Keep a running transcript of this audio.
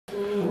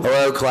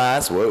Hello,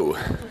 class. Whoa.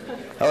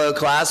 Hello,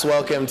 class.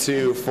 Welcome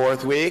to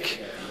fourth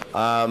week.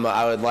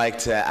 I would like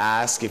to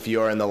ask if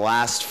you are in the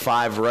last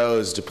 5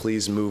 rows to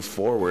please move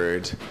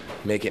forward.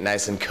 Make it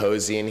nice and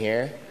cozy in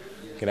here.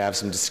 We can have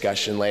some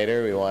discussion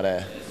later. We want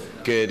a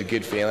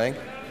good feeling.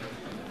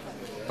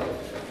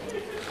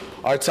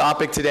 Our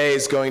topic today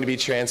is going to be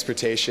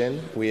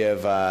transportation. We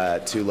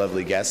have 2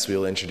 lovely guests we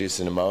will introduce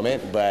in a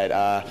moment, but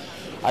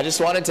I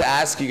just wanted to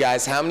ask you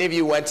guys, how many of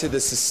you went to the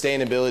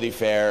sustainability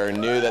fair or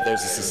knew that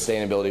there's a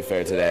sustainability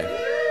fair today?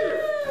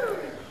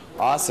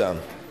 Awesome.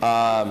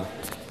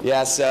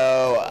 Yeah,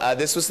 so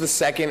this was the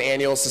 2nd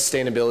annual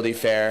sustainability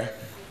fair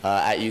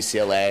at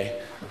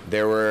UCLA.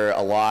 There were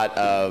a lot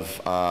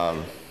of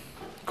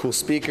cool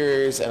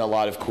speakers and a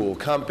lot of cool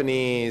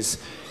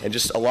companies and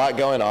just a lot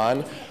going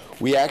on.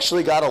 We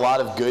actually got a lot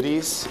of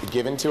goodies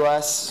given to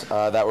us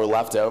that were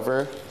left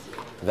over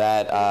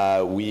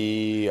that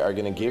we are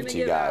going to give to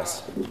you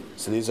guys.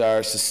 So these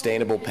are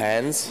sustainable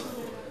pens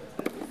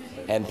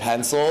and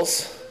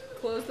pencils.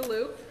 Close the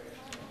loop.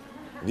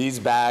 These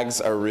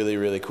bags are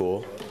really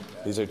cool.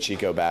 These are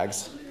Chico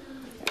bags.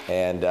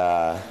 And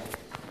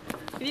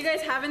if you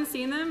guys haven't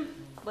seen them,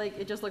 like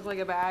it just looks like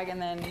a bag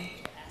and then...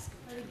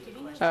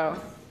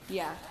 Oh,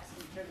 yeah.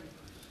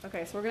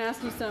 Okay, so we're going to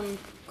ask you some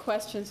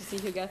questions to see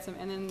who gets them,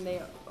 and then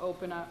they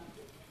open up.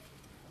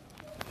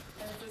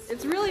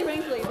 It's really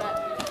wrinkly,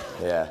 but...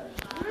 Yeah.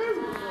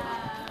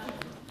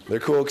 They're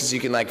cool because you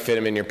can like fit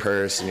them in your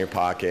purse, in your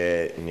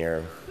pocket, in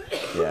your,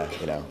 your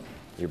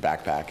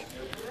backpack.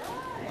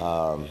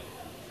 Are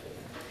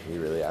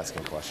you really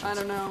asking questions? I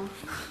don't know.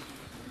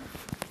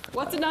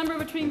 What's the number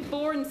between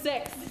 4 and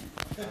 6?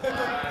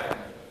 I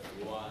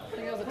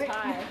think it was a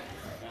tie.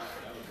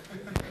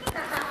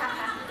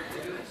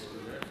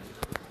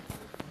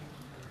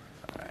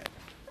 All right.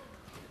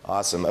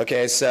 Awesome.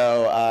 Okay,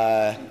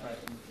 so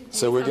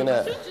we're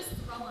gonna.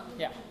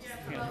 Yeah.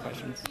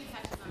 Questions.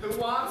 Who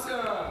wants them?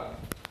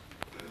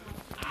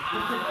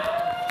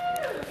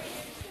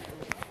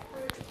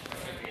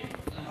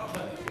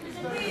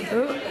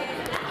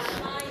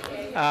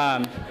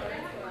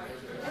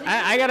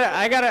 I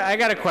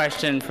got a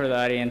question for the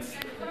audience.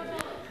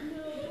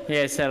 You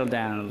guys settle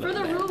down a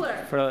little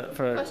bit. For the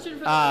ruler. Question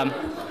for the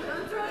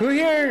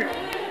ruler.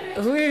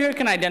 Who here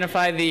can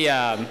identify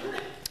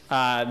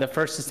the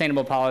first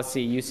sustainable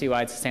policy,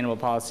 UC-wide sustainable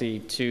policy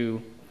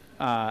to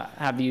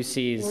have the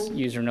UCs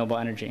use renewable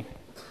energy?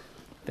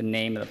 The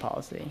name of the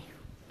policy.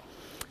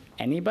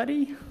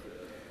 Anybody?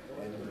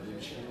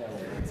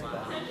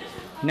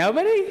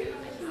 Nobody?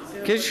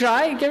 Give it a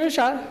try. Give it a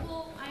shot.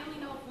 Well, I only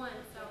know of one.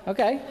 So.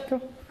 Okay.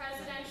 Cool.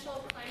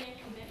 Presidential climate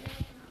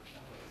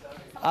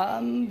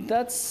commitment.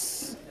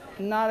 That's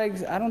not.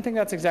 I don't think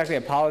that's exactly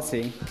a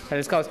policy. That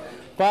is close.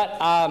 But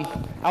I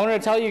wanted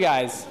to tell you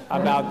guys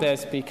about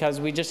this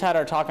because we just had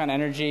our talk on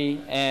energy,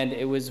 and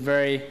it was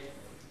very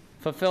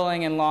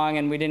fulfilling and long,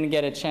 and we didn't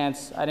get a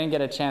chance. I didn't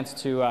get a chance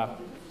to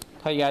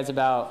tell you guys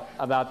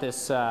about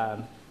this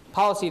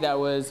policy that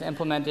was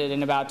implemented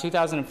in about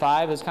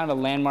 2005. It was kind of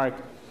a landmark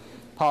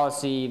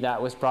policy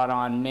that was brought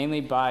on mainly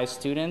by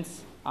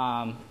students,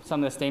 some of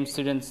the same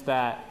students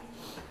that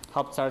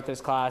helped start this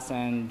class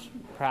and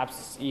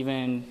perhaps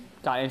even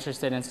got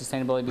interested in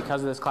sustainability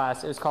because of this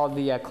class. It was called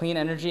the Clean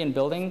Energy and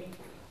Building.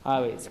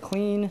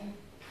 Green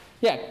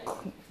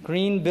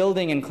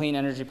Building and Clean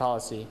Energy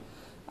Policy.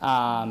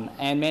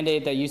 And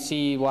mandated that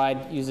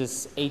UC-wide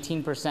uses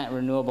 18%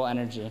 renewable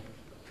energy.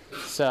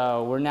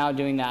 So we're now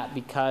doing that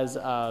because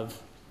of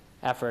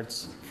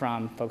efforts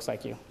from folks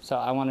like you. So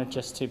I wanted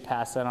just to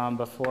pass that on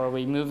before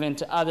we move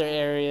into other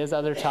areas,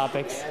 other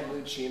topics.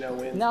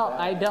 No,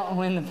 I don't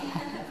win the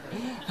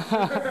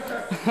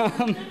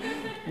bag.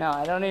 No,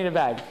 I don't need a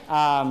bag.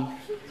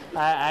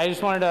 I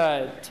just wanted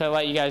to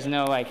let you guys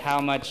know like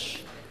how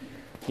much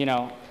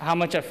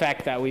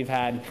effect that we've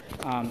had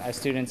as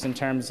students in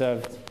terms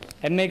of,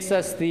 it makes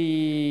us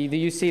the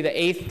UC the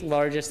 8th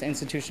largest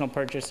institutional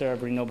purchaser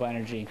of renewable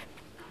energy.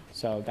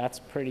 So that's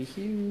pretty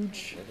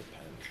huge.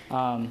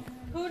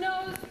 Who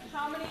knows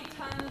how many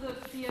tons of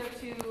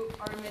CO2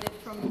 are emitted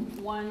from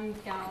 1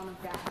 gallon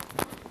of gas?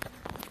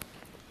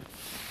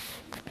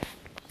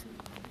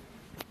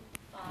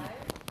 5?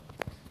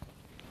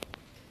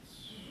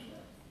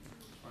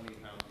 20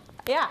 pounds.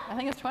 Yeah, I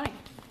think it's 20.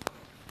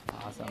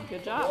 Awesome.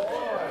 Good job.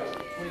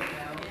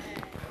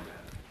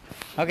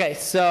 Okay,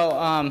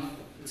 so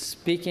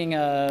speaking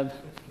of,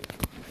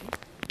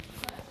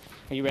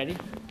 are you ready?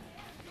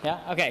 Yeah.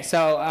 Okay.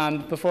 So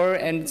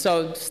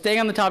so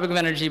staying on the topic of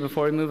energy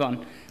before we move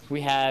on,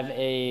 we have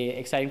a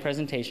exciting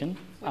presentation.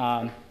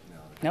 No,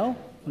 we're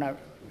not.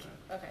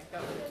 Okay, go.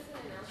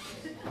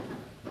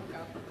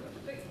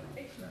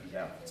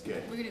 Yeah, it's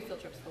good. We're gonna do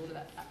field trips. We'll do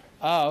that after.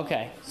 Oh,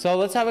 okay. So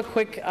let's have a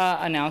quick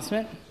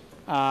announcement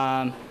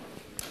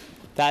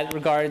that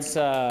regards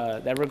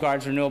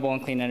renewable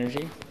and clean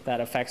energy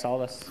that affects all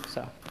of us.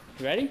 So,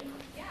 you ready?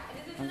 Yeah,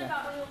 this isn't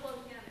about renewable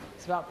energy.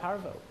 It's about Power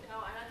Vote. No,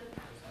 I'm not doing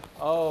that.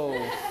 Oh.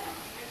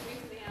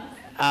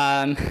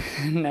 I'm doing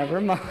something else.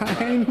 Never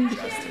mind.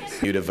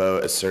 You to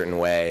vote a certain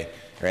way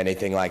or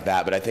anything like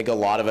that. But I think a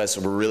lot of us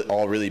were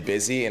all really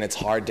busy, and it's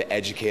hard to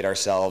educate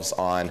ourselves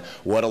on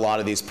what a lot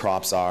of these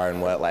props are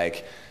and what,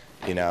 like,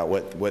 you know,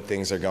 what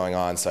things are going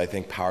on. So I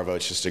think Power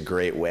Vote's just a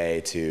great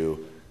way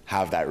to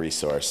have that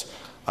resource.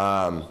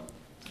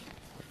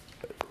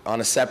 On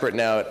a separate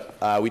note,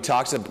 we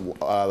talked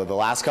the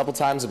last couple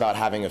times about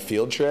having a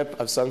field trip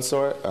of some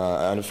sort, an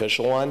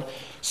unofficial one.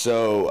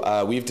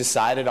 So we've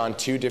decided on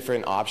 2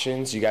 different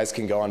options. You guys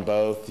can go on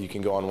both. You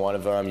can go on one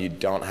of them. You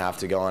don't have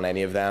to go on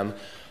any of them.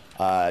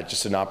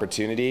 Just an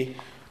opportunity.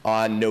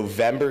 On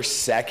November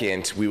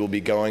 2nd, we will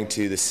be going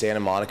to the Santa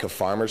Monica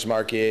Farmers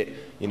Market.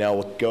 You know,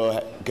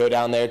 we'll go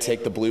down there,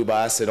 take the blue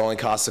bus. It only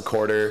costs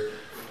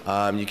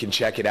 $0.25. You can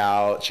check it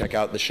out, check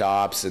out the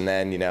shops, and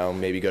then, you know,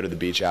 maybe go to the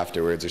beach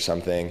afterwards or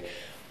something.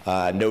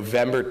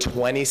 November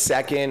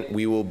 22nd,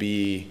 we will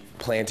be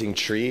planting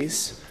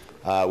trees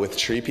with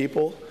tree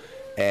people.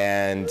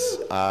 And,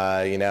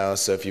 you know,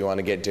 so if you want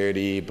to get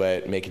dirty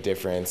but make a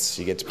difference,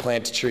 you get to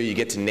plant a tree, you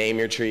get to name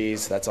your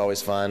trees. That's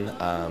always fun.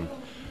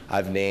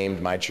 I've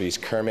named my trees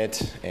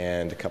Kermit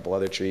and a couple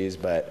other trees,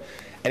 but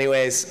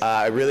anyways,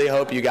 I really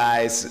hope you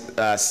guys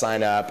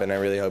sign up, and I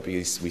really hope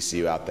we see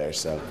you out there,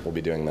 so we'll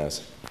be doing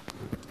those.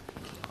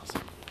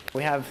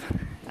 We have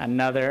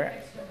another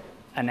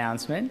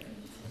announcement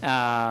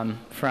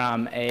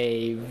from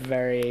a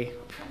very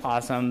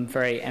awesome,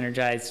 very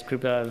energized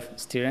group of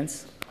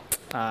students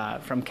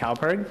from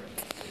CalPERG.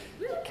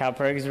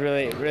 CalPERG is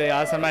really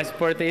awesome. I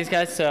support these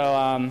guys,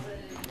 so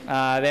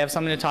they have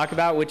something to talk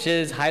about, which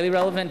is highly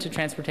relevant to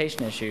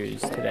transportation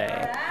issues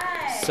today.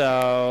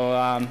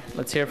 So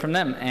let's hear from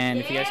them. And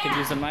if you guys could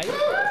use the mic,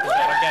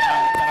 that'll get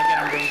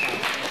on green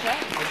card.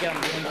 We'll get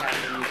on green card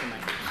if you use the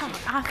mic. Oh,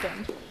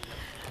 awesome.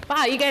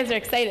 Wow, you guys are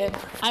excited.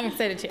 I'm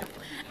excited too.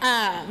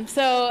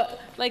 So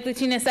like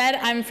Latina said,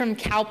 I'm from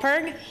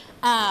CalPERG.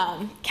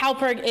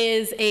 CalPERG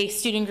is a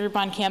student group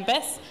on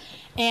campus.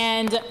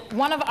 And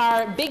one of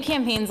our big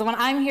campaigns, the one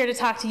I'm here to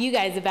talk to you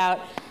guys about,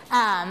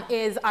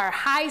 is our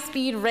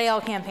high-speed rail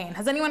campaign.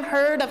 Has anyone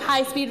heard of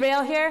high-speed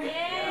rail here?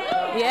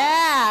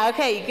 Yeah,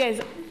 okay, you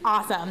guys,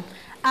 awesome.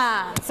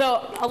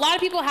 So a lot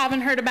of people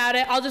haven't heard about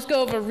it. I'll just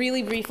go over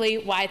really briefly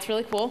why it's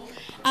really cool.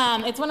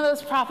 It's one of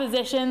those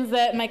propositions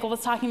that Michael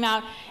was talking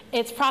about.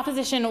 It's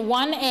Proposition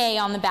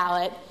 1A on the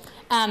ballot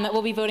that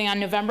we'll be voting on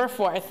November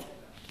 4th.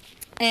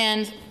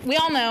 And we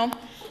all know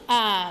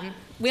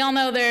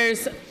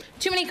there's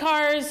too many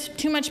cars,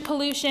 too much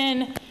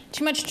pollution,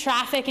 too much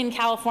traffic in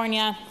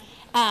California.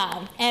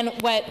 And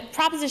what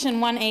Proposition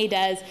 1A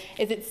does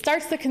is it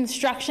starts the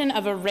construction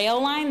of a rail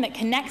line that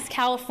connects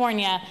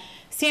California,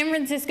 San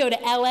Francisco to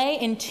LA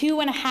in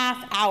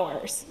 2.5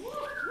 hours.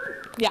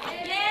 Yeah.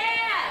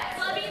 Yeah!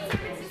 Loving San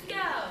Francisco!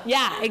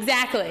 Yeah,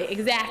 exactly.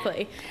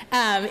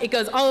 It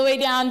goes all the way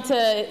down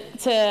to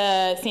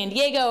San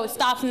Diego, it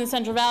stops in the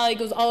Central Valley,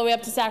 goes all the way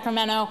up to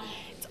Sacramento.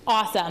 It's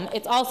awesome.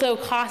 It also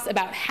costs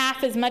about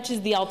half as much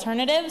as the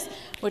alternatives,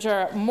 which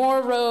are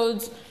more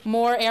roads,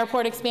 more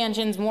airport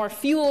expansions, more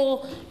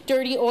fuel,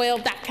 dirty oil,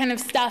 that kind of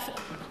stuff,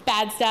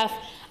 bad stuff.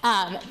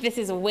 This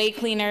is way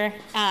cleaner.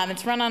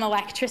 It's run on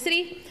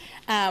electricity,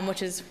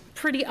 which is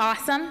pretty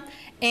awesome.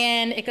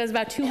 And it goes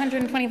about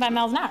 225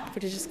 miles an hour,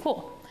 which is just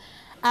cool.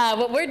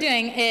 What we're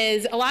doing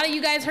is, a lot of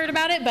you guys heard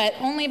about it, but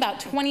only about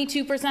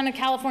 22% of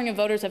California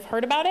voters have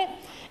heard about it.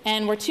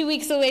 And we're 2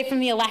 weeks away from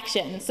the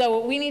election. So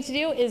what we need to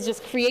do is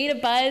just create a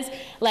buzz,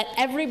 let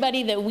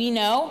everybody that we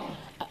know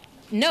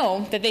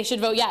that they should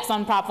vote yes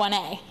on Prop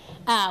 1A.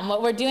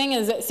 What we're doing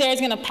is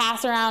Sarah's going to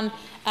pass around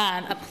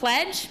a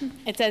pledge.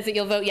 It says that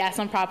you'll vote yes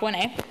on Prop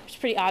 1A, which is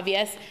pretty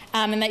obvious,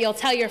 and that you'll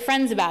tell your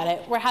friends about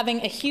it. We're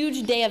having a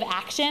huge day of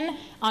action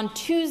on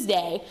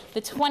Tuesday,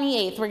 the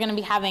 28th. We're going to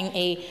be having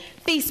a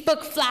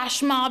Facebook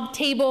flash mob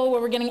table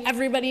where we're getting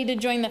everybody to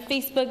join the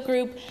Facebook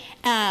group.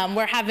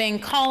 We're having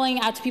calling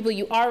out to people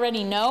you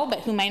already know but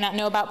who might not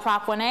know about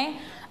Prop 1A,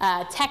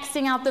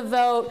 texting out the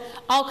vote,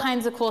 all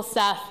kinds of cool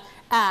stuff.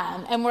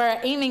 And we're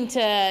aiming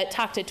to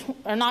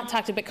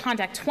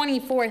contact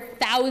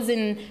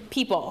 24,000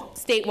 people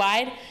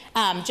statewide,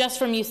 just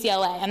from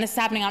UCLA. And this is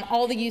happening on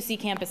all the UC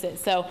campuses.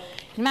 So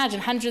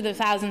imagine hundreds of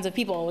thousands of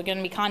people are going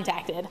to be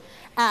contacted.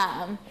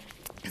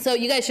 So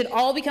you guys should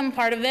all become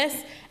part of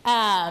this.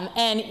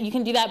 And you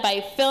can do that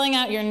by filling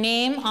out your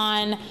name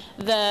on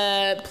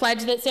the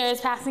pledge that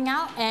Sarah's passing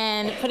out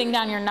and putting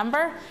down your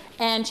number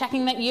and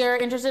checking that you're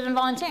interested in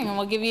volunteering. And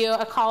we'll give you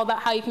a call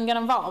about how you can get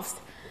involved.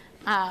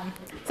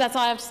 So that's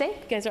all I have to say.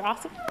 You guys are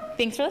awesome.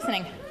 Thanks for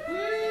listening.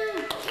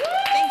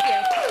 Thank you.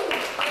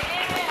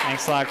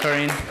 Thanks a lot,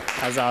 Corinne.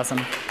 That was awesome.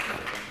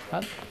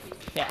 What?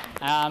 Yeah.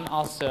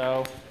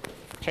 Also,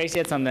 Tracy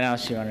had something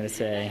else she wanted to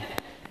say.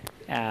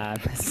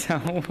 So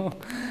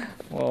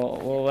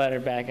we'll let her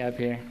back up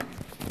here.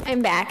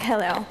 I'm back.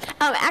 Hello.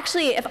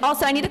 Actually,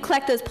 I need to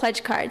collect those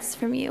pledge cards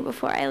from you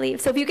before I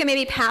leave. So if you can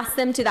maybe pass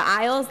them to the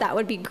aisles, that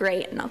would be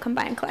great, and I'll come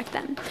by and collect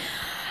them.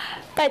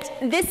 But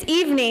this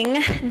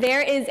evening,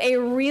 there is a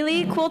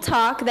really cool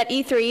talk that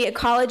E3,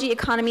 Ecology,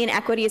 Economy, and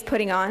Equity is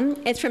putting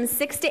on. It's from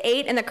 6 to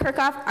 8 in the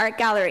Kirchhoff Art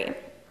Gallery.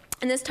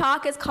 And this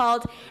talk is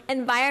called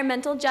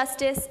Environmental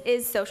Justice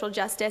is Social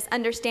Justice,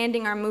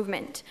 Understanding Our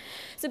Movement.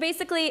 So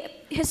basically,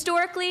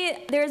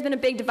 historically, there's been a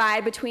big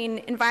divide between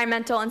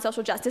environmental and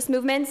social justice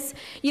movements.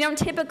 You don't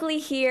typically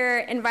hear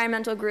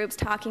environmental groups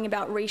talking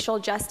about racial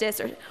justice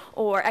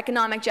or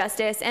economic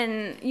justice,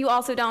 and you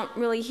also don't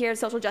really hear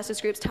social justice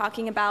groups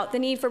talking about the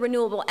need for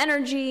renewable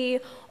energy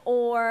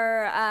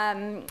or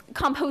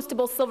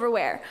compostable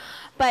silverware.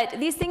 But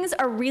these things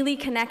are really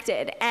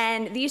connected,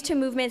 and these two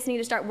movements need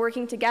to start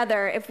working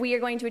together if we are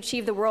going to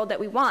achieve the world that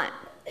we want.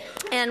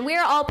 And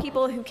we're all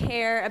people who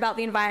care about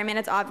the environment.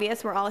 It's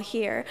obvious, we're all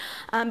here.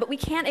 But we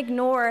can't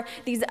ignore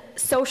these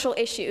social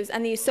issues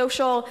and these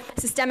social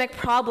systemic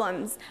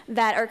problems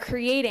that are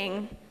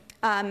creating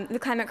the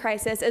climate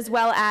crisis, as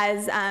well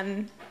as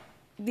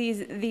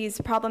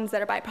these problems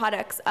that are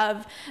byproducts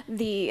of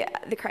the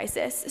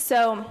crisis.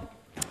 So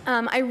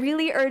I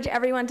really urge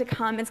everyone to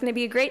come. It's going to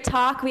be a great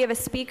talk. We have a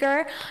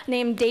speaker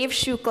named Dave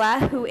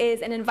Shukla, who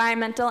is an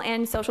environmental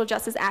and social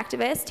justice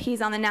activist.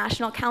 He's on the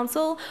National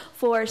Council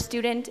for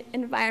Student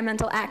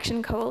Environmental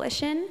Action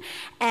Coalition,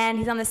 and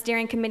he's on the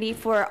steering committee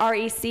for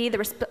REC,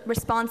 the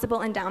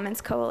Responsible Endowments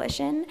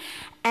Coalition.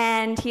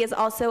 And he is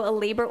also a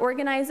labor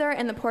organizer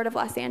in the Port of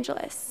Los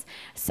Angeles.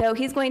 So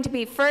he's going to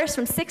be first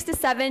from 6 to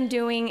 7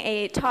 doing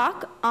a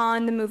talk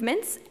on the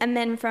movements, and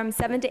then from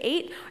 7 to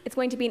 8, it's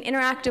going to be an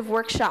interactive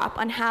workshop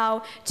on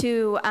how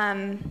to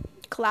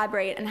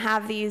collaborate and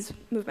have these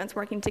movements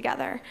working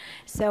together.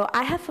 So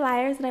I have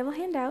flyers that I will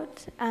hand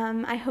out.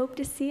 I hope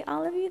to see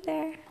all of you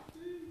there.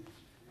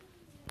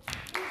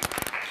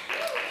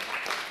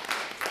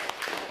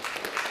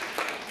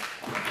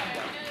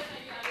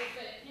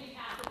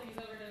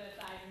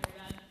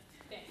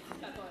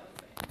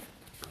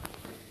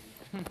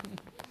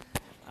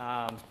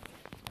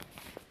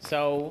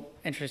 So,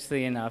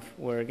 interestingly enough,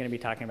 we're going to be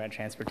talking about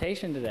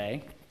transportation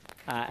today,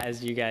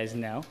 as you guys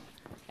know.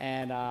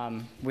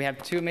 And we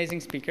have two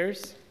amazing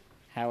speakers.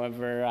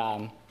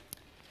 However,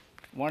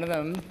 one of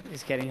them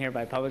is getting here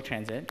by public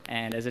transit,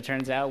 and as it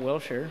turns out,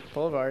 Wilshire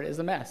Boulevard is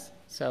a mess.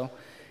 So,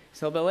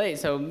 it's a little bit late.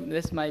 So,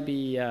 this might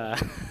be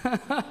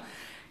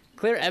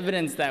clear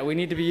evidence that we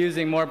need to be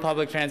using more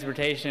public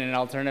transportation and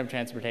alternative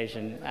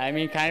transportation. I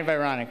mean, kind of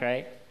ironic,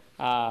 right?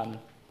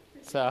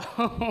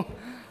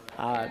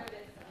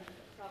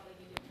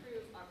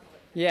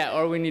 Yeah,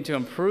 or we need to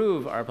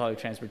improve our public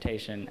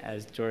transportation,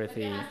 as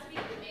Dorothy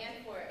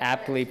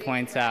aptly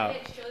points out.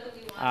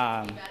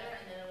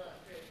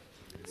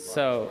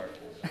 So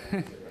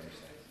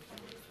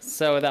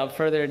without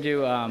further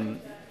ado,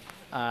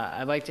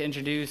 I'd like to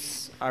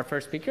introduce our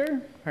first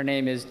speaker. Her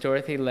name is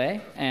Dorothy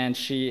Lay, and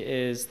she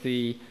is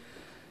the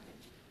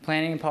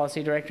Planning and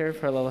Policy Director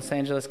for the Los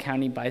Angeles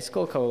County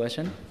Bicycle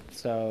Coalition.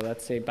 So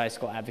that's a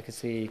bicycle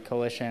advocacy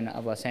coalition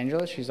of Los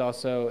Angeles. She's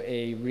also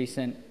a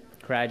recent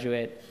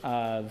graduate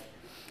of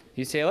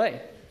UCLA,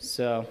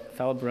 so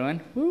fellow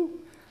Bruin, woo!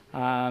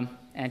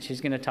 And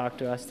she's going to talk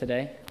to us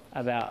today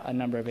about a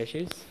number of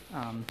issues.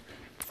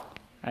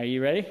 Are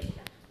you ready?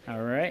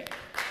 All right.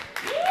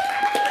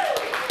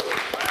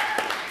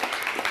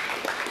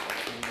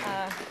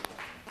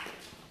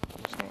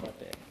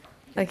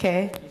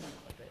 Okay.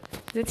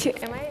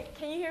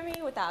 Can you hear me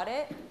without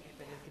it?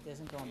 It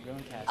doesn't go on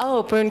Bruincast.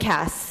 Oh,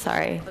 Bruincast,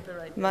 sorry.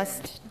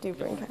 Must do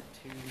Bruincast.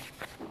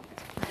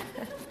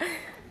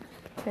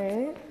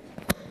 Okay.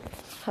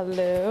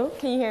 Hello.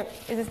 Can you hear?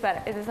 Is this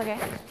better? Is this okay?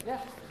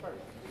 Yeah.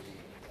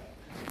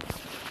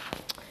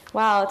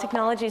 Wow,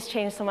 technology's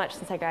changed so much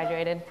since I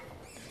graduated.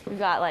 We've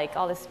got like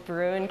all this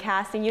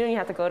Bruincasting. You don't even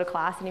have to go to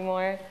class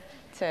anymore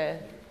to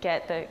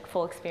get the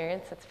full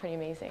experience. That's pretty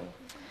amazing.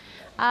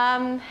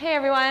 Hey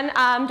everyone,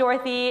 I'm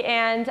Dorothy,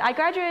 and I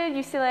graduated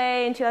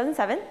UCLA in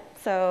 2007,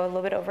 so a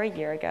little bit over a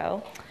year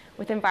ago,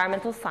 with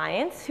environmental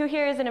science. Who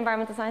here is an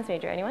environmental science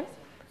major? Anyone?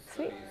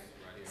 Sweet.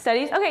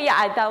 Studies? Okay,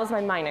 yeah, that was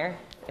my minor,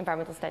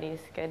 environmental studies.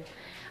 Good.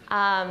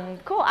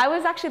 Cool. I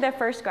was actually the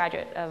first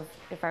graduate of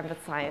environmental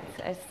science.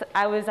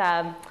 I was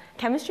a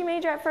chemistry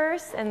major at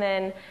first, and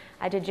then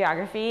I did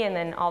geography, and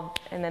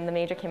then the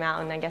major came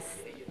out, and I guess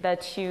the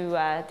two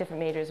different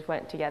majors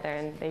went together,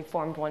 and they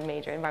formed one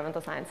major,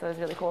 environmental science. So it was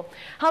really cool.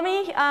 How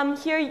many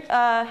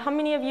how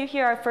many of you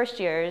here are first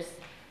years?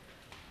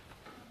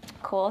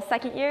 Cool.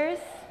 Second years?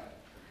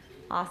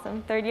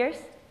 Awesome. Third years?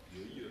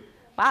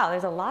 Wow,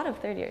 there's a lot of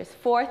third years.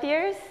 Fourth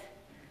years?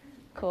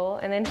 Cool.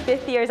 And then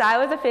fifth years. I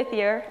was a fifth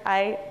year.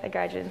 I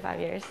graduated in 5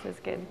 years. It was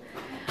good.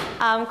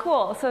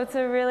 Cool. So it's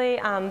a really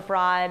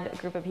broad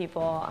group of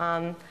people.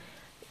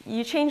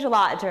 You change a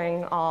lot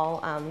during all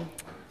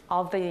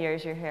of the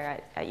years you're here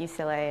at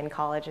UCLA and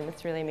college, and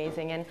it's really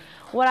amazing. And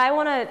what I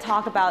want to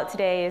talk about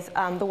today is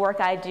the work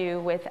I do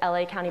with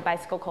LA County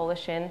Bicycle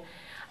Coalition.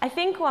 I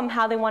think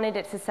how they wanted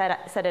it to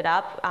set it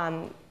up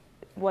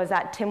was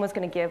that Tim was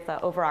going to give the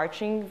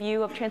overarching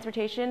view of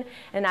transportation,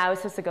 and I was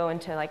supposed to go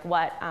into like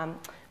what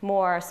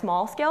more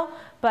small scale.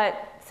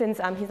 But since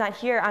he's not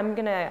here, I'm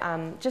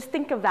gonna just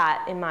think of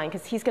that in mind,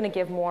 because he's gonna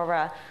give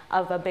more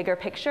of a bigger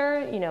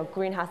picture, you know,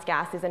 greenhouse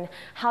gases and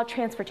how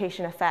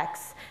transportation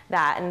affects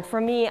that. And for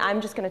me,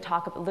 I'm just gonna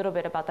talk a little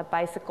bit about the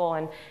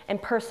bicycle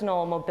and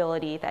personal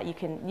mobility, that you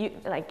can,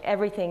 like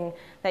everything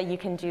that you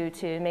can do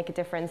to make a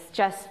difference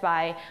just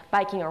by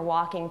biking or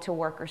walking to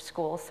work or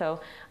school.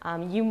 So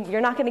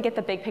you're not gonna get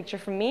the big picture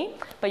from me,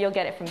 but you'll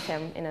get it from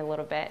Tim in a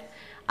little bit.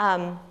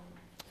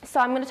 So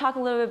I'm going to talk a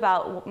little bit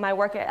about my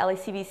work at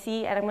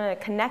LACBC, and I'm going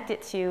to connect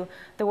it to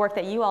the work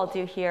that you all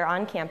do here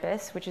on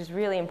campus, which is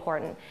really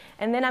important.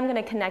 And then I'm going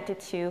to connect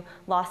it to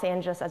Los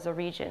Angeles as a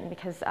region,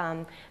 because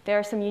there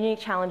are some unique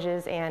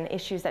challenges and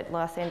issues that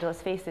Los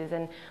Angeles faces,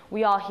 and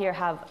we all here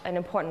have an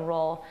important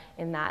role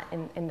in that,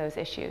 in those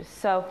issues.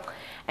 So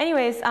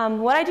anyways,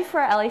 what I do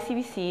for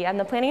LACBC, I'm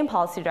the Planning and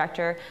Policy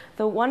Director.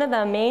 One of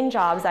the main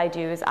jobs I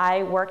do is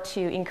I work to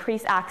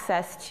increase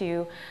access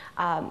to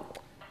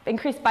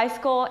increased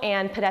bicycle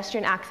and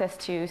pedestrian access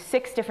to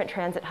 6 different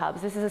transit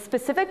hubs. This is a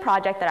specific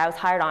project that I was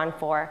hired on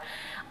for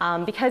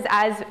because,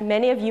 as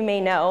many of you may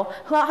know,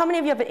 how many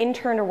of you have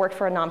interned or worked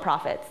for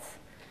nonprofits?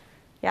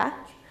 Yeah?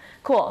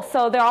 Cool.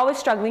 So they're always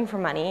struggling for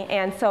money.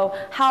 And so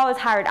how I was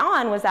hired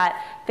on was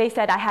that they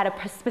said I had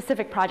a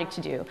specific project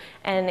to do,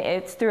 and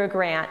it's through a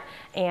grant.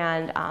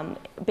 And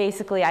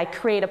basically, I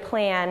create a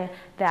plan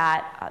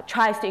that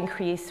tries to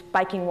increase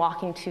biking,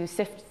 walking to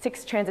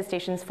 6 transit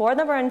stations. 4 of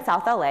them are in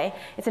South LA.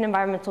 It's an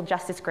environmental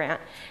justice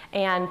grant.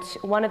 And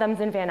one of them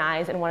is in Van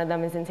Nuys, and one of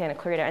them is in Santa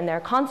Clarita. And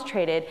they're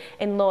concentrated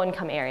in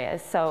low-income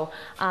areas. So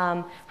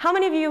how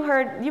many of you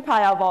you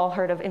probably have all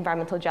heard of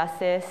environmental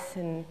justice?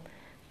 And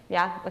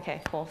yeah?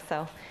 Okay, cool.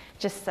 So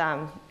just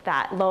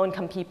that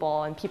low-income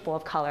people and people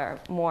of color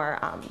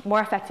are more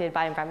affected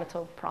by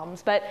environmental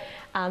problems. But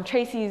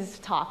Tracy's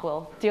talk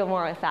will deal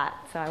more with that,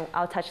 so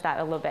I'll touch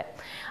that a little bit.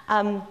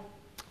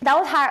 That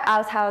was how I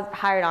was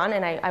hired on,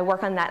 and I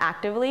work on that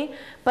actively.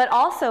 But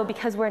also,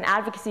 because we're an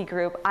advocacy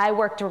group, I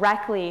work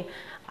directly.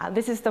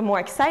 This is the more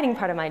exciting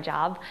part of my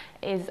job,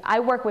 is I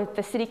work with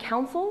the city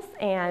councils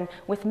and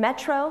with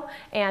Metro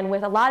and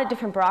with a lot of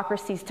different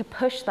bureaucracies to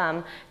push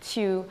them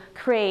to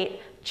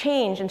create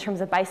change in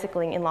terms of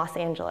bicycling in Los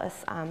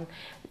Angeles.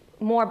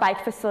 More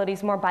bike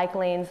facilities, more bike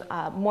lanes,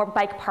 more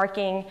bike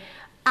parking,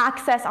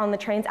 access on the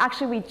trains.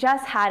 Actually, we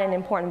just had an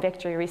important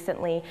victory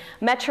recently.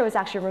 Metro is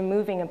actually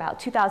removing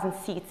about 2,000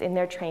 seats in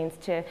their trains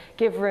to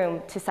give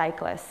room to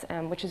cyclists,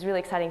 which is really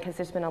exciting because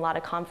there's been a lot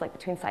of conflict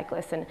between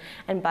cyclists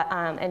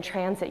and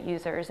transit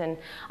users. And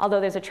although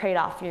there's a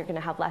trade-off, you're going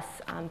to have less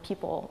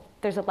people.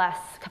 There's a less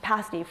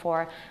capacity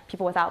for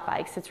people without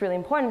bikes. It's really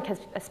important, because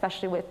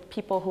especially with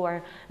people who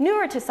are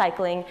newer to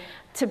cycling,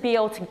 to be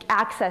able to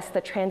access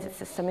the transit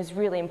system is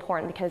really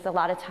important, because a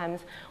lot of times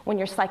when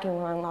you're cycling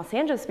around Los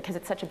Angeles, because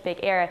it's such a big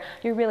area,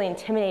 you're really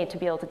intimidated to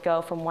be able to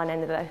go from one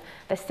end of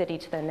the city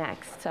to the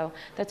next. So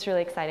that's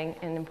really exciting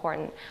and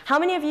important. How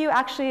many of you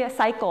actually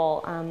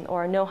cycle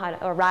or know how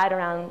to ride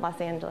around Los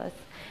Angeles?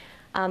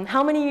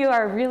 How many of you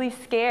are really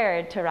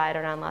scared to ride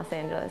around Los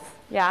Angeles?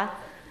 Yeah?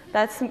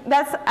 I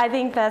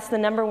think that's the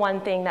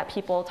 #1 thing that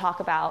people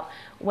talk about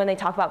when they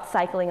talk about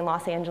cycling in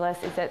Los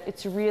Angeles, is that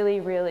it's really,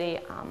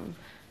 really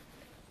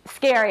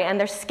scary, and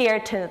they're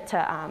scared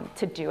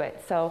to do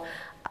it. So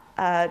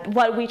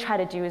what we try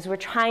to do is we're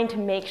trying to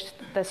make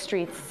the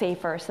streets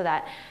safer so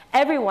that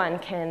everyone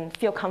can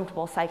feel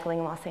comfortable cycling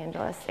in Los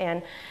Angeles.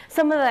 And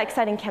some of the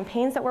exciting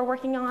campaigns that we're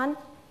working on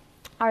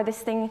are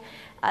this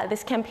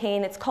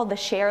campaign. It's called the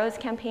Sharrows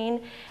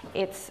campaign.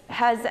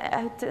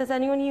 Has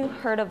anyone of you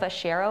heard of a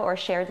Sharrow, or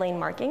shared lane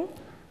marking?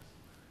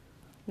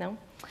 No?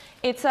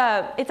 It's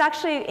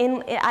actually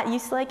at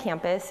UCLA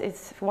campus.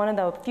 It's one of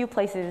the few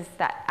places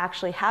that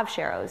actually have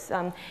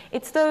Sharrows.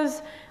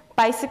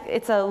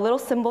 It's a little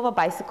symbol of a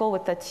bicycle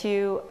with the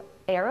 2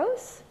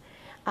 arrows.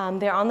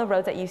 They're on the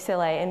roads at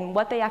UCLA, and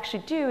what they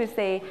actually do is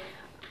they're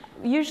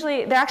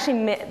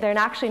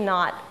actually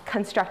not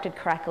constructed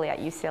correctly at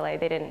UCLA.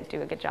 They didn't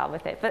do a good job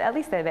with it, but at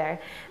least they're there.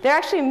 They're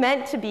actually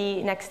meant to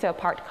be next to a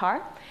parked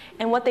car,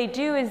 and what they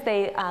do is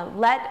they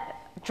let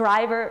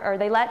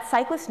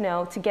cyclists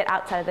know to get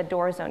outside of the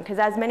door zone, because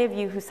as many of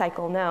you who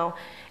cycle know,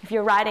 if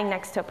you're riding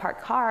next to a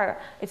parked car,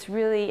 it's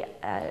really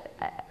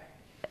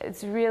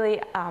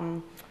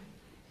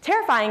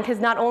terrifying, because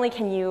not only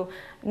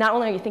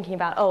are you thinking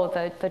about, oh,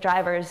 the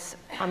driver's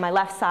on my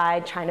left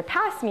side trying to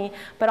pass me,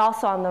 but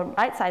also on the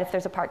right side, if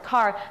there's a parked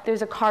car,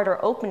 there's a car door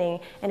opening,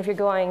 and if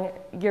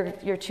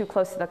you're too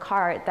close to the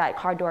car, that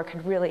car door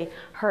could really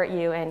hurt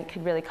you and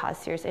could really cause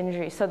serious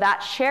injury. So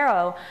that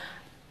Sharrow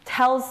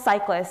tells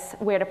cyclists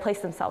where to place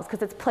themselves,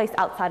 because it's placed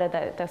outside of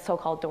the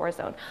so-called door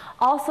zone.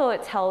 Also,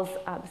 it tells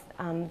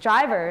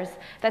drivers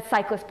that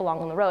cyclists belong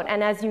on the road.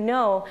 And as you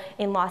know,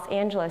 in Los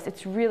Angeles,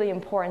 it's really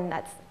important,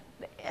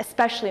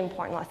 especially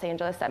important in Los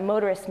Angeles, that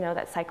motorists know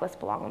that cyclists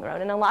belong on the road.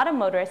 And a lot of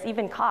motorists,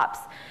 even cops,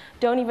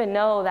 don't even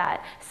know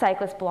that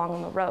cyclists belong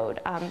on the road.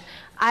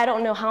 I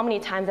don't know how many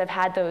times I've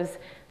had those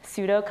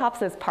pseudo cops,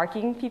 those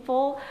parking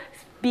people,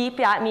 beep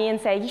at me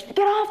and say,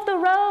 "Get off the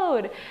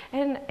road!"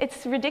 And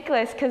it's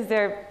ridiculous, because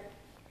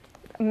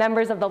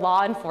members of the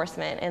law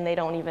enforcement, and they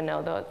don't even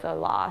know the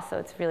law, so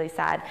it's really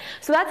sad.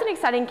 So that's an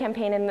exciting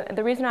campaign, and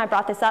the reason I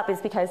brought this up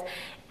is because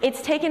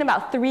it's taken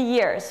about 3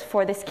 years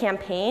for this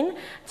campaign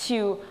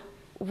to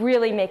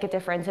really make a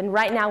difference, and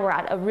right now we're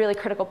at a really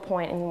critical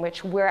point in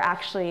which we're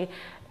actually,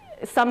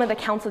 some of the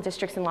council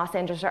districts in Los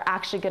Angeles are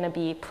actually going to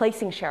be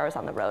placing sharers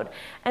on the road.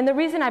 And the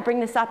reason I bring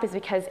this up is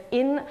because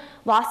in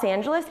Los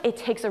Angeles, it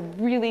takes a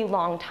really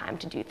long time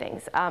to do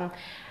things.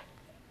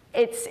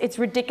 It's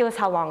ridiculous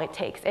how long it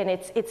takes, and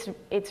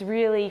it's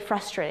really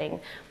frustrating,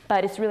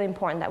 but it's really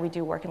important that we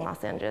do work in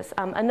Los Angeles.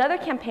 Another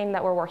campaign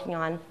that we're working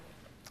on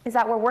is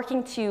that we're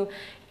working to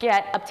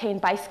obtain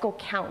bicycle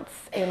counts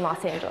in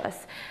Los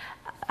Angeles.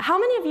 How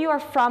many of you are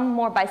from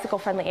more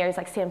bicycle-friendly areas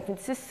like San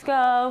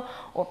Francisco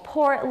or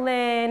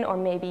Portland or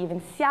maybe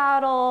even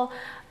Seattle?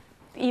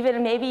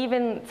 Maybe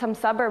even some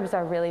suburbs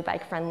are really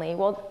bike-friendly.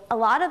 Well, a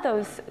lot of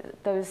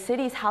those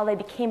cities, how they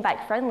became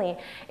bike-friendly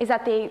is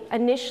that they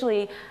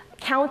initially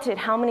counted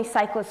how many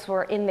cyclists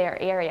were in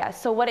their area.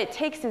 So what it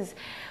takes is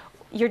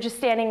you're just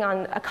standing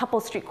on a couple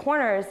street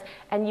corners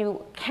and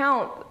you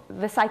count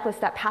the cyclists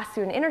that pass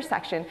through an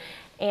intersection,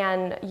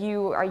 and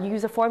you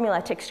use a formula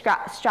to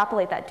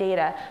extrapolate that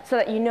data so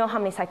that you know how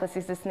many cyclists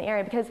exist in the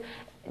area. Because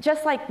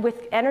just like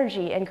with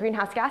energy and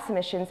greenhouse gas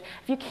emissions,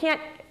 if you can't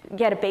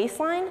get a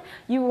baseline,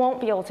 you won't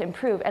be able to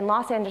improve. And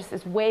Los Angeles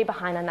is way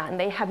behind on that, and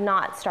they have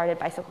not started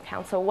bicycle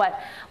counts. So what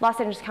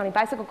Los Angeles County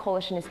Bicycle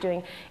Coalition is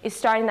doing is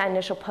starting that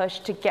initial push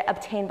to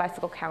obtain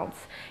bicycle counts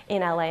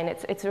in LA, and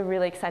it's a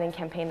really exciting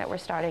campaign that we're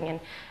starting,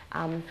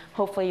 and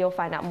hopefully you'll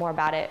find out more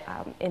about it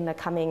in the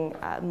coming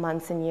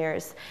months and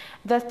years.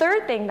 The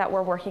third thing that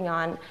we're working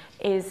on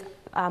is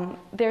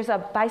there's a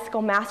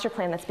bicycle master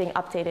plan that's being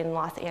updated in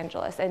Los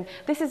Angeles. And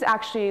this is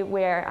actually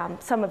where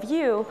some of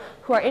you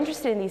who are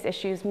interested in these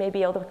issues may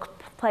be able to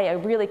play a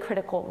really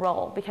critical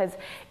role, because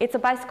it's a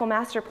bicycle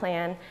master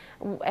plan.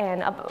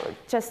 And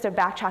just to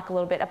backtrack a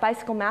little bit, a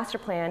bicycle master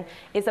plan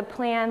is a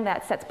plan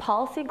that sets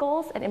policy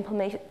goals and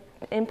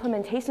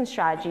implementation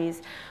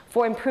strategies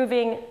for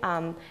improving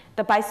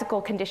the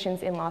bicycle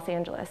conditions in Los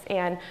Angeles.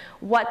 And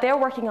what they're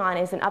working on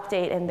is an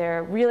update, and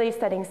they're really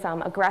setting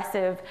some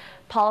aggressive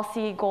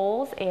policy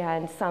goals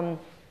and some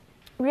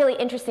really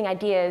interesting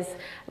ideas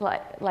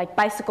like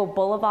bicycle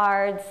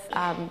boulevards.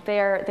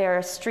 They're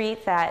a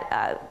street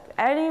that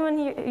anyone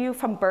you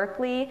from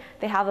Berkeley,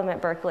 they have them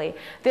at Berkeley.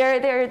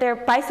 They're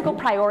bicycle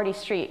priority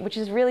street, which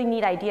is a really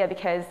neat idea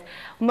because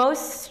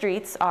most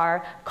streets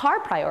are car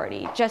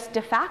priority, just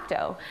de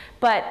facto.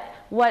 But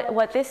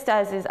what this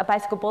does is a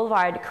bicycle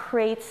boulevard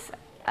creates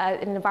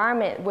an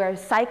environment where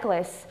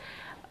cyclists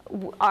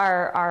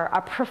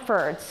are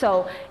preferred.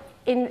 So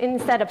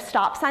instead of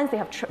stop signs,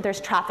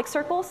 there's traffic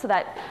circles, so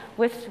that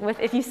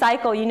if you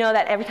cycle, you know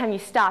that every time you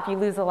stop, you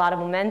lose a lot of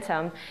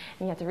momentum, and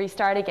you have to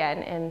restart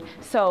again. And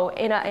so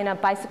in a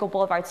bicycle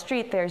boulevard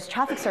street, there's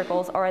traffic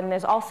circles, and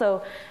there's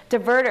also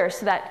diverters,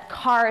 so that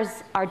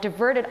cars are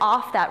diverted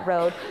off that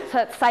road so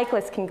that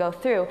cyclists can go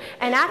through.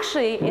 And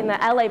actually, in the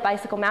LA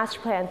Bicycle Master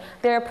Plan,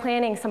 they're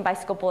planning some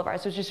bicycle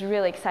boulevards, which is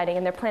really exciting,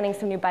 and they're planning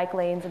some new bike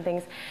lanes and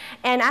things.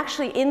 And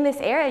actually, in this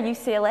area,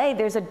 UCLA,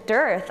 there's a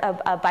dearth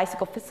of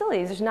bicycle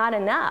facilities. There's not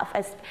enough.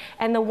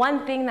 And the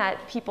one thing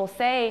that people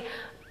say,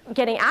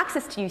 getting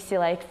access to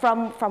UCLA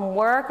from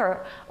work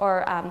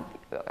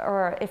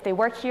or if they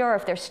work here or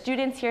if they're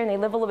students here and they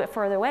live a little bit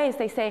further away, is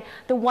they say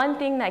the one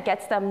thing that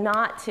gets them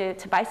not to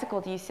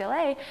bicycle to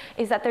UCLA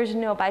is that there's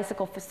no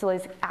bicycle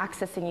facilities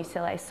accessing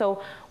UCLA.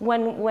 So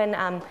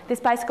when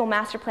this bicycle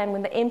master plan,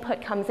 when the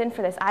input comes in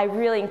for this, I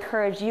really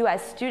encourage you as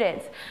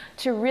students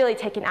to really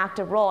take an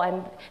active role.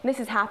 And this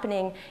is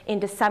happening in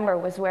December,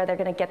 was where they're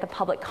going to get the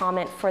public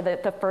comment for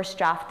the first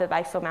draft of the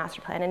bicycle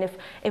master plan. And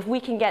if we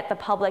can get the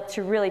public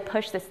to really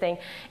push this thing,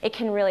 it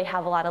can really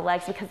have a lot of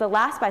legs, because the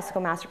last bicycle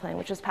master plan,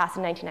 which was passed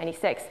in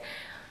 1996,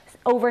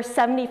 over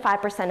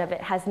 75% of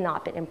it has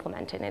not been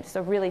implemented. It's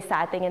a really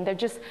sad thing, and they're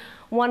just,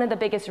 one of the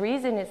biggest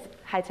reasons is,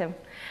 hi Tim,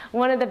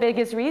 one of the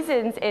biggest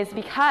reasons is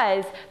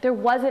because there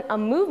wasn't a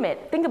movement.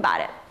 Think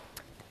about it.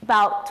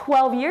 About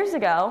 12 years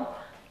ago,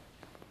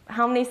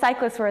 how many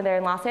cyclists were there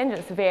in Los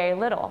Angeles? Very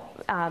little.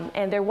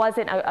 And there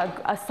wasn't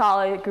a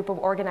solid group of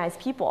organized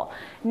people.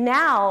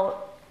 Now,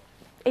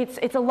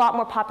 it's a lot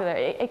more popular.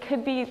 It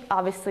could be,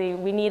 obviously,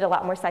 we need a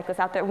lot more cyclists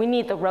out there. We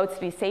need the roads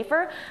to be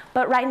safer.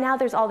 But right now,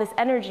 there's all this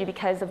energy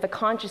because of the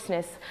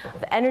consciousness,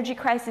 the energy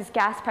crisis,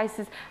 gas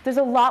prices. There's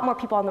a lot more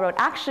people on the road.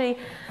 Actually,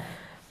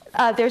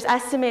 there's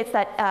estimates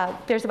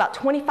that there's about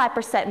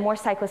 25% more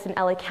cyclists in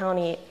LA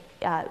County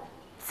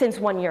since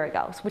 1 year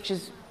ago, which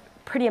is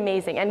pretty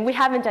amazing. And we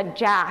haven't done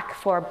jack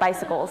for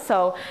bicycles.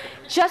 So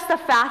just the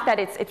fact that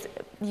it's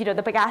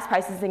the gas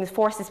prices things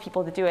forces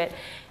people to do it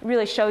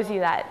really shows you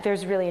that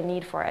there's really a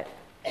need for it.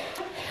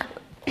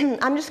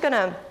 I'm just going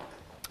to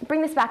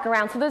bring this back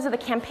around. So those are the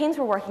campaigns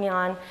we're working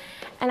on.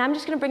 And I'm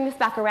just going to bring this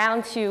back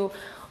around to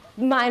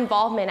my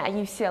involvement at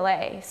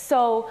UCLA.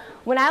 So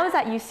when I was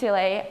at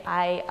UCLA,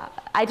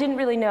 I didn't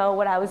really know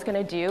what I was going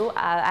to do.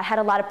 I had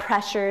a lot of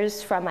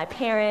pressures from my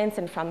parents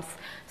and from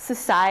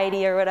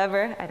society or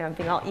whatever. I know I'm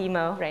being all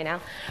emo right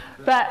now.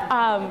 But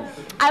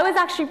I was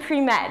actually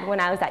pre-med when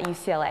I was at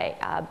UCLA.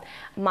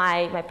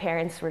 My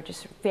parents were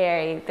just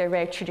they're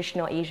very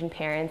traditional Asian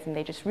parents, and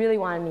they just really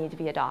wanted me to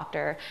be a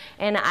doctor.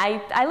 And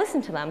I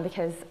listened to them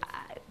because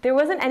there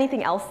wasn't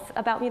anything else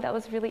about me that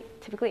was really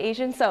typically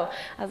Asian. So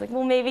I was like,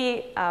 well,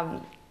 maybe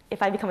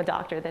if I become a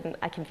doctor, then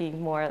I can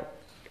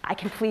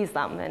please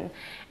them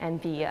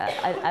and be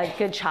a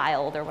good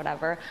child or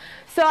whatever.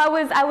 So I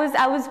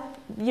was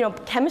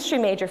chemistry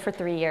major for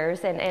 3 years,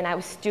 and I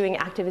was doing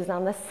activism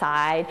on the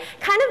side,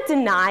 kind of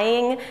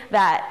denying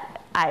that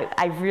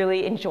I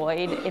really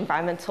enjoyed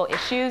environmental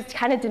issues,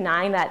 kind of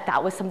denying that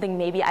that was something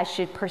maybe I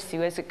should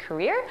pursue as a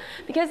career,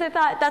 because I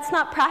thought that's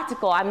not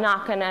practical. I'm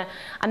not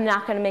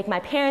gonna make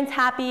my parents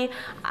happy.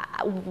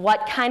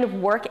 What kind of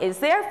work is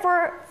there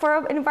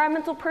for an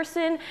environmental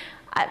person?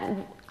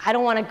 I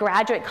don't want to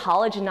graduate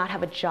college and not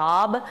have a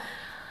job.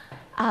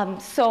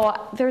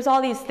 So there's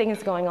all these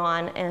things going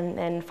on,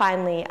 and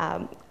finally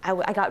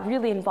I got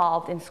really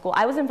involved in school.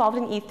 I was involved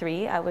in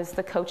E3. I was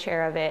the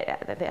co-chair of it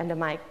at the end of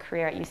my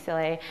career at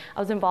UCLA. I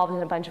was involved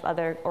in a bunch of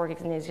other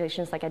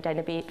organizations like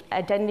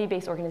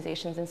identity-based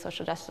organizations and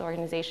social justice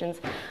organizations.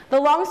 The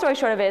long story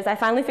short of it is I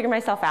finally figured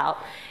myself out,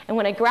 and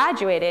when I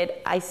graduated,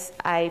 I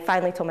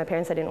finally told my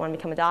parents I didn't want to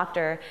become a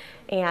doctor,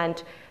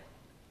 and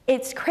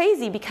it's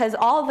crazy because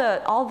all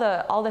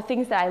the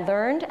things that I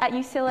learned at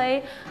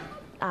UCLA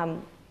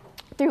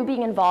through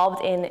being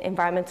involved in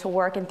environmental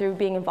work and through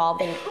being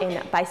involved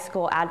in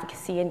bicycle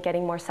advocacy and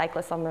getting more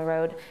cyclists on the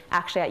road,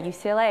 actually at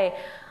UCLA,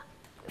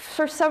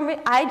 for some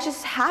reason, I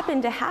just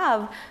happened to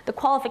have the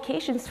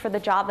qualifications for the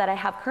job that I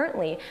have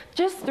currently,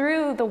 just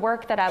through the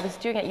work that I was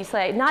doing at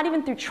UCLA, not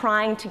even through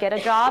trying to get a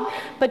job,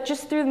 but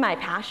just through my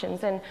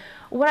passions. And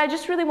what I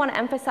just really want to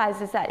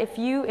emphasize is that if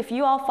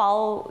you all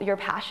follow your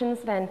passions,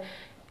 then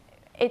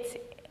it's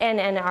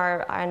and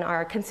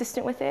are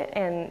consistent with it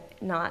and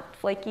not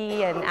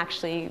flaky and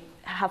actually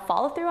have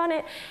follow through on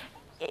it,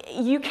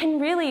 you can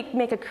really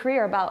make a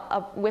career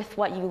with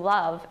what you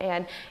love,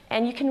 and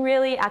you can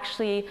really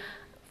actually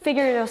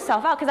figure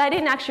yourself out. Because I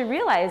didn't actually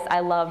realize I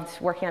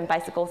loved working on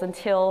bicycles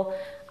until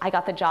I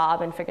got the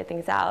job and figured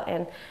things out.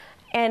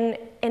 And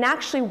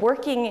actually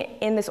working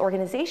in this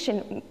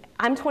organization,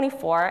 I'm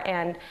 24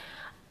 and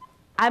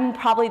I'm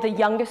probably the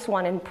youngest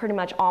one in pretty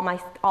much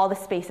all the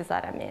spaces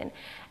that I'm in.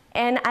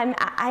 And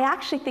I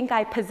actually think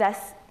I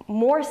possess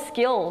more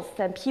skills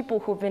than people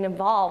who've been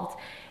involved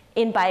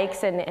in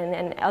bikes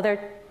and other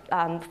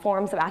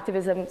forms of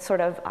activism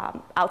sort of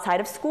outside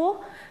of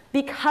school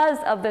because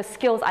of the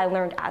skills I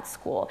learned at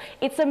school.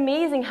 It's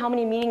amazing how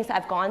many meetings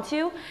I've gone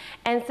to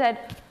and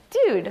said,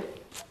 dude,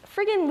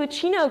 friggin'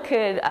 Lucino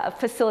could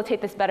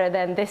facilitate this better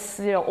than this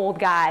old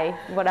guy,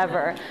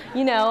 whatever.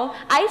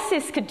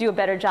 ISIS could do a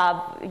better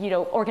job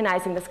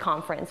organizing this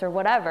conference or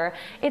whatever.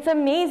 It's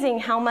amazing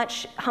how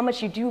much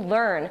you do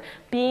learn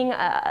being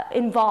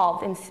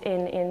involved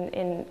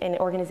in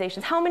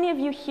organizations. How many of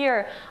you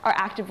here are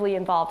actively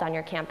involved on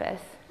your campus?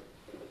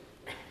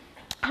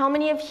 How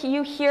many of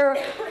you here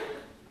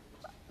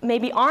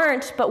maybe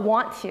aren't but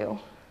want to?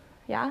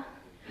 Yeah?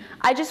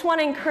 I just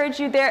want to encourage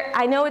you there.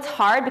 I know it's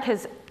hard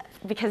because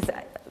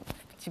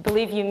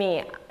believe you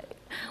me,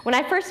 when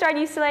I first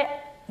started UCLA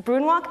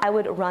Bruin Walk, I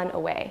would run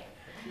away.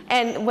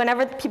 And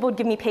whenever people would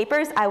give me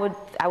papers, I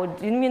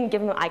didn't even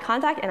give them eye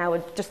contact, and I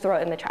would just throw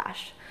it in the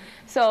trash.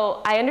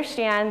 So I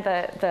understand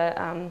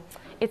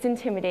it's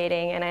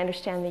intimidating, and I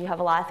understand that you have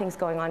a lot of things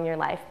going on in your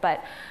life,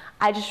 but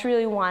I just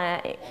really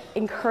want to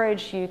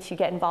encourage you to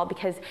get involved,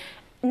 because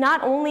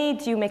not only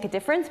do you make a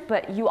difference,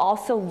 but you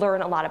also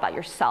learn a lot about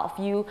yourself.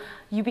 You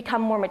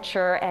become more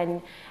mature,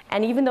 and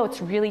even though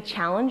it's really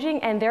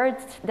challenging, and there are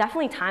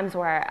definitely times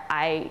where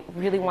I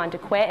really wanted to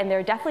quit, and there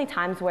are definitely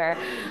times where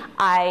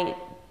I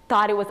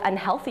thought it was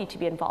unhealthy to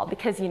be involved,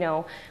 because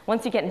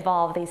once you get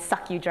involved, they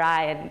suck you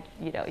dry, and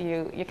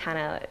you kind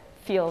of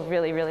feel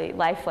really, really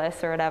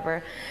lifeless or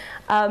whatever.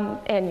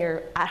 And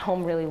you're at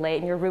home really late,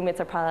 and your roommates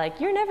are probably like,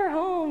 you're never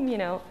home,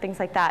 things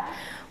like that.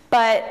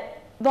 But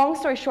long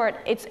story short,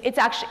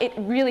 it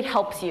really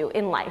helps you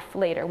in life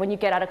later. When you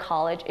get out of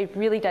college, it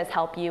really does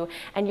help you,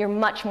 and you're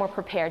much more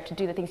prepared to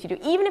do the things you do.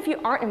 Even if you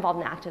aren't involved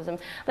in activism,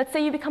 let's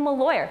say you become a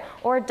lawyer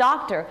or a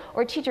doctor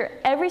or a teacher,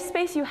 every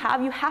space you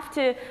have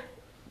to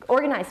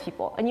organize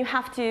people, and you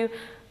have to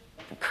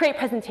create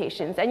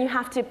presentations, and you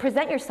have to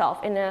present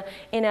yourself in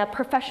a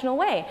professional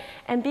way,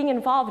 and being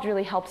involved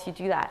really helps you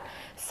do that.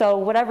 So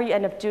whatever you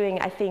end up doing,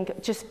 I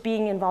think just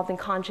being involved in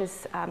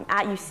conscious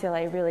at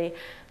UCLA, really,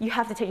 you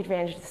have to take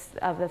advantage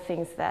of the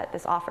things that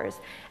this offers.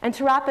 And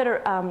to wrap it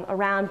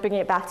around, bringing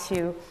it back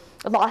to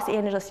Los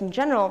Angeles in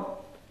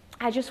general,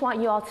 I just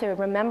want you all to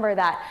remember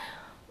that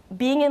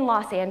being in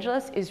Los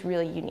Angeles is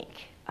really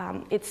unique.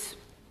 It's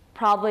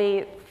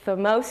probably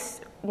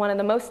one of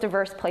the most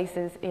diverse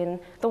places in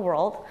the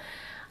world.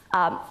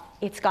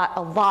 It's got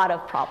a lot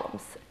of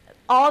problems.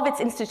 All of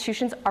its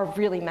institutions are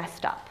really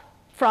messed up,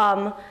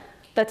 from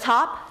the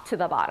top to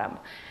the bottom.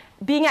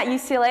 being at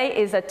UCLA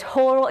is a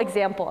total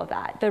example of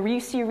that. The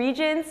UC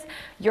Regents,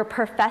 your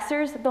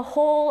professors, the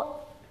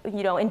whole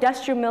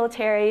industrial,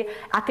 military,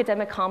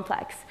 academic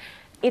complex.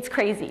 It's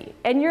crazy,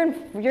 and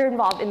you're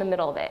involved in the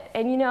middle of it.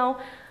 And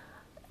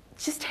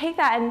just take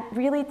that and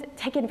really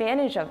take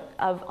advantage of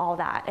all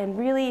that, and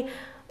really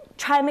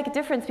try to make a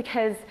difference,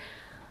 because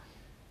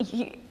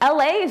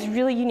LA is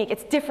really unique.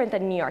 It's different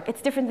than New York.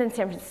 It's different than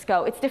San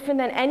Francisco. It's different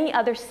than any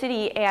other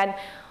city. And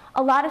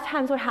a lot of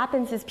times what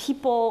happens is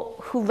people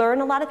who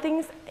learn a lot of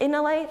things in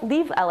LA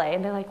leave LA,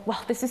 and they're like,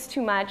 well, this is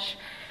too much.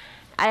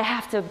 I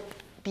have to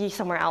be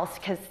somewhere else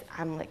because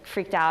I'm like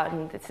freaked out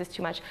and this is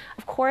too much.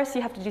 Of course,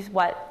 you have to do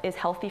what is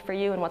healthy for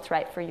you and what's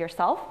right for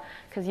yourself,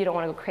 because you don't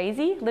want to go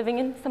crazy living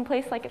in some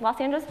place like Los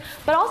Angeles.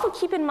 But also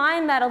keep in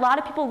mind that a lot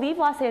of people leave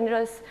Los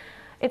Angeles.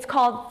 It's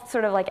called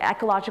sort of like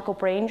ecological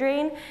brain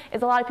drain.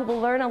 Is a lot of people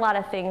learn a lot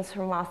of things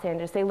from Los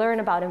Angeles. They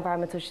learn about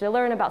environmental issues, they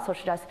learn about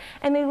social justice,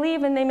 and they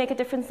leave and they make a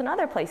difference in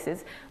other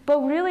places. But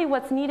really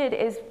what's needed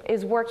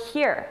is work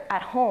here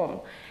at home.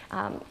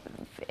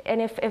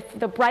 And if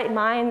the bright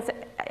minds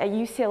at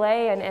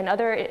UCLA and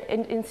other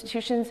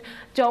institutions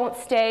don't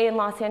stay in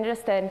Los Angeles,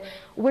 then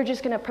we're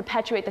just going to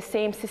perpetuate the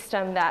same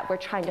system that we're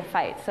trying to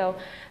fight. So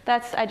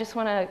I just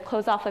want to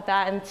close off with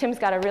that. And Tim's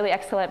got a really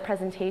excellent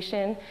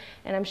presentation,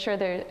 and I'm sure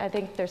I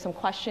think there's some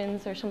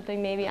questions or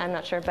something maybe, I'm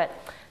not sure, but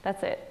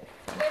that's it.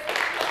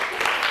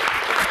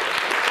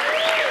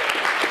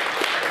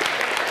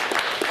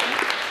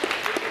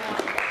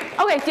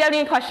 Okay, do you have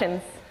any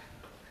questions?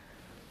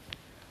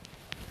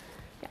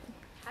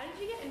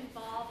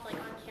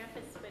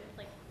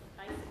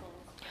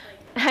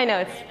 I know,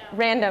 it's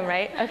random,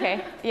 right?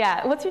 Okay,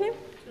 yeah. What's your name?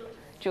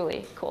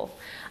 Julie, cool.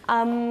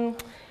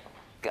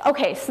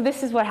 Okay, so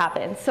this is what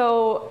happened.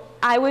 So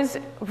I was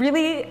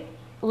really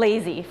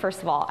lazy,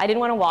 first of all. I didn't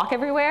want to walk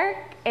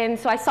everywhere. And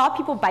so I saw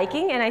people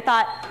biking, and I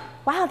thought,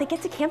 wow, they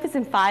get to campus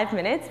in 5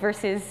 minutes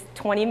versus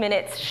 20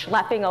 minutes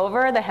schlepping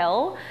over the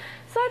hill.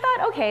 So I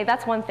thought, okay,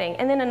 that's one thing.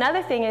 And then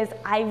another thing is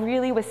I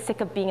really was sick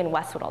of being in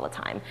Westwood all the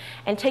time.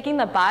 And taking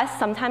the bus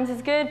sometimes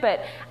is good,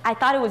 but I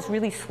thought it was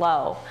really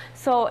slow.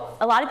 So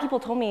a lot of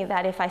people told me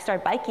that if I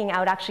started biking, I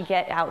would actually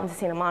get out into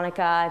Santa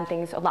Monica and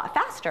things a lot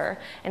faster,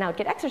 and I would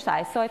get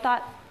exercise. So I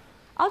thought,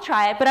 I'll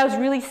try it, but I was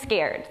really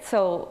scared.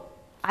 So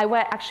I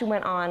actually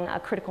went on a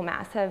critical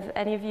mass. Have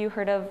any of you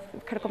heard of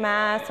critical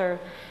mass? Or?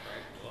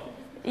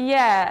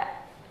 Yeah.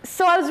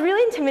 So I was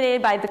really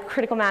intimidated by the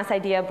critical mass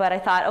idea, but I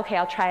thought, okay,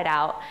 I'll try it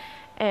out.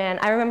 And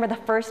I remember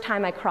the first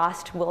time I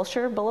crossed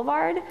Wilshire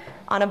Boulevard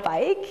on a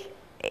bike.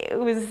 It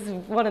was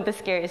one of the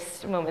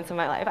scariest moments of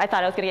my life. I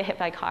thought I was going to get hit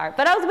by a car.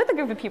 But I was with a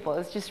group of people. It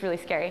was just really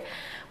scary.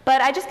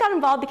 But I just got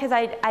involved because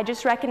I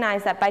just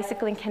recognized that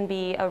bicycling can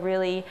be a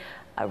really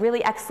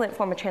excellent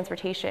form of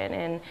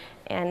transportation.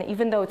 And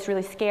even though it's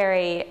really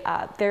scary,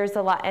 there's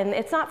a lot. And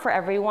it's not for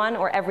everyone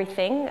or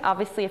everything.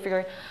 Obviously, if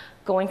you're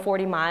going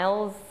 40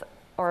 miles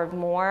or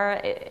more,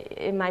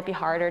 it might be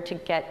harder to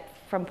get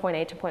from point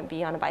A to point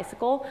B on a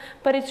bicycle,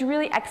 but it's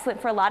really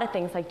excellent for a lot of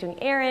things like doing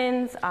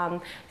errands,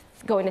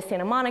 going to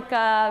Santa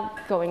Monica,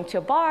 going to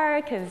a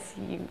bar, because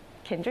you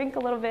can drink a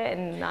little bit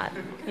and not,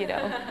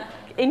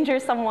 injure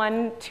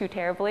someone too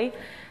terribly.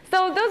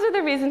 So those are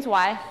the reasons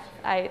why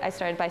I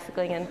started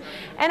bicycling. And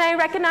I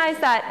recognize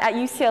that at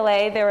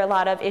UCLA, there were a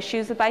lot of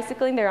issues with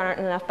bicycling. There aren't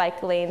enough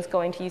bike lanes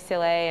going to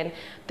UCLA, and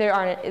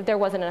there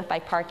wasn't enough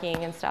bike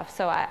parking and stuff.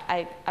 So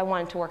I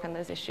wanted to work on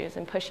those issues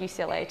and push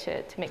UCLA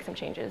to make some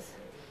changes.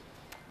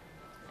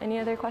 Any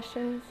other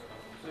questions?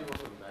 So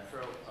with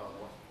Metro,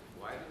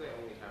 why do they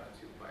only have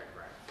 2 bike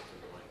racks?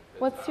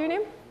 What's your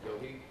name?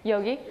 Yogi.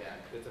 Yogi? Yeah,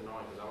 it's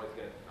annoying because I always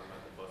I'm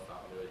at the bus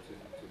stop and there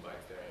are two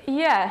bikes there.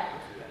 Yeah.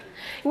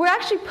 We're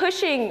actually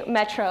pushing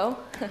Metro.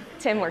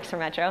 Tim works for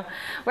Metro.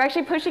 We're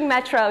actually pushing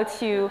Metro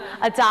to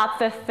adopt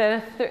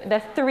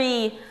the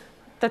three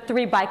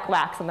bike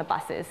racks on the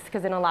buses,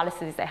 because in a lot of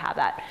cities they have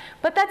that.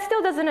 But that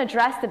still doesn't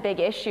address the big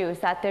issues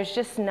that there's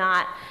just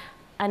not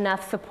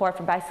enough support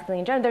for bicycling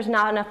in general. There's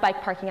not enough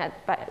bike parking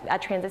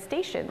at transit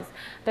stations.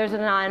 There's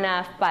not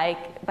enough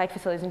bike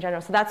facilities in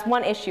general. So that's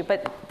one issue,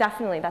 but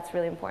definitely that's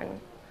really important.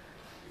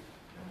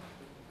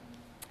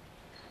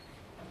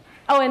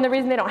 Oh, and the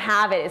reason they don't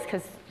have it is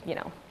because,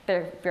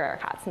 they're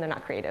bureaucrats and they're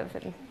not creative,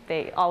 and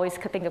they always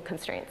could think of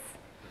constraints.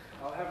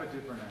 I'll have a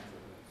different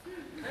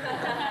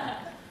answer.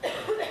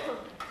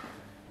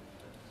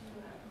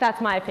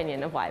 That's my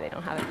opinion of why they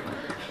don't have it.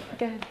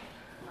 Go ahead.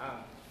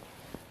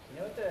 You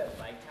know what the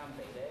Bike Town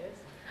Beta is?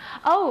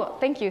 Oh,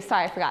 thank you.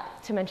 Sorry, I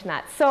forgot to mention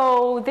that.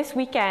 So this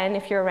weekend,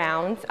 if you're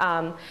around,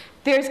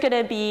 there's going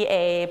to be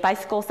a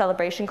bicycle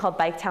celebration called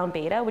Bike Town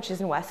Beta, which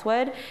is in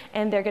Westwood,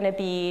 and they're going to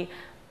be,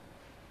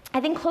 I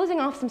think, closing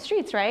off some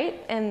streets,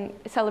 right, and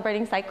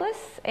celebrating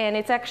cyclists. And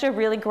it's actually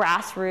really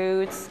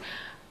grassroots,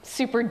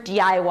 super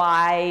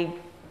DIY,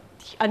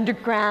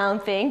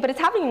 underground thing, but it's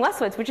happening in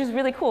Westwood, which is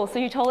really cool. So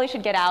you totally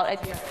should get out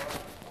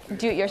and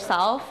do it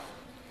yourself.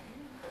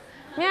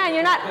 Yeah,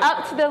 you're not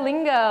up to the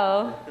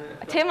lingo.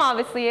 Tim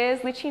obviously is.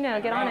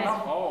 Lucino, get on it.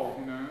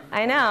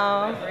 I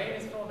know. My brain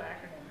is full of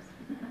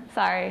acronyms.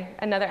 Sorry,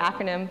 another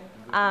acronym.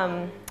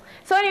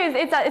 So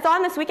anyways, it's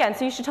on this weekend,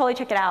 so you should totally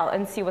check it out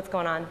and see what's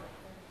going on.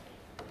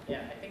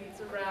 Yeah, I think it's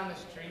around the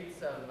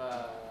streets of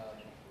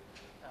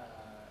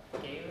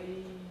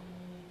Gailey,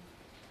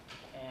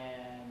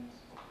 and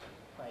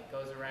like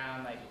goes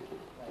around like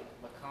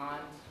LeConte.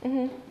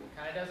 Kind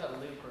of does a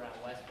loop around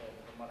Westwood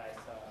from what I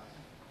saw.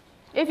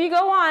 If you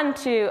go on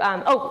to,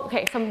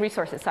 some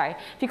resources, sorry.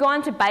 If you go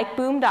on to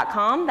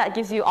bikeboom.com, that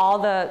gives you all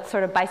the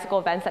sort of bicycle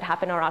events that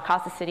happen around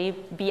across the city,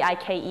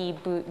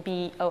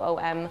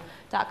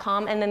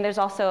 BIKEBOOM.com. And then there's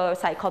also a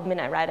site called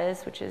Midnight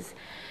Riders, which is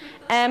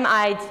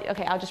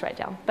okay, I'll just write it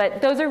down.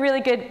 But those are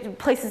really good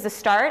places to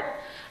start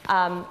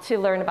to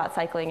learn about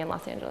cycling in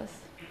Los Angeles.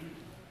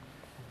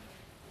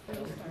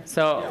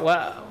 So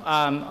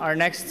our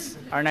next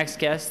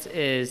guest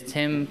is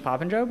Tim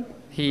Papandreou.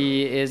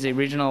 He is a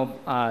regional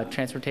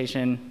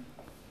transportation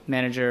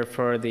manager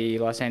for the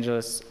Los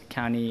Angeles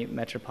County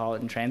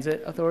Metropolitan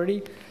Transit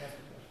Authority.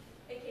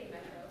 AK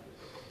Metro.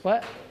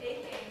 What? AK Metro.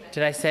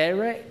 Did I say it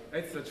right?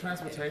 It's the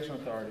Transportation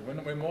Authority.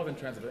 We're more than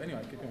transit.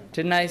 Anyway, keep going.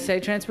 Didn't I say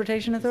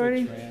Transportation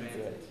Authority? You said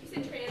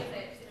transit.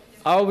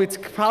 Oh, it's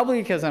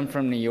probably because I'm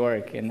from New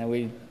York, and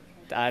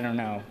I don't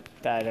know.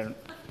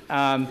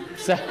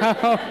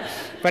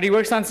 But he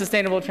works on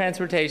sustainable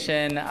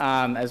transportation,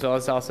 as well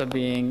as also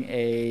being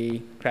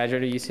a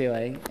graduate of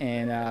UCLA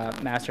and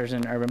master's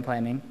in urban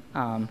planning.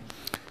 I'll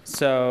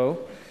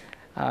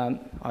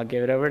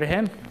give it over to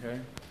him. Okay.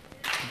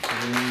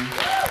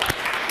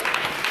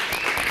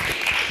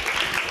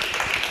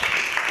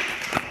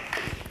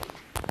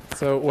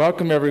 So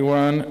welcome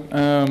everyone.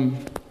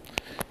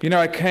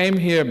 I came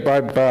here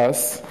by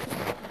bus,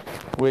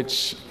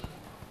 which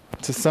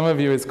to some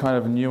of you is kind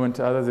of new, and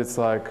to others it's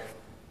like,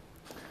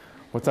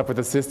 what's up with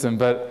the system?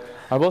 But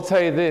I will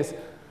tell you this,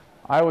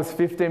 I was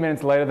 15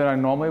 minutes later than I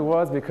normally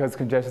was because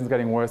congestion's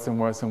getting worse and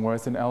worse and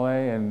worse in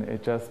LA, and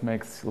it just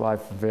makes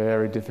life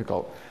very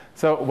difficult.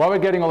 So while we're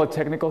getting all the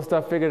technical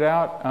stuff figured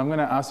out, I'm going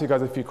to ask you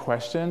guys a few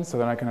questions so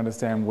that I can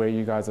understand where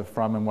you guys are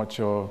from and what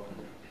you're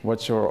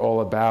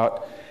all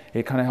about.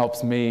 It kind of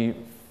helps me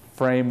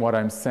frame what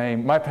I'm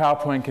saying. My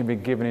PowerPoint can be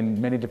given in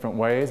many different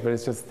ways, but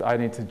it's just, I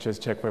need to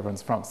just check where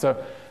everyone's from. So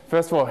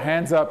first of all,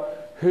 hands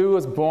up, who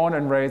was born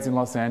and raised in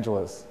Los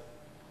Angeles?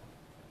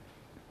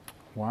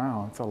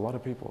 Wow, that's a lot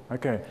of people.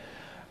 Okay.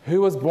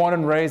 Who was born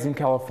and raised in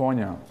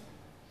California?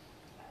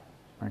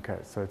 Okay,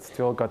 so it's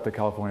still got the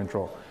California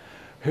draw.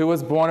 Who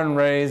was born and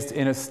raised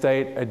in a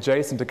state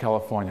adjacent to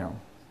California?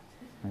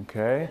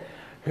 Okay.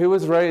 Who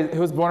was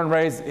born and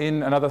raised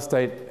in another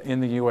state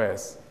in the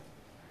US?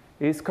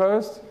 East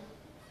Coast?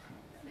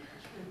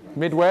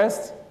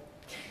 Midwest?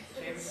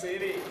 Kansas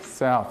City.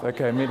 South.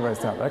 Okay,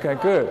 Midwest, South. Okay,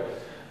 good.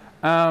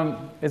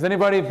 Is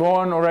anybody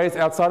born or raised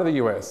outside of the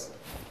US?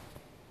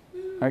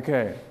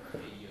 Okay.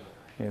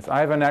 Yes,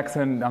 I have an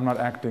accent. I'm not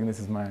acting. This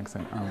is my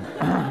accent.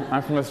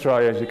 I'm from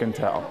Australia, as you can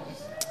tell.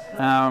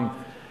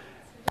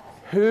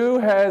 Who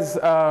has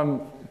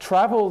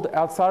traveled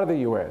outside of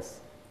the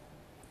US?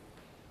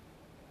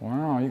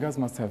 Wow, you guys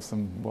must have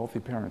some wealthy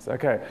parents.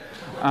 Okay.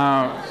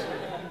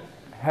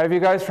 Have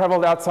you guys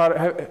traveled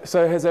outside?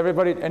 So has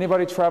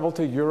anybody traveled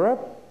to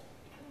Europe?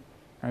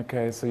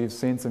 Okay, so you've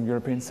seen some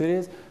European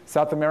cities.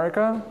 South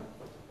America?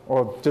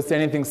 Or just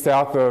anything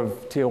south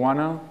of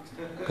Tijuana?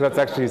 Because that's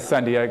actually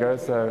San Diego,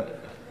 so,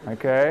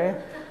 okay.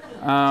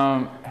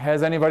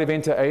 Has anybody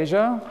been to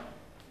Asia?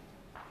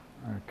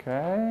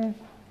 Okay.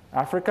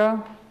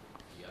 Africa?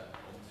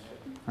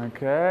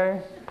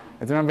 Okay.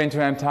 Has anyone been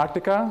to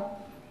Antarctica?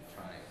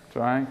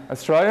 Trying.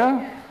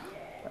 Australia?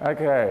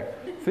 Okay.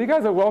 So you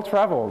guys are well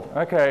traveled.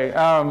 Okay.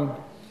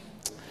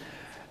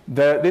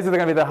 These are going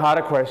to be the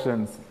harder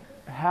questions.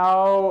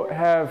 How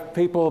have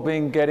people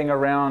been getting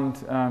around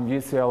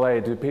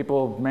UCLA? Do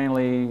people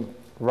mainly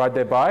ride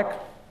their bike?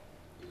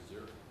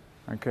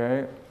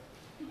 Okay.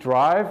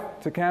 Drive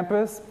to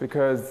campus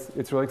because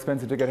it's really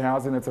expensive to get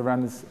housing that's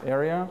around this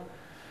area?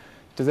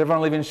 Does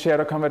everyone live in shared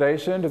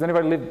accommodation? Does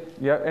anybody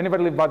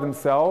live by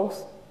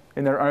themselves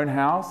in their own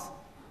house?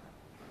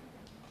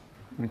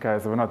 Okay,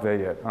 so we're not there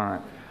yet.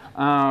 All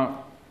right.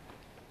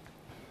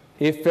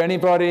 If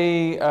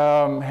anybody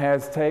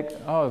has it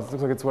looks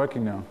like it's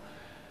working now.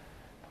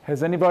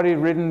 Has anybody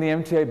ridden the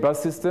MTA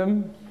bus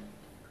system?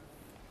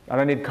 I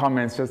don't need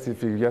comments, just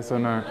if you yes or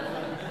no.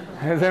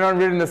 Has anyone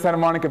ridden the Santa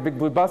Monica Big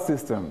Blue bus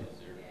system?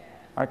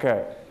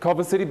 Okay.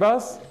 Culver City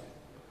bus?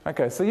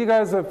 Okay, so you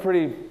guys are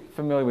pretty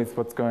familiar with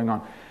what's going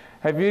on.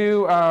 Have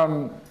you,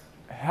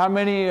 how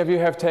many of you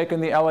have taken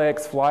the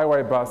LAX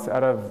Flyway bus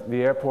out of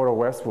the airport or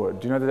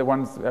Westwood? Do you know that the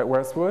one's at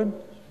Westwood?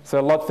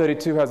 So Lot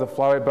 32 has a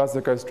Flyway bus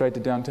that goes straight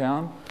to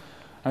downtown?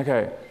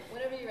 Okay.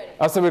 Whenever you're ready.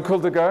 Oh, so we're cool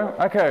to go?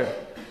 Okay.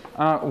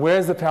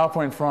 Where's the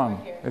PowerPoint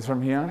from? It's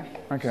from here?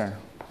 Okay.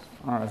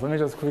 All right, so let me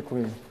just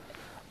quickly,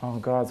 oh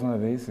God, it's one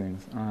of these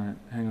things. All right,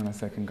 hang on a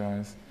second,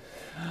 guys.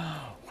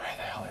 Where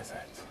the hell is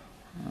it?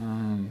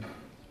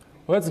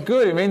 Well, that's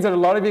good. It means that a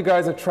lot of you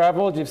guys have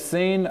traveled, you've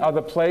seen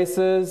other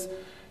places,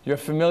 you're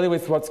familiar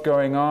with what's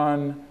going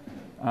on,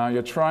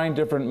 you're trying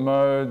different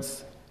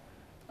modes.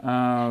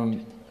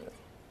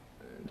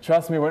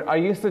 trust me, when I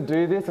used to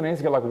do this, and I used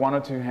to get like 1 or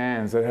 2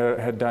 hands that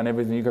had done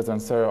everything you guys done.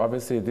 So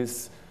obviously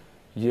this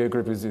year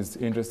group is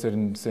interested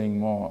in seeing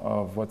more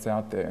of what's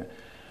out there.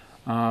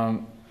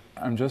 I'm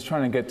just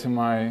trying to get to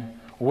my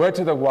word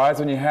to the wise.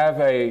 When you have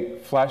a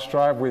flash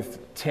drive with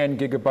 10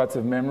 gigabytes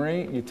of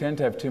memory, you tend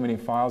to have too many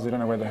files. You don't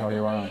know where the hell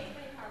you are.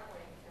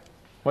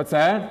 What's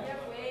that?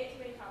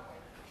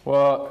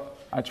 Well,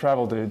 I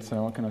travel, dude,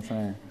 so what can I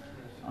say?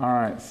 All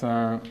right,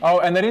 so, oh,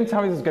 and they didn't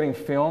tell me this was getting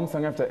filmed, so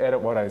I'm going to have to edit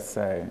what I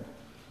say,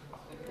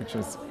 which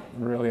is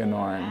really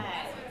annoying.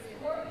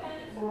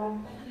 All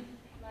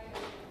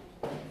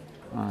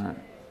right.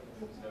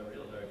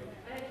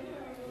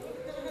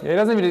 Yeah, it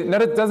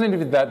doesn't need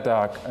to be that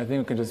dark. I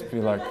think it can just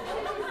be like,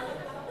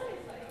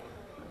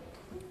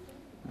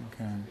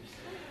 okay.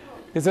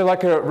 Is there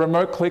like a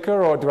remote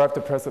clicker, or do I have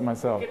to press it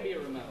myself? It could be a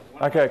remote.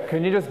 Okay,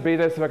 can you just be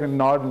there so I can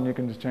nod and you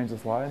can just change the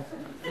slides?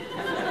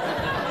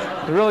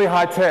 Really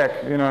high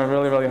tech, you know,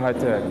 really, really high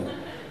tech.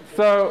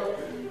 So,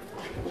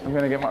 I'm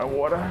going to get my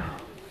water.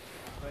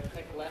 Do I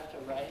click left or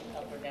right,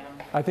 up or down?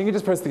 I think you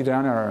just press the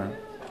down arrow.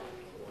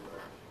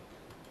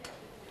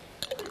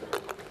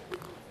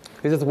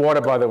 This is water,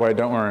 by the way,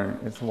 don't worry,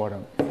 it's water.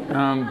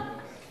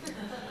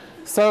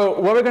 So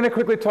what we're going to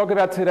quickly talk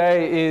about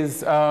today is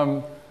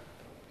the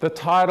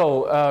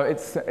title.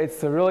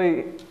 It's a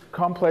really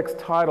complex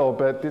title,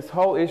 but this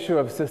whole issue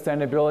of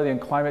sustainability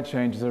and climate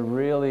change is a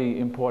really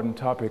important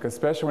topic,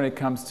 especially when it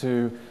comes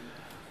to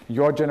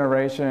your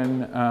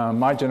generation,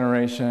 my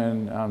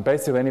generation,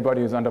 basically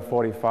anybody who's under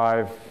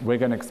 45, we're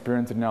going to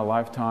experience it in our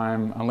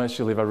lifetime, unless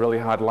you live a really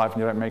hard life and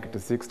you don't make it to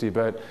 60,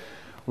 but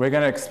we're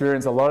going to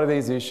experience a lot of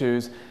these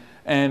issues.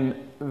 And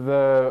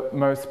the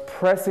most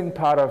pressing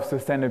part of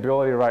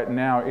sustainability right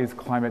now is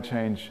climate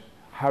change.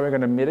 How are we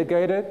going to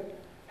mitigate it?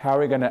 How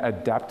are we going to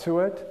adapt to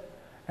it?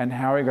 And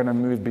how are we going to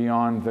move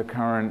beyond the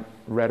current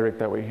rhetoric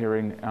that we're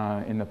hearing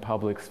in the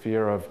public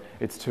sphere of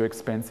it's too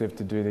expensive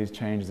to do these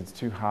changes, it's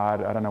too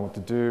hard, I don't know what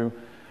to do.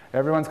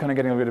 Everyone's kind of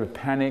getting a bit of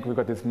panic. We've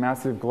got this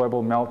massive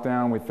global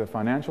meltdown with the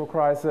financial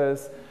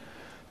crisis.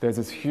 There's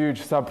this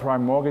huge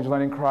subprime mortgage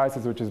lending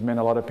crisis, which has meant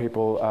a lot of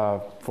people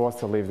are forced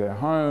to leave their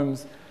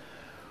homes.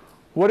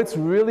 What it's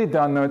really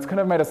done, though, it's kind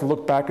of made us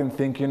look back and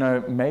think, you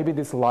know, maybe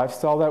this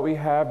lifestyle that we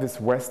have, this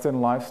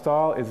Western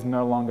lifestyle, is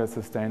no longer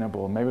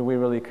sustainable. Maybe we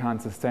really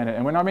can't sustain it.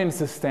 And when I mean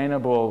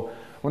sustainable,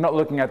 we're not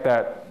looking at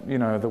that, you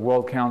know, the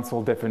World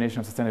Council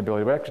definition of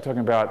sustainability. We're actually talking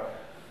about,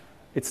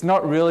 it's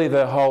not really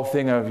the whole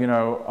thing of, you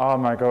know, oh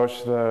my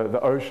gosh, the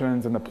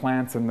oceans and the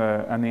plants and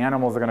the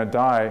animals are going to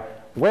die.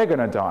 We're going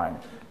to die.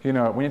 You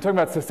know, when you're talking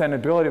about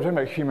sustainability, we're talking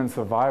about human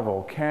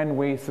survival. Can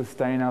we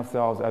sustain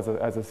ourselves as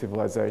a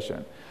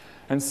civilization?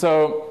 And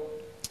so,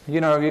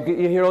 you know,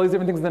 you hear all these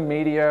different things in the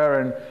media,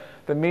 and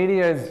the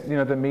media is, you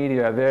know, the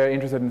media. They're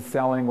interested in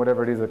selling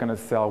whatever it is they're going to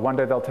sell. One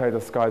day they'll tell you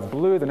the sky's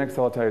blue, the next day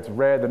they'll tell you it's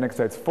red, the next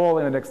day it's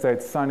falling, the next day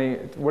it's sunny,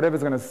 whatever's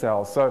going to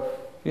sell. So,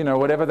 you know,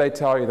 whatever they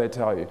tell you, they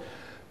tell you.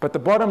 But the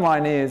bottom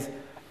line is,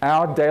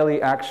 our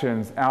daily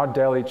actions, our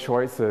daily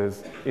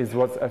choices is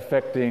what's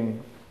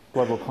affecting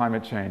global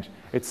climate change.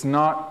 It's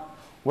not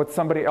what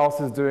somebody else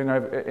is doing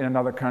over in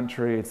another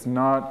country. It's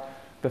not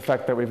the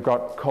fact that we've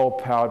got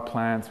coal-powered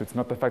plants. It's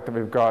not the fact that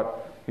we've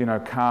got, you know,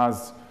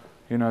 cars,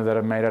 you know, that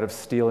are made out of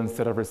steel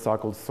instead of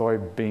recycled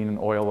soybean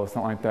oil or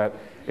something like that.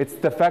 It's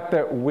the fact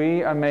that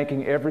we are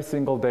making every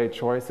single day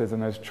choices,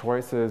 and those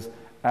choices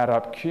add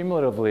up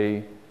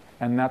cumulatively,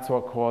 and that's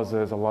what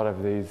causes a lot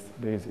of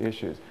these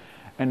issues.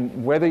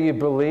 And whether you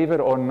believe it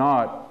or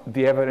not,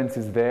 the evidence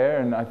is there,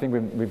 and I think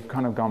we've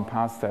kind of gone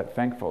past that,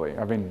 thankfully.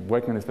 I've been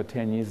working on this for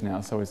 10 years now,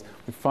 so we've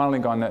finally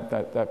gone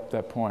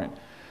that point.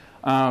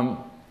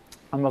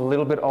 I'm a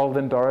little bit older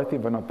than Dorothy,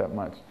 but not that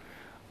much.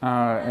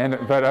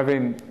 But I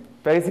mean,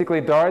 basically,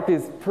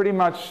 Dorothy's pretty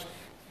much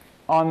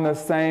on the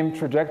same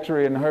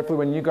trajectory, and hopefully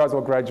when you guys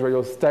all graduate,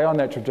 you'll stay on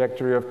that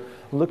trajectory of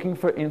looking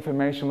for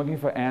information, looking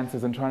for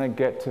answers, and trying to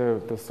get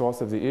to the source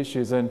of the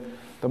issues. And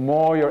the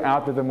more you're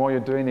out there, the more you're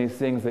doing these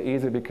things, the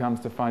easier it becomes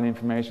to find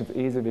information, the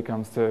easier it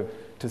becomes to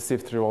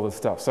sift through all this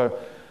stuff. So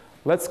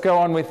let's go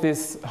on with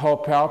this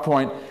whole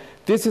PowerPoint.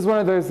 This is one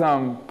of those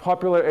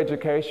popular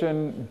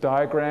education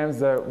diagrams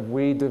that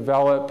we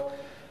develop.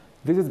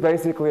 This is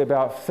basically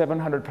about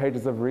 700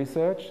 pages of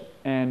research,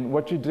 and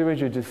what you do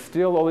is you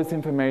distill all this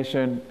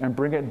information and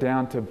bring it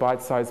down to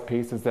bite-sized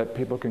pieces that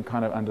people can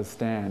kind of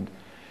understand.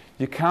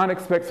 You can't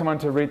expect someone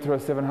to read through a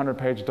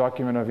 700-page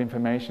document of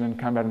information and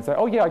come out and say,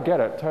 oh yeah, I get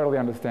it, totally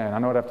understand, I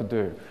know what I have to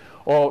do.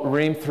 Or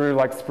ream through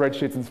like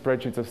spreadsheets and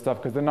spreadsheets of stuff,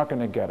 because they're not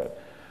going to get it.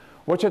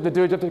 What you have to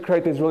do is you have to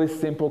create these really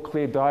simple,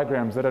 clear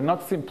diagrams that are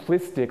not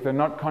simplistic, they're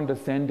not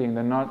condescending,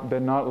 they're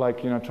not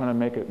like, you know, trying to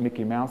make it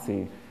Mickey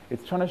Mousey.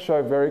 It's trying to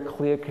show very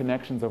clear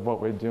connections of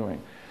what we're doing.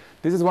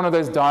 This is one of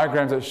those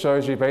diagrams that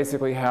shows you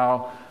basically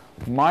how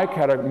my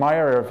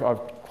area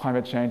of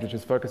climate change, which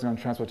is focusing on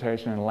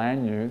transportation and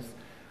land use,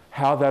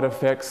 how that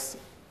affects,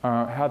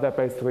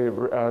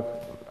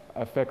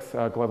 affects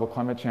global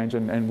climate change.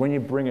 And when you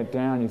bring it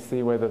down, you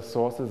see where the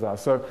sources are.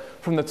 So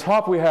from the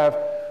top, we have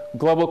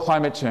global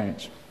climate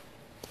change.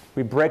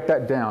 We break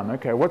that down.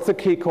 Okay, what's the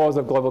key cause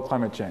of global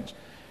climate change?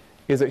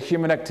 Is it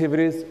human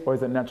activities or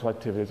is it natural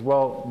activities?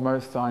 Well,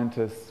 most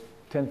scientists,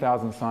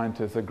 10,000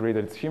 scientists agree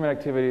that it's human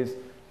activities.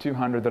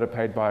 200 that are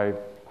paid by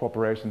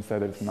corporations say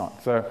that it's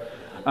not. So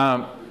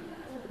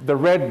the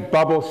red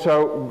bubbles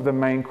show the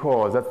main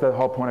cause. That's the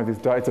whole point of this.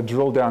 It's a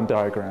drill down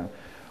diagram.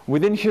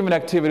 Within human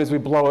activities, we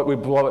blow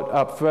it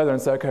up further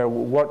and say, okay,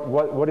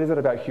 what is it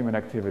about human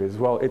activities?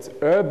 Well, it's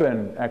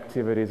urban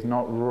activities,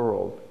 not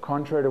rural,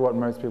 contrary to what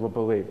most people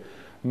believe.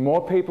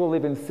 More people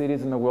live in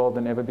cities in the world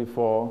than ever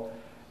before.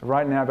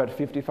 Right now, about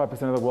 55%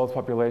 of the world's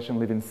population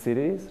live in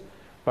cities.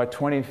 By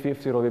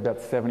 2050, it'll be about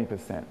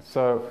 70%.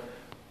 So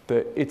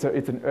it's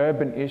an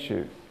urban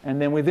issue.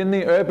 And then within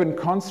the urban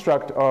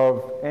construct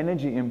of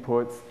energy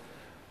inputs,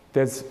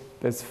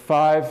 there's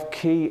 5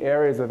 key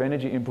areas of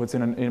energy inputs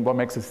in what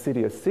makes a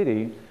city a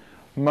city.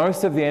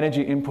 Most of the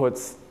energy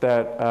inputs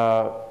that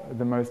are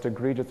the most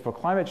egregious for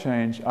climate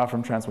change are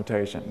from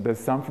transportation. There's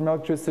some from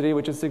electricity,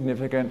 which is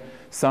significant,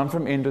 some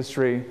from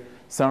industry,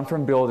 some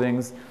from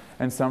buildings,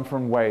 and some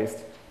from waste.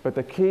 But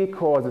the key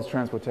cause is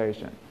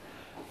transportation.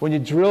 When you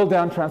drill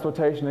down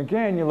transportation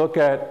again, you look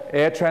at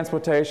air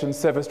transportation,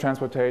 surface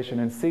transportation,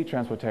 and sea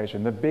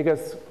transportation. The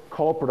biggest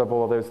culprit of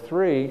all of those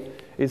 3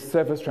 is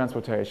surface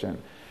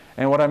transportation.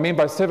 And what I mean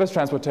by surface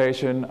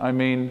transportation, I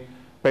mean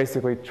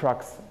basically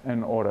trucks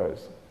and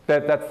autos.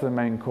 That's the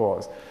main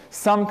cause.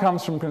 Some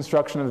comes from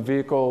construction of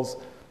vehicles,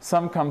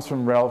 some comes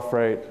from rail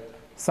freight,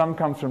 some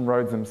comes from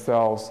roads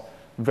themselves,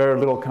 very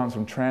little comes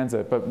from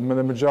transit, but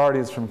the majority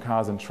is from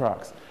cars and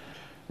trucks.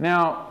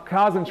 Now,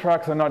 cars and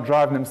trucks are not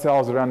driving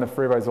themselves around the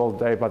freeways all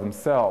day by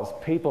themselves.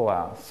 People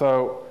are.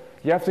 So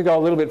you have to go a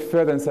little bit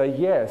further and say,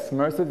 yes,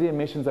 most of the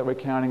emissions that we're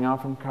counting are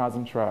from cars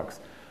and trucks,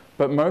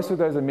 but most of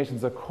those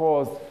emissions are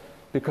caused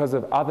because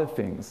of other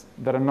things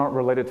that are not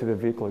related to the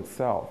vehicle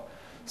itself.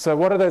 So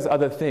what are those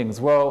other things?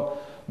 Well,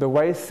 the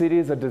way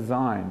cities are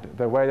designed,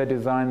 the way they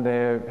design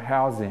their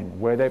housing,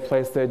 where they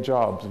place their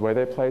jobs, where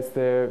they place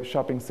their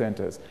shopping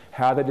centers,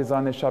 how they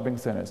design their shopping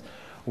centers,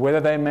 whether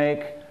they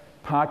make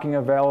parking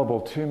available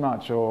too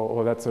much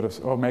or that sort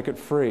of, or make it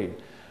free.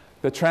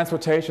 The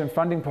transportation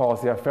funding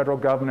policy, our federal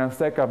government and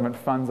state government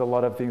funds a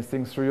lot of these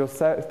things through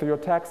your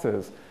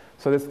taxes.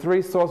 So there's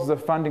 3 sources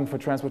of funding for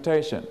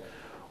transportation.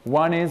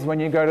 One is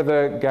when you go to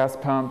the gas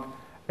pump,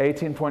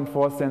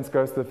 18.4 cents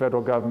goes to the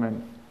federal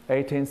government,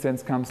 18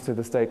 cents comes to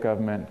the state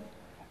government,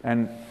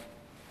 and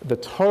the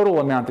total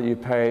amount that you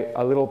pay,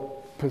 a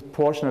little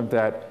portion of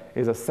that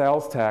is a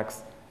sales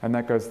tax, and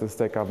that goes to the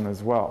state government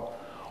as well.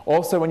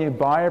 Also, when you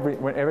buy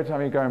every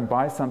time you go and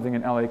buy something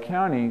in LA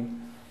County,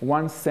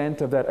 1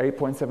 cent of that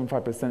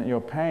 8.75% that you're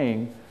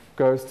paying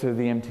goes to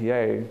the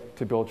MTA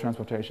to build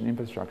transportation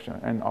infrastructure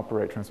and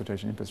operate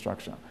transportation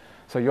infrastructure.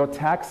 So your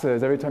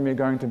taxes, every time you're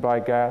going to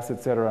buy gas,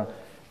 etc.,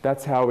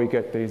 that's how we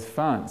get these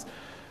funds.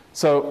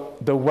 So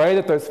the way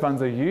that those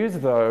funds are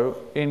used, though,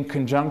 in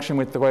conjunction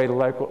with the way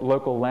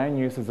local land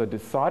uses are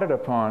decided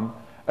upon,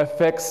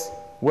 affects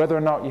whether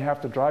or not you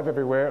have to drive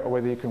everywhere or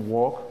whether you can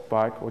walk,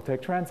 bike, or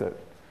take transit.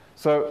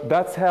 So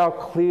that's how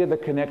clear the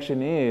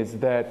connection is,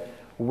 that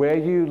where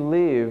you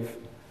live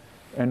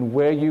and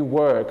where you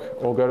work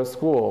or go to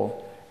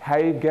school, how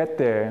you get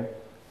there,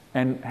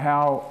 and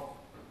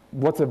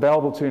what's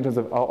available to you in terms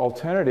of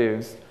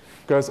alternatives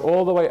goes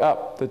all the way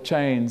up the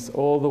chains,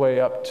 all the way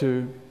up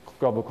to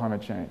global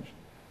climate change.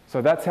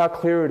 So that's how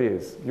clear it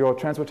is. Your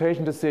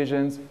transportation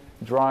decisions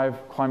drive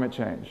climate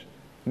change,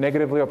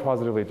 negatively or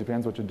positively, it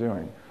depends what you're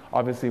doing.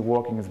 Obviously,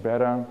 walking is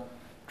better,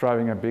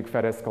 driving a big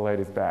fat Escalade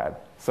is bad.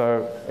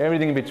 So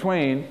everything in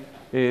between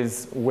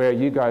is where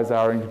you guys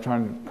are, and you try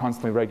and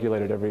constantly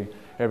regulate it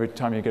every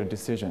time you get a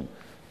decision.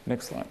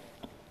 Next slide.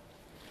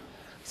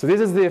 So this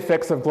is the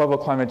effects of global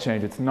climate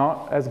change. It's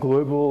not as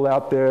global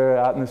out there,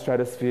 out in the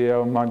stratosphere,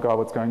 oh my God,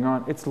 what's going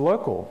on? It's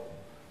local.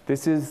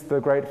 This is the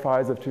Great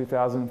Fires of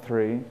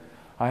 2003.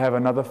 I have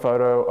another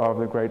photo of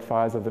the Great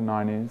Fires of the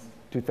 90s,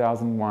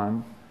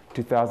 2001,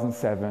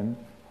 2007,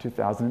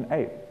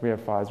 2008. We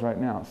have fires right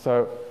now.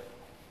 So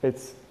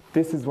this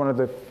is one of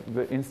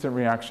the instant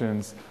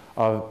reactions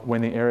of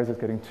when the areas is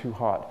getting too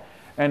hot.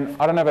 And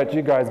I don't know about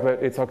you guys,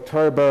 but it's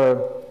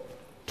October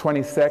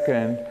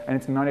 22nd, and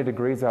it's 90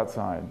 degrees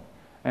outside.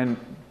 And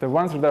the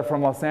ones that are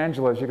from Los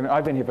Angeles,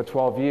 I've been here for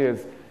 12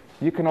 years,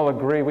 you can all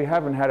agree we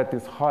haven't had it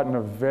this hot in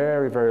a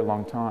very, very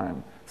long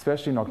time,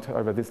 especially in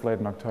October, this late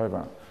in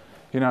October.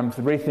 I'm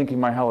rethinking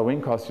my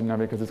Halloween costume now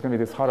because it's going to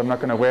be this hot. I'm not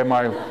going to wear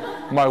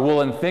my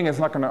woolen thing. It's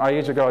not going to. I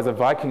usually go as a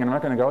Viking, and I'm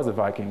not going to go as a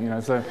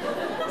Viking. So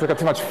it's got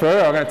too much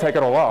fur. I'm going to take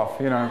it all off.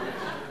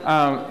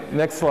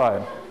 Next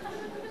slide.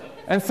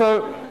 And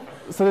so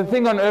the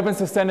thing on urban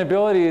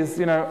sustainability is,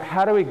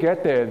 how do we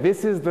get there?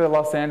 This is the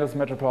Los Angeles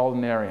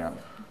metropolitan area.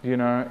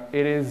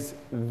 It is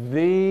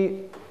the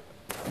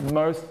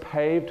most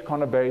paved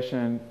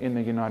conurbation in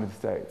the United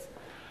States.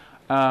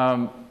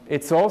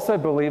 It's also,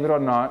 believe it or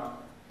not,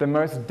 the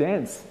most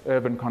dense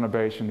urban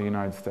conurbation in the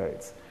United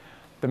States.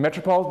 The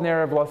metropolitan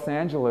area of Los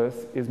Angeles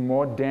is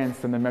more dense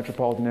than the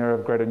metropolitan area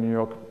of Greater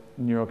New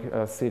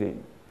York City.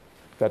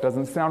 That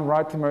doesn't sound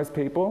right to most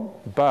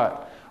people,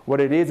 but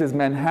what it is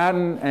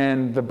Manhattan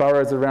and the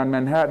boroughs around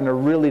Manhattan are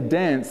really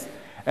dense,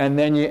 And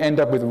then you end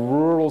up with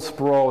rural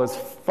sprawl as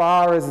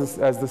far as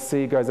the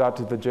sea goes out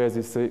to the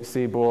Jersey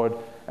seaboard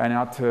and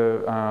out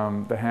to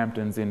the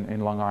Hamptons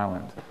in Long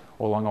Island,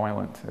 or Long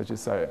Island, as you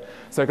say it.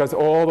 So it goes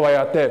all the way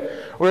out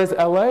there. Whereas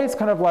LA is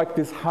kind of like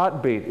this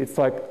heartbeat. It's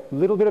like a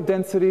little bit of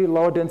density,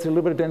 lower density, a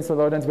little bit of density,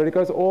 lower density, but it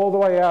goes all the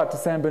way out to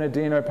San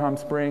Bernardino, Palm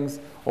Springs,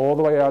 all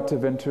the way out to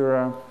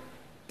Ventura,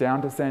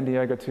 down to San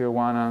Diego,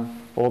 Tijuana,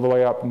 all the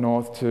way up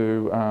north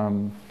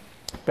to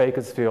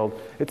Bakersfield.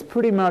 It's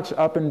pretty much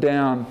up and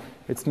down.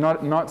 It's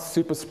not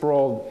super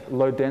sprawled,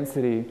 low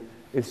density.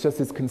 It's just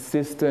this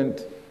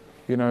consistent,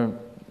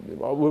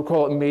 we'll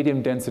call it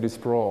medium density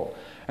sprawl.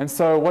 And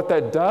so what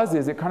that does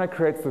is it kind of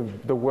creates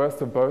the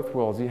worst of both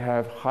worlds. You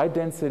have high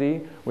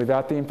density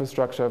without the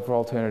infrastructure for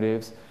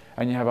alternatives,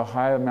 and you have a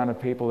high amount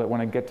of people that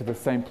want to get to the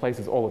same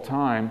places all the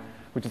time,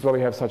 which is why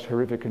we have such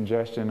horrific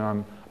congestion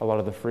on a lot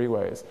of the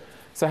freeways.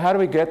 So how do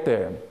we get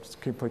there? Just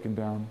keep clicking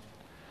down.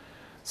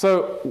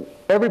 So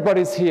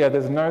everybody's here.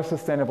 There's no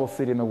sustainable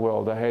city in the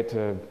world. I hate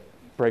to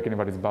break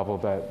anybody's bubble,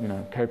 but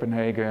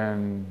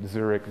Copenhagen,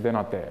 Zurich, they're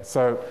not there.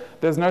 So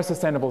there's no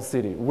sustainable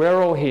city.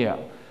 We're all here.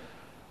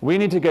 We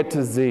need to get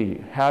to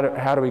Z. How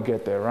do we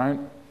get there, right?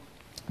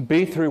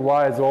 B through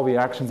Y is all the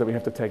actions that we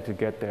have to take to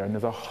get there. And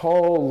there's a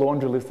whole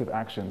laundry list of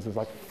actions. There's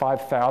like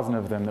 5,000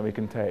 of them that we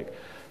can take.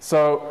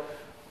 So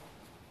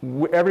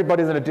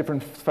everybody's at a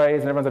different phase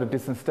and everyone's at a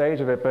different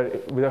stage of it,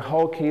 but the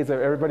whole key is that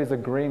everybody's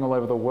agreeing all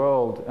over the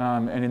world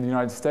and in the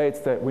United States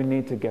that we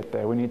need to get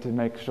there. We need to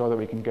make sure that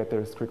we can get there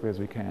as quickly as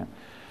we can.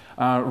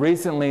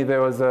 Recently,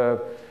 there was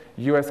a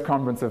US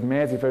Conference of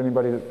Mayors, if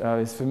anybody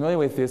is familiar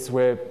with this,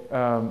 where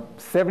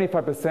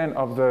 75%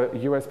 of the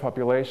US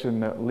population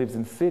that lives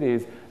in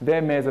cities,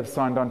 their mayors have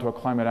signed on to a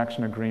climate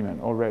action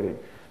agreement already.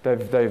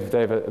 They've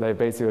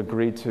basically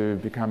agreed to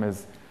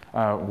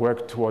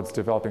work towards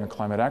developing a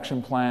climate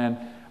action plan,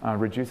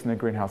 reducing the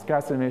greenhouse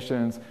gas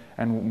emissions,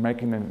 and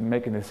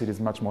making the cities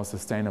much more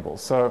sustainable.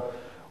 So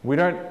we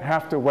don't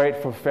have to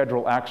wait for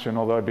federal action,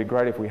 although it'd be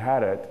great if we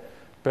had it.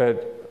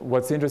 But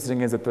what's interesting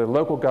is that the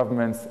local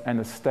governments and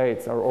the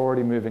states are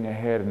already moving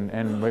ahead,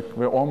 and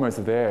we're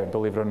almost there,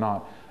 believe it or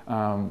not,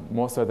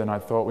 more so than I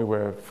thought we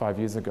were 5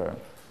 years ago.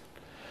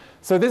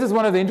 So this is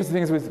one of the interesting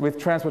things with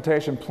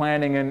transportation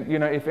planning, and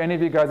if any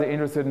of you guys are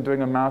interested in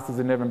doing a master's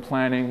in urban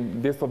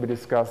planning, this will be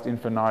discussed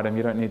infinitum.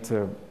 You don't need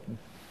to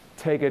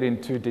take it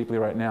in too deeply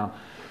right now.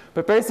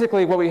 But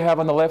basically what we have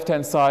on the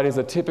left-hand side is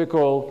a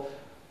typical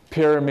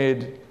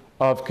pyramid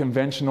of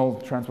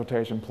conventional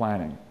transportation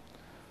planning.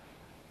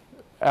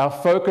 Our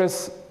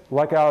focus,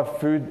 like our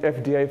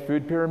FDA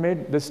food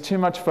pyramid, there's too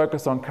much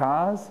focus on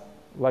cars.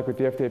 Like with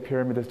the FDA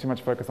pyramid, there's too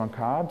much focus on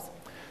carbs.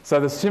 So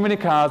there's too many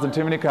cars and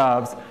too many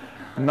carbs,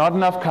 not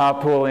enough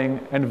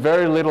carpooling, and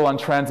very little on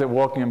transit,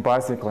 walking, and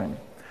bicycling.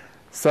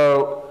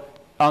 So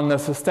on the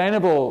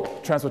sustainable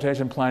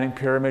transportation planning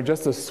pyramid,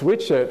 just to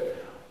switch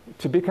it,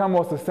 to become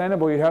more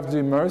sustainable, you have to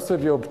do most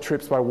of your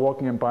trips by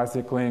walking and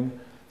bicycling,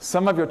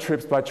 some of your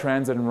trips by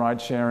transit and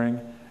ride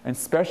sharing, and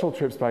special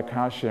trips by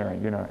car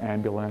sharing,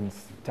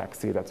 ambulance,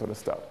 taxi, that sort of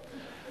stuff.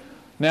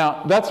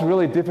 Now, that's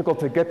really difficult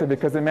to get to,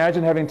 because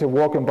imagine having to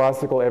walk and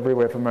bicycle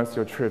everywhere for most of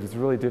your trips. It's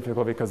really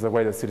difficult because of the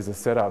way the cities are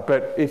set up.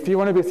 But if you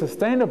want to be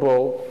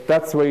sustainable,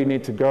 that's where you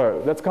need to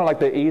go. That's kind of like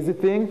the easy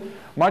thing.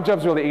 My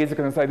job's really easy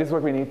because I say, this is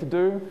what we need to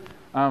do.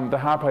 The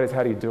hard part is,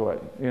 how do you do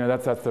it?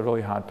 That's the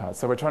really hard part.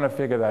 So we're trying to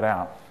figure that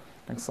out.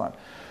 Next slide.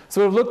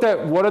 So we've looked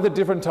at what are the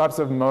different types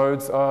of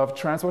modes of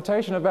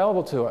transportation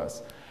available to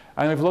us.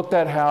 And we've looked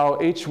at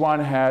how each one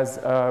has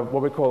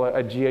what we call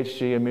a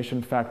GHG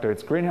emission factor.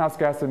 It's greenhouse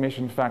gas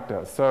emission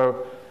factor.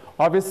 So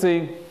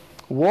obviously,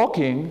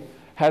 walking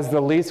has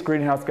the least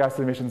greenhouse gas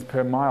emissions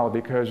per mile,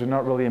 because you're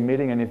not really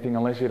emitting anything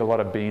unless you eat a lot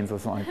of beans or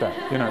something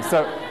like that.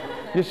 So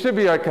you should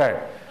be okay.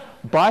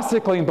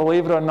 Bicycling,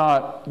 believe it or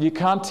not, you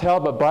can't tell,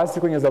 but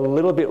bicycling is a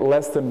little bit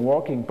less than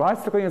walking.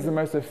 Bicycling is the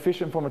most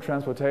efficient form of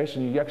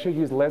transportation. You actually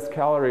use less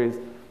calories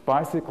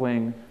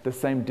bicycling the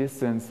same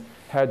distance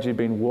had you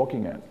been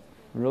walking it.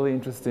 Really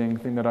interesting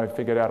thing that I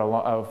figured out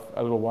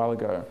a little while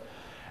ago.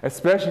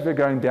 Especially if you're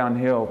going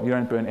downhill, you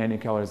don't burn any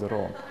calories at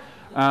all.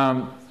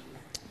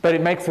 But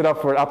it makes it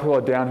up for it. Uphill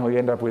or downhill, you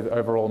end up with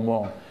overall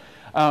more.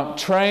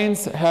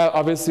 Trains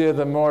obviously are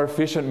the more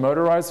efficient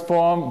motorized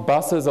form.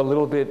 Buses a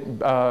little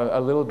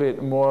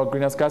bit more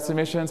greenhouse gas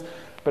emissions.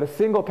 But a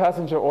single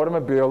passenger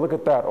automobile, look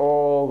at that,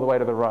 all the way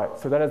to the right.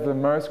 So that has the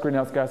most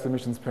greenhouse gas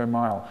emissions per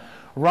mile.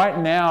 Right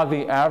now,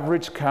 the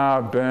average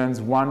car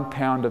burns 1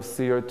 pound of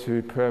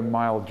CO2 per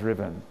mile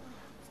driven.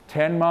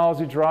 10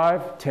 miles you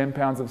drive, 10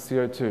 pounds of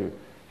CO2. If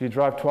you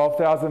drive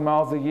 12,000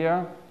 miles a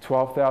year,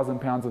 12,000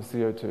 pounds of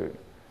CO2.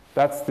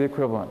 That's the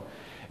equivalent.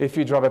 If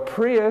you drive a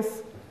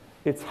Prius,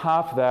 it's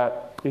half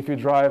that. If you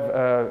drive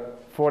a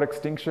Ford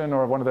Extinction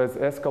or one of those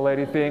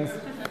Escalade things,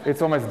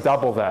 it's almost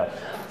double that.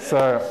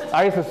 So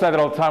I used to say that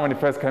all the time when it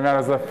first came out.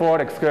 It was a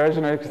Ford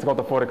Excursion. I used to call it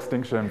the Ford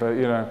Extinction, but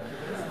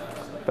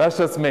that's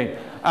just me.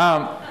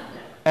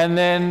 And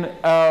then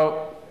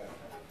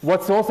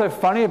what's also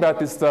funny about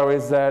this, though,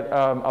 is that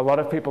a lot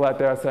of people out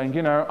there are saying,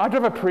 I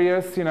drive a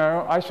Prius,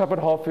 I shop at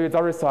Whole Foods,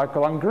 I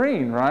recycle, I'm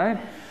green, right?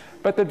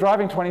 but they're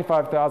driving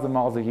 25,000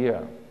 miles a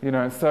year, you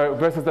know, so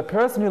versus the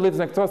person who lives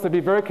next door. So be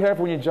very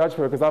careful when you judge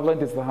people, because I've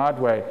learned this the hard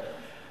way.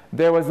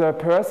 There was a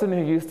person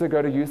who used to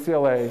go to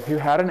UCLA who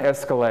had an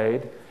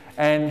Escalade,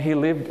 and he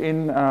lived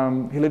in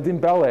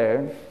Bel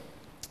Air,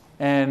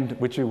 and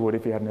which you would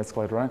if you had an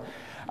Escalade, right?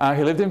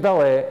 He lived in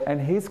Bel Air,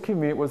 and his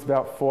commute was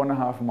about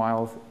 4.5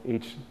 miles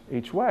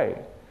each way.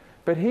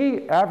 But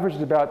he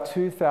averaged about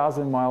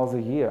 2,000 miles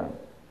a year.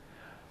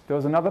 There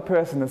was another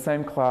person in the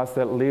same class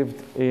that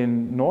lived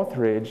in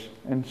Northridge,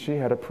 and she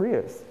had a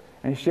Prius.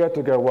 And she had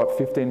to go, what,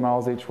 15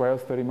 miles each way or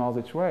 30 miles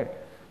each way?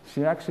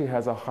 She actually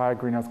has a higher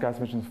greenhouse gas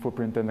emissions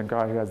footprint than the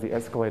guy who has the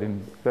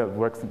Escalade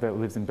that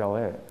lives in Bel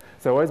Air.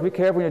 So always be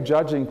careful when you're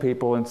judging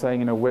people and saying,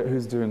 you know,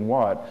 who's doing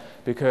what,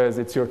 because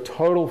it's your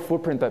total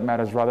footprint that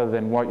matters rather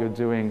than what you're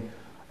doing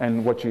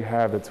and what you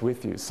have that's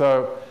with you.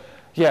 So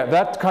yeah,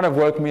 that kind of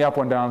woke me up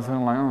one day. I was like,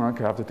 oh,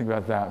 okay, I have to think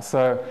about that.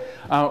 So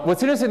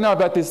what's interesting now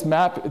about this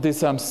map,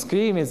 this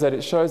scheme, is that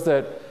it shows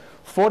that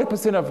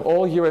 40% of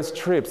all US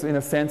trips, in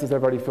a sense, as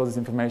everybody fills this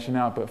information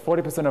out, but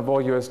 40% of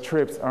all US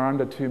trips are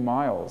under 2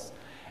 miles.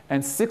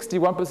 And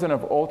 61%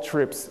 of all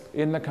trips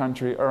in the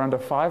country are under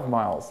 5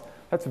 miles.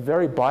 That's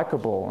very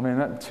bikeable. I mean,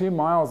 that 2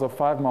 miles or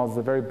 5 miles is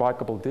a very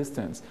bikeable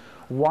distance.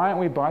 Why aren't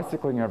we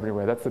bicycling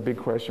everywhere? That's the big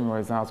question we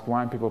always ask. Why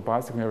aren't people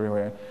bicycling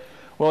everywhere?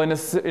 Well,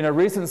 in a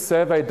recent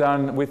survey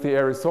done with the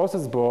Air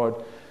Resources Board,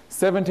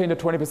 17 to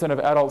 20% of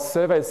adults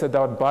surveyed said they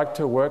would bike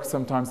to work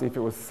sometimes if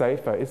it was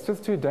safer. It's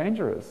just too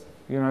dangerous.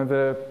 You know,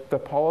 the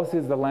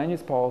policies, the land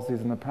use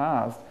policies in the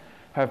past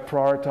have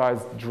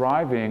prioritized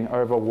driving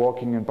over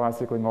walking and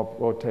bicycling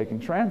or taking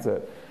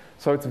transit.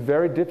 So it's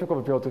very difficult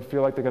for people to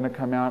feel like they're going to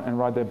come out and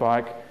ride their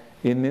bike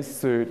in this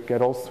suit,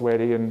 get all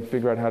sweaty, and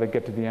figure out how to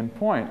get to the end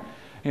point.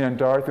 You know,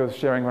 Dorothy was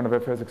sharing one of her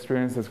first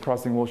experiences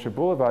crossing Wilshire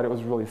Boulevard. It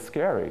was really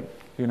scary,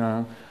 you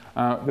know.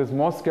 There's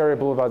more scary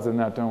boulevards than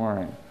that, don't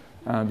worry,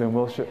 than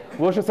Wilshire.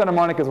 Wilshire Santa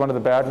Monica is one of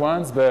the bad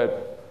ones,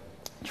 but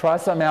try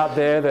some out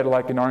there that are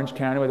like in Orange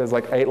County where there's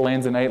like 8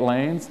 lanes and 8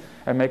 lanes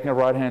and making a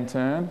right-hand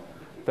turn.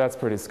 That's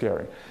pretty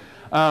scary.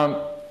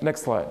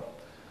 Next slide.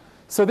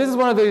 So this is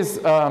one of these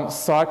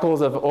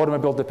cycles of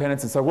automobile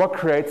dependency. So what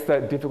creates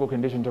that difficult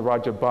condition to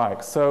ride your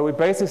bike? So we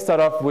basically start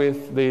off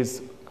with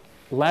these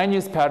land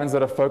use patterns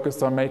that are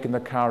focused on making the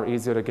car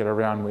easier to get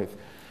around with.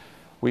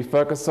 We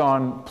focus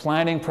on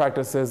planning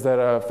practices that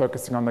are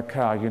focusing on the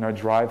car, you know,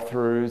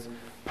 drive-throughs,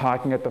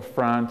 parking at the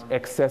front,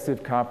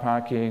 excessive car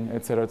parking,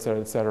 et cetera, et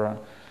cetera, et cetera.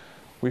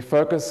 We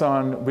focus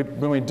on,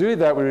 when we do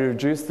that, we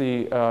reduce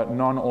the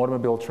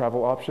non-automobile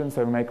travel options,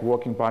 so we make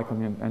walking,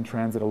 biking, and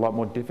transit a lot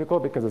more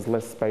difficult because there's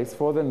less space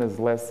for them, there's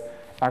less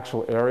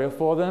actual area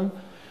for them.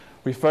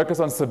 We focus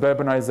on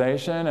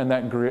suburbanization, and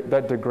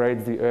that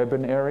degrades the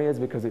urban areas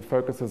because it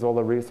focuses all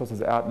the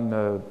resources out in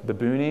the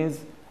boonies,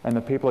 and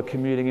the people are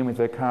commuting in with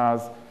their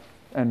cars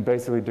and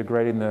basically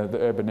degrading the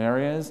urban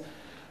areas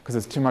because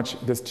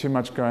there's too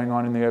much going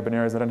on in the urban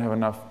areas. They don't have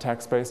enough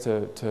tax space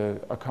to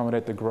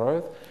accommodate the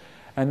growth.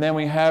 And then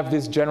we have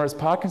this generous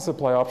parking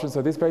supply option.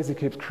 So this basically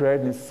keeps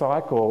creating this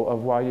cycle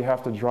of why you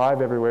have to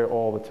drive everywhere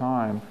all the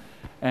time.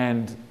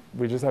 And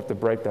we just have to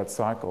break that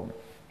cycle.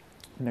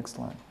 Next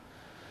slide.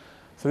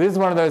 So this is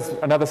one of those,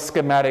 another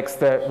schematics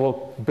that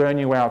will burn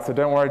you out. So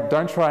don't worry,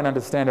 don't try and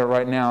understand it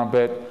right now.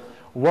 But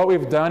what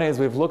we've done is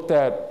we've looked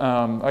at,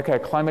 okay,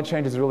 climate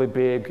change is really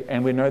big,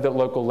 and we know that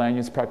local land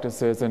use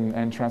practices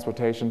and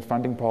transportation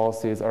funding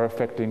policies are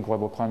affecting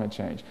global climate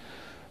change.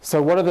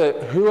 So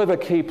who are the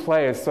key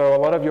players? So a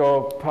lot of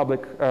your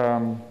public,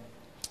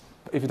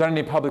 if you've done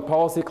any public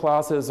policy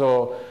classes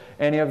or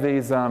any of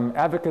these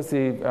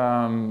advocacy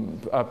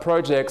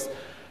projects,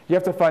 you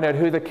have to find out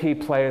who the key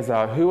players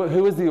are.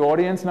 Who is the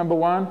audience, number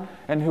one,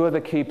 and who are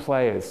the key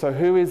players? So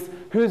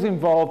who's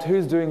involved,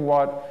 who's doing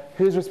what,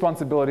 whose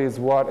responsibility is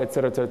what, et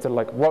cetera,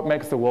 like what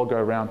makes the world go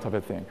around type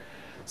of thing.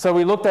 So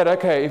we looked at,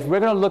 okay, if we're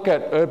going to look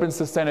at urban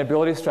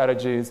sustainability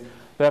strategies,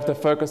 they have to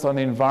focus on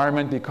the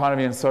environment, the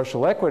economy, and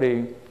social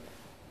equity.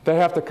 They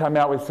have to come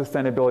out with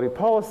sustainability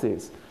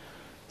policies.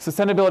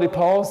 Sustainability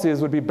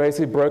policies would be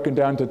basically broken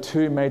down to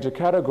 2 major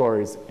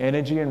categories: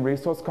 energy and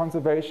resource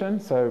conservation,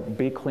 so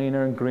be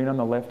cleaner and green on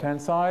the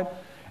left-hand side,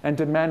 and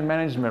demand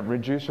management,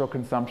 reduce your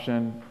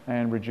consumption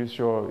and reduce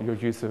your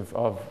use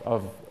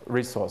of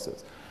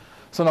resources.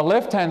 So on the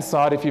left-hand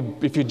side, if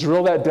you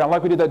drill that down,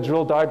 like we did that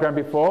drill diagram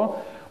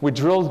before, we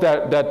drilled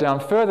that down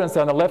further, and so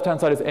on the left-hand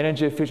side is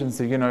energy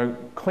efficiency, you know,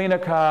 cleaner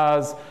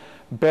cars,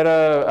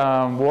 better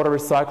water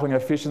recycling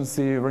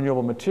efficiency,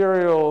 renewable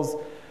materials,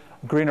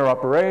 greener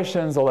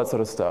operations, all that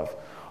sort of stuff.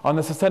 On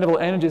the sustainable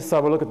energy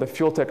side, we look at the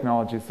fuel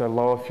technology, so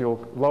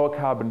lower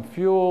carbon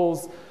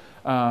fuels,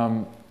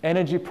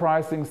 energy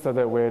pricing so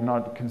that we're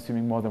not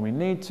consuming more than we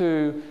need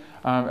to,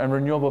 and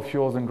renewable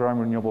fuels and growing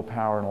renewable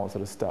power and all that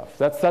sort of stuff.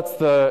 That's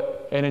the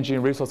energy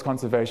and resource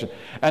conservation.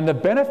 And the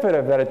benefit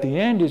of that at the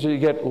end is you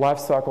get life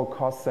cycle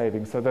cost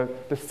savings. So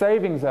the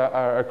savings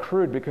are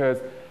accrued because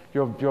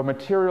your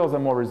materials are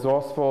more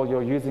resourceful,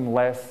 you're using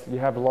less, you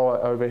have lower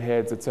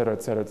overheads, et cetera,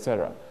 et cetera, et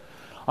cetera.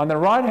 On the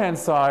right-hand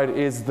side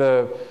is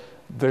the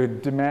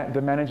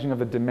the managing of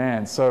the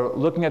demand. So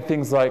looking at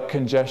things like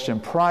congestion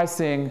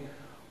pricing,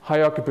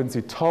 high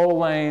occupancy toll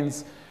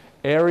lanes,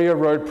 area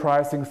road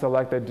pricing, so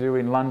like they do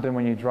in London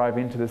when you drive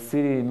into the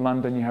city. In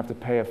London, you have to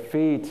pay a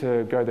fee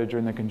to go there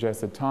during the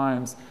congested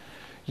times.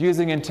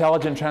 Using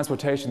intelligent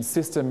transportation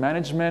system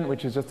management,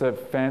 which is just a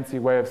fancy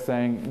way of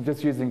saying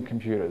just using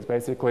computers.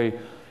 Basically,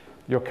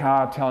 your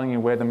car telling you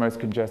where the most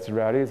congested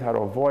route is, how to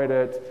avoid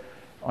it.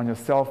 On your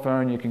cell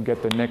phone, you can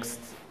get the next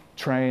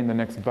train, the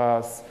next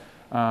bus,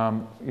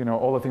 you know,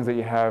 all the things that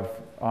you have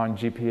on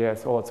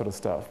GPS, all that sort of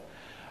stuff.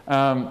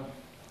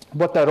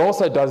 What that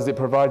also does is it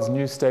provides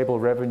new stable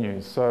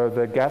revenues. So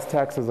the gas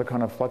taxes are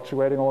kind of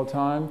fluctuating all the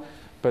time,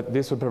 but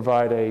this would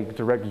provide a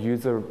direct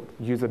user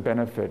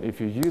benefit.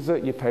 If you use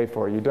it, you pay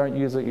for it. You don't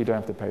use it, you don't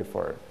have to pay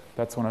for it.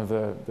 That's one of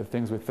the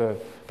things with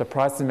the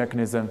pricing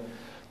mechanism.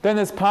 Then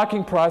there's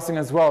parking pricing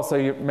as well, so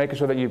you're making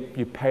sure that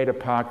you pay to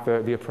park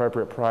the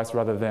appropriate price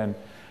rather than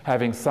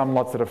having some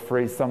lots that are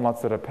free, some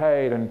lots that are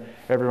paid, and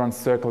everyone's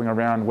circling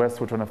around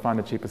Westwood trying to find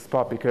the cheapest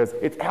spot because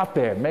it's out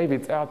there, maybe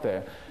it's out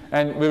there.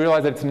 And we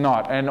realize that it's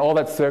not, and all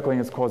that circling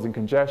is causing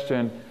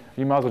congestion.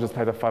 You might as well just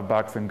pay the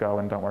 $5 and go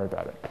and don't worry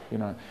about it. You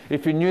know,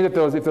 if you knew that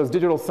if those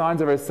digital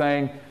signs over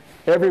saying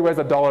everywhere's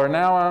 $1 an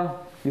hour,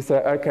 you say,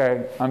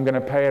 okay, I'm going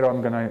to pay it, or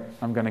I'm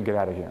going to get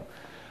out of here.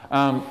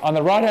 On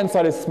the right-hand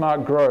side is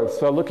smart growth.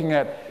 So looking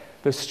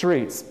at the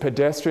streets,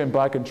 pedestrian,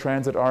 bike, and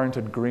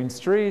transit-oriented green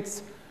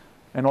streets,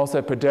 and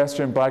also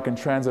pedestrian, bike, and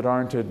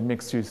transit-oriented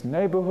mixed-use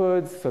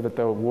neighborhoods, so that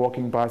the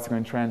walking, bicycle,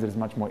 and transit is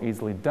much more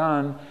easily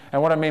done.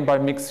 And what I mean by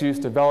mixed-use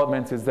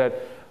developments is that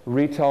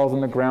retail's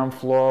on the ground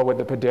floor where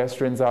the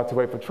pedestrians are to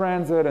wait for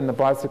transit, and the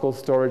bicycle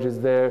storage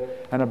is there,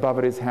 and above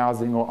it is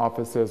housing or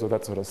offices or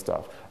that sort of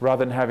stuff,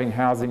 rather than having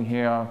housing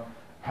here,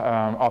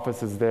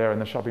 offices there,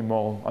 and the shopping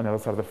mall on the other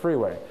side of the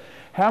freeway.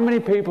 How many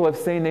people have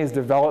seen these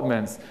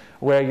developments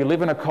where you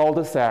live in a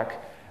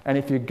cul-de-sac, and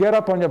if you get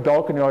up on your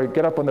balcony or you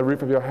get up on the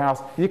roof of your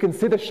house, you can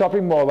see the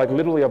shopping mall like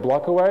literally a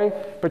block away,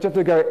 but you have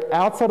to go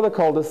outside of the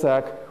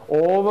cul-de-sac,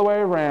 all the way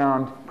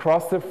around,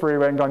 cross the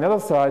freeway, and go on the other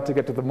side to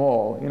get to the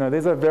mall. You know,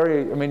 these are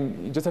very, I mean,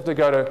 you just have to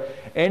go to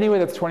anywhere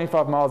that's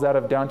 25 miles out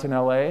of downtown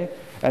LA,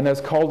 and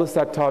those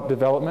cul-de-sac type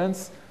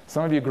developments,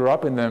 some of you grew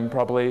up in them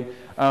probably,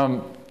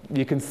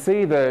 you can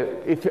see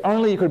if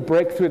only you could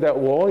break through that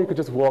wall, you could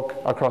just walk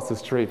across the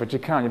street, but you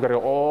can't, you've got to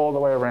go all the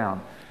way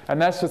around. And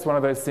that's just one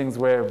of those things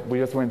where we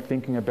just weren't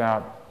thinking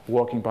about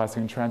walking,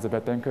 bicycle, and transit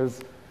back then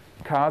because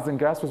cars and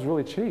gas was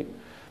really cheap.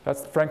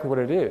 That's frankly what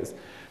it is.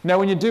 Now,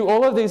 when you do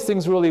all of these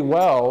things really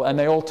well and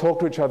they all talk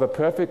to each other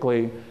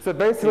perfectly, so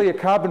basically your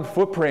carbon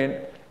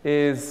footprint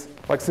is,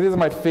 like, so these are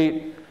my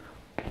feet,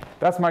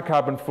 that's my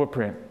carbon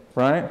footprint,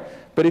 right?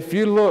 But if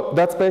you look,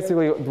 that's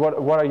basically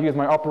what I use,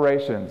 my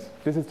operations.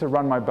 This is to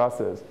run my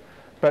buses.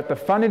 But the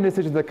funding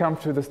decisions that come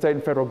through the state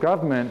and federal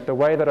government, the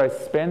way that I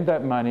spend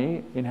that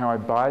money in how I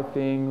buy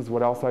things,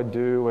 what else I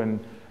do,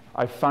 and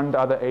I fund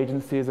other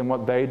agencies and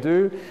what they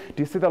do. Do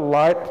you see the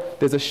light?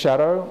 There's a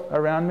shadow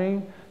around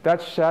me.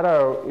 That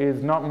shadow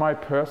is not my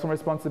personal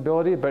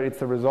responsibility, but it's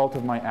the result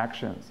of my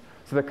actions.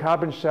 So the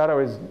carbon shadow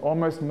is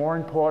almost more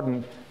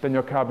important than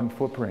your carbon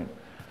footprint.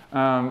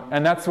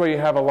 And that's where you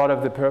have a lot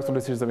of the personal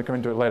decisions that we come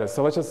into it later.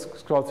 So let's just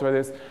scroll through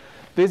this.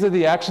 These are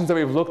the actions that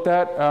we've looked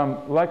at.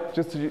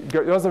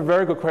 That was a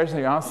very good question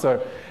that you asked.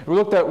 So we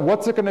looked at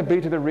what's it going to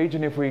be to the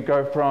region if we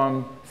go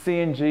from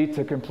CNG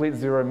to complete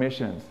zero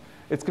emissions.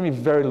 It's going to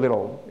be very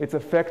little. Its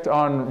effect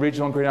on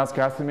regional greenhouse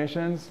gas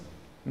emissions,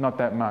 not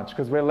that much,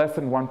 because we're less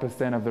than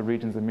 1% of the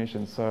region's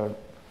emissions, so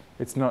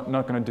it's not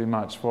going to do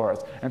much for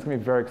us. And it's going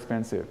to be very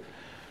expensive.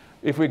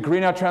 If we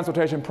green our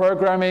transportation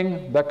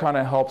programming, that kind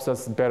of helps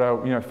us better,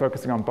 you know,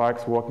 focusing on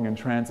bikes, walking, and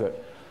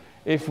transit.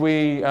 If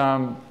we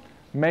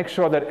make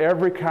sure that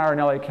every car in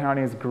LA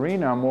County is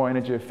greener, more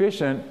energy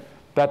efficient,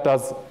 that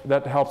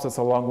helps us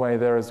a long way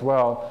there as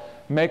well.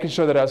 Making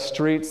sure that our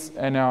streets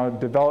and our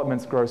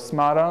developments grow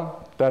smarter,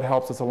 that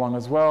helps us along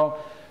as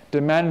well.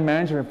 Demand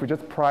management, if we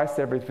just price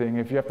everything,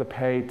 if you have to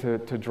pay to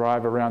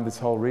drive around this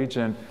whole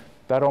region,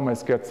 that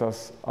almost gets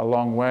us a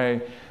long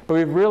way. But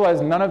we've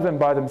realized none of them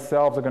by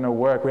themselves are going to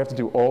work. We have to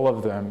do all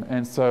of them.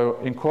 And so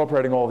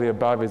incorporating all the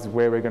above is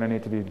where we're going to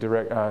need to be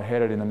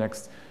headed in the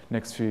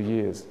next few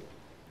years.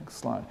 Next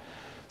slide.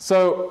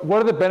 So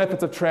what are the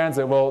benefits of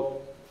transit?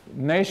 Well,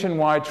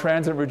 nationwide,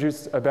 transit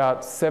reduced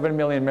about 7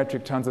 million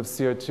metric tons of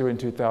CO2 in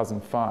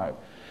 2005.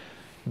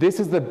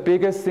 This is the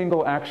biggest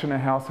single action a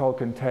household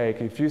can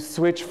take. If you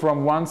switch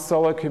from one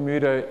solar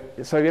commuter,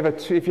 so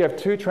if you have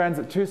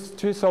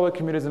two solar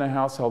commuters in a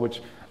household,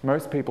 which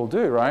most people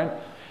do, right?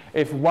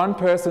 If one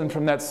person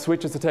from that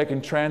switches to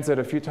taking transit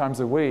a few times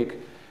a week,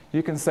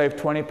 you can save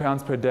 20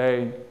 pounds per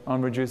day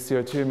on reduced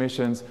CO2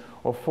 emissions,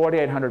 or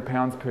 4,800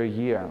 pounds per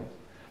year.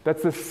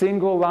 That's the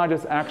single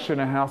largest action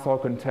a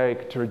household can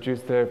take to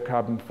reduce their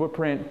carbon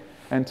footprint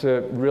and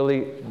to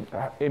really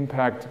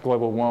impact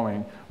global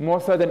warming, more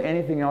so than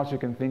anything else you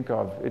can think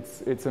of.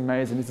 It's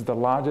amazing. This is the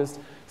largest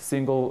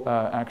single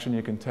action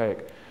you can take.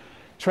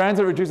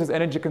 Transit reduces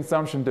energy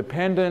consumption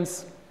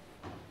dependence.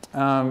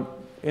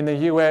 In the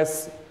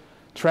US,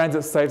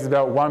 Transit saves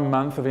about 1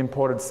 month of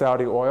imported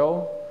Saudi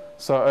oil.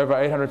 So over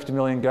 850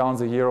 million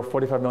gallons a year, or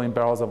 45 million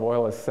barrels of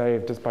oil is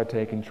saved just by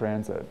taking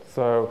transit.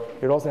 So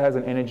it also has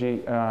an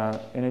energy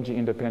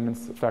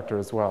independence factor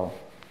as well.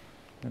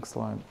 Next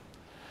slide.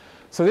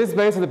 So this is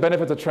basically the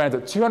benefits of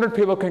transit. 200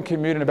 people can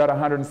commute in about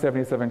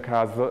 177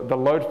 cars. The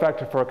load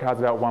factor for a car is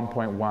about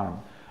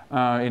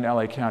 1.1 in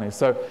LA County.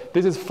 So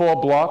this is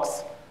 4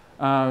 blocks.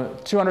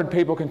 200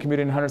 people can commute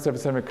in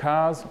 177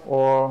 cars,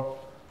 or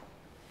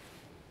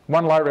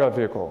 1 light rail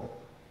vehicle.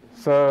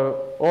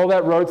 So all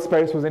that road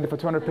space was needed for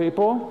 200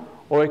 people,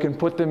 or you can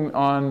put them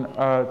on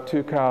a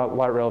 2-car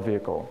light rail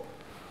vehicle.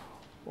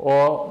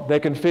 Or they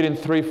can fit in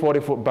 3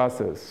 40-foot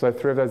buses. So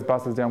 3 of those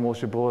buses down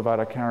Wilshire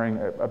Boulevard are carrying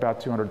about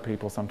 200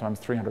 people, sometimes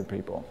 300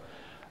 people.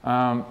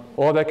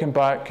 Or they can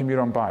commute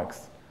on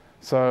bikes.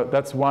 So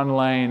that's 1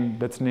 lane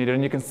that's needed.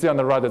 And you can see on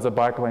the right there's a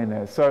bike lane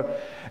there. So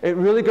it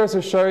really goes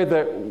to show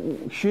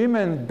that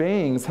human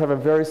beings have a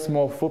very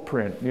small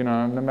footprint. You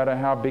know, no matter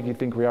how big you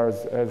think we are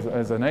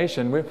as a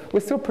nation, we're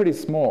still pretty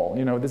small.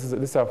 You know, this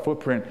is our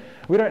footprint.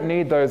 We don't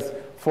need those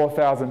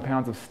 4,000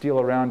 pounds of steel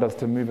around us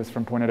to move us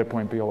from point A to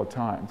point B all the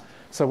time.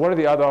 So what are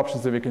the other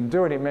options that we can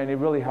do? And it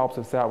really helps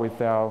us out with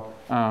our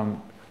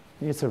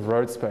use of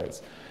road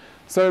space.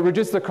 So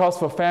reduce the cost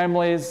for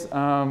families.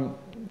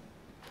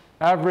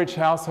 Average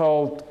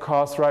household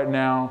costs right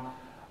now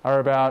are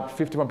about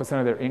 51%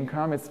 of their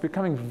income. It's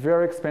becoming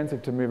very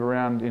expensive to move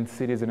around in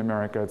cities in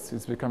America.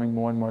 It's becoming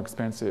more and more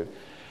expensive.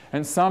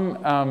 And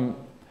some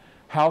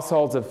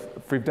households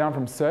we've done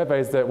from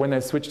surveys that when they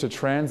switch to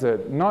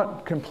transit,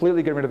 not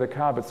completely getting rid of the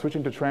car, but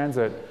switching to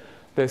transit,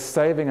 they're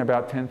saving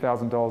about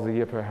 $10,000 a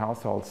year per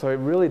household. So it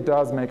really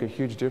does make a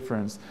huge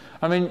difference.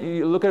 I mean,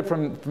 you look at it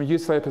from a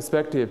UCLA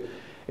perspective.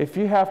 If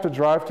you have to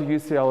drive to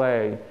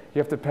UCLA, you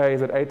have to pay,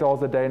 is it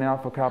 $8 a day now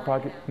for car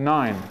parking?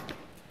 9.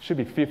 Should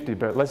be 50,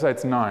 but let's say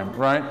it's 9,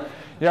 right?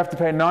 You have to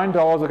pay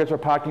 $9 to get your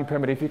parking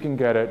permit if you can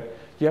get it.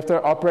 You have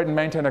to operate and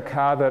maintain a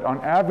car that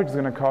on average is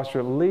going to cost you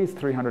at least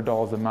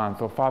 $300 a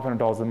month or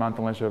 $500 a month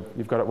unless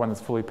you've got one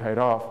that's fully paid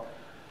off.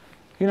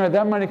 You know,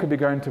 that money could be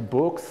going to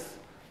books,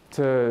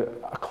 to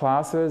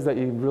classes that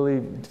you really,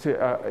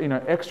 you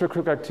know,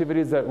 extracurricular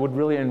activities that would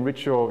really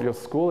enrich your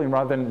schooling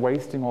rather than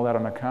wasting all that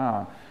on a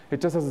car. It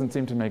just doesn't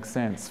seem to make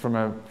sense from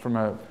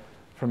an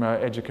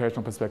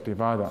educational perspective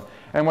either.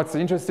 And what's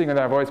interesting, and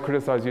I've always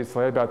criticized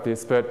UCLA about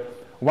this, but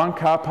 1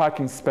 car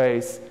parking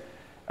space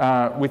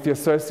with the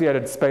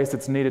associated space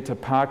that's needed to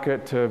park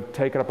it, to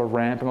take it up a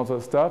ramp and all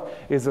sorts of stuff,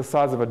 is the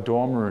size of a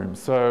dorm room.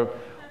 So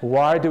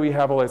why do we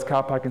have all those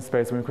car parking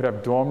spaces when we could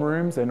have dorm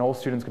rooms and all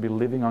students could be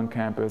living on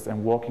campus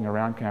and walking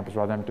around campus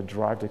rather than having to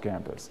drive to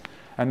campus?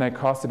 And they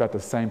cost about the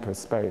same per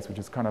space, which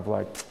is kind of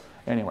like,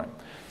 anyway.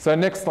 So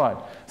next slide.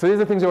 So these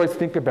are things you always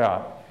think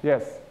about.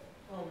 Yes?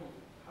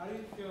 How do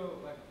you feel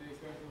like the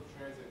expansion of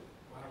transit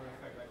will have an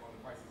effect like, on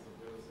the prices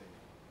of real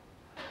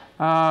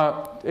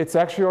estate? It's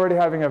actually already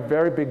having a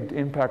very big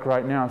impact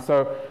right now.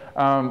 So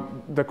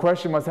the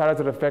question was, how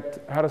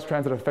does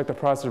transit affect the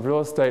price of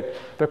real estate?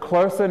 The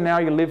closer now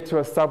you live to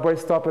a subway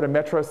stop at a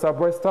metro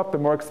subway stop, the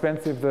more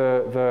expensive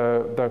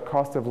the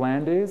cost of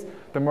land is,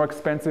 the more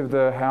expensive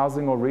the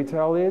housing or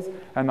retail is,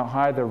 and the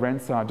higher the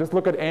rents are. Just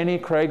look at any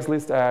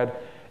Craigslist ad.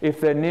 If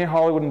they're near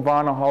Hollywood and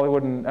Vine or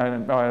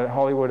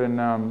Hollywood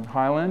and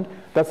Highland,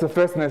 that's the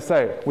first thing they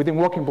say, within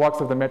walking blocks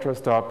of the metro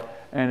stop,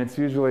 and it's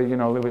usually, you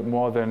know, a little bit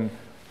more than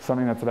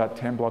something that's about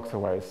 10 blocks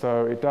away.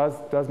 So it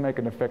does make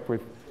an effect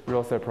with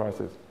real estate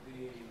prices.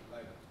 The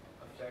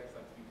effects,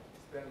 like you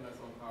spend less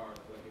on cars,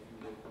 like if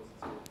you live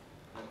closer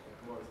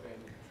to more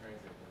expensive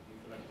transit,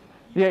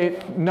 do you feel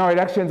like? No, it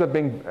actually ends up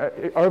being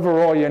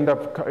overall.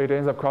 It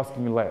ends up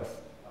costing you less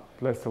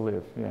to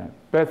live. Yeah,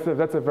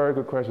 that's a very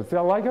good question. See, I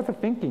like the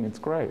thinking. It's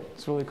great.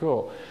 It's really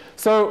cool.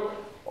 So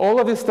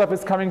all of this stuff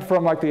is coming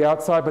from like the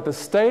outside, but the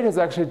state has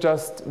actually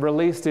just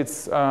released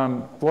its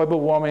global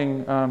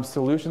warming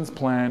solutions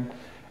plan.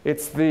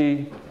 It's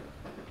the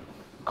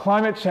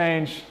climate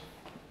change.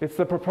 It's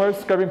the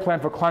proposed scoping plan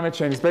for climate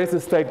change. It's basically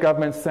the state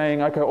government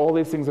saying, okay, all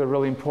these things are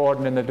really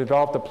important, and they've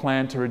developed a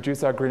plan to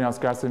reduce our greenhouse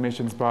gas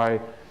emissions down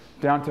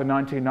to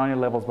 1990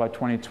 levels by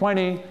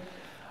 2020.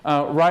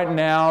 Right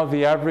now,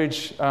 the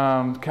average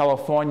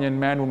Californian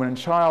man, woman, and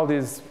child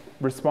is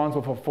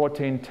responsible for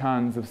 14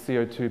 tons of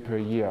CO2 per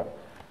year.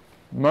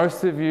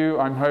 Most of you,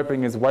 I'm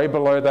hoping, is way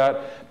below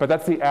that, but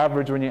that's the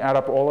average when you add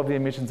up all of the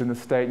emissions in the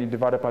state and you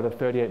divide it by the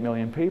 38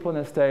 million people in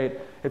the state.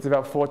 It's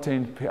about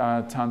 14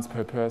 tons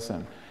per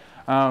person.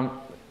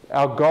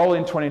 Our goal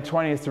in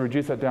 2020 is to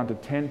reduce that down to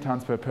 10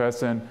 tons per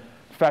person,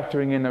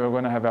 factoring in that we're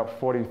going to have about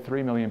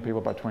 43 million people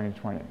by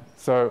 2020.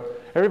 So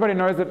everybody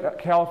knows that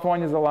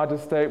California is the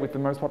largest state with the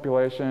most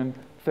population,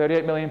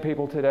 38 million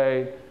people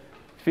today,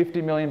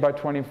 50 million by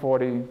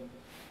 2040.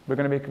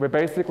 We're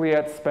basically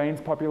at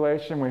Spain's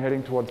population. We're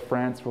heading towards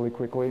France really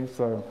quickly.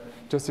 So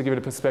just to give it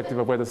a perspective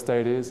of where the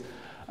state is.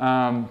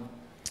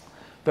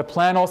 The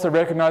plan also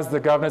recognizes the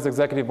governor's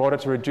executive order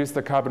to reduce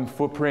the carbon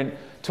footprint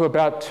to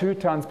about 2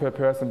 tons per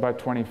person by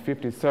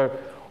 2050. So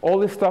all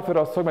this stuff that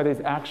I was talking about,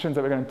 these actions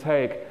that we're going to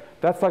take,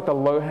 that's like the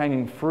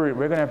low-hanging fruit.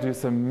 We're going to have to do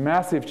some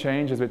massive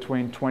changes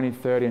between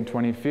 2030 and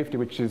 2050,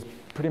 which is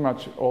pretty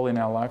much all in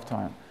our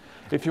lifetime.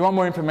 If you want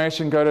more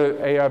information, go to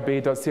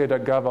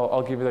arb.ca.gov.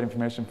 I'll give you that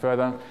information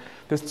further.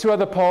 There's 2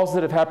 other policies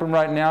that have happened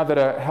right now that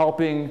are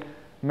helping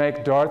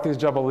make Dorothy's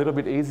job a little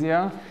bit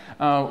easier.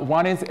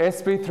 One is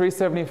SB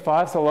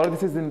 375, so a lot of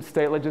this is in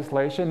state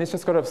legislation. This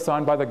just got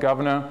signed by the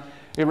governor.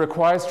 It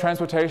requires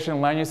transportation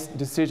and land use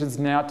decisions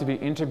now to be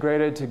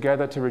integrated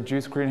together to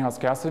reduce greenhouse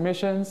gas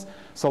emissions.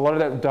 So a lot of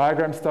that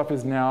diagram stuff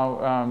is now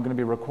going to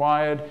be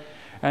required.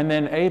 And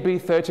then AB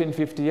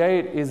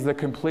 1358 is the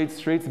Complete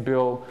Streets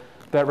Bill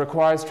that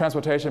requires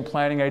transportation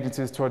planning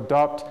agencies to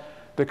adopt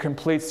the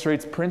Complete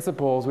Streets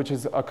principles, which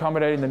is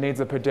accommodating the needs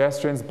of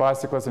pedestrians,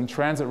 bicyclists, and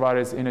transit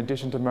riders in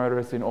addition to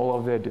motorists in all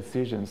of their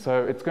decisions.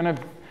 So it's going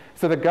to,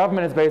 so the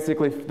government is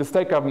basically, the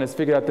state government has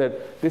figured out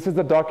that this is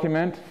the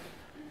document,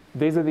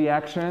 these are the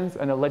actions,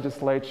 and the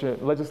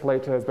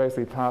legislator has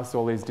basically passed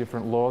all these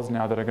different laws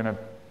now that are going to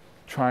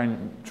try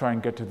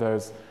and get to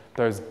those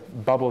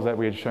bubbles that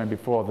we had shown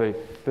before,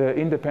 the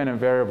independent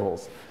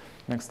variables.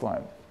 Next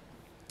slide.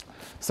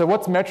 So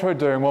what's Metro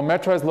doing? Well,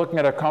 Metro is looking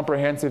at a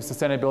comprehensive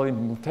sustainability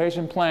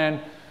implementation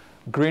plan,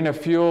 greener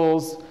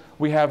fuels.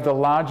 We have the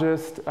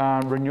largest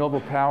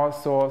renewable power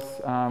source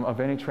of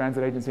any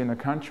transit agency in the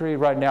country.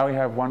 Right now we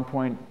have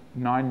 1.85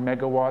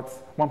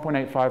 megawatts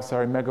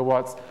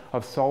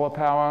of solar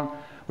power.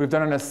 We've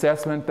done an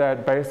assessment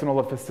that based on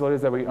all the facilities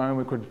that we own,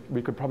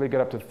 we could probably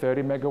get up to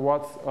 30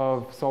 megawatts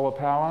of solar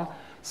power.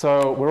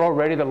 So we're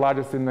already the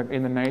largest in the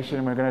nation,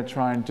 and we're going to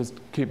try and just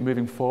keep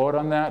moving forward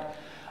on that.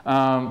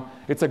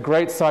 It's a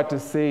great sight to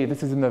see.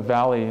 This is in the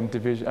valley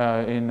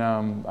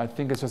I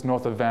think it's just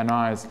north of Van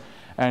Nuys.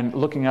 And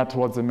looking out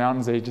towards the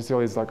mountains, you just see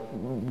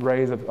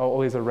all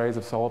these arrays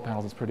of solar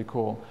panels. It's pretty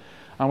cool.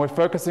 We're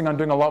focusing on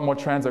doing a lot more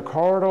transit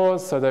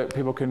corridors so that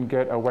people can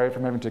get away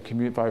from having to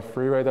commute by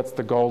freeway. That's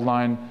the gold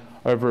line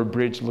over a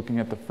bridge looking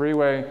at the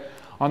freeway.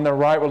 On the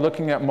right, we're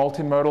looking at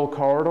multimodal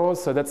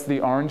corridors. So that's the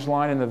orange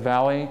line in the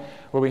valley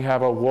where we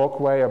have a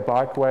walkway, a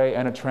bikeway,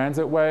 and a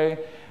transit way.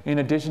 In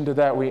addition to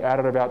that, we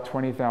added about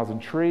 20,000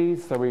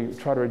 trees, so we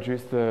try to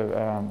reduce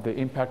the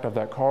impact of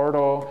that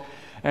corridor.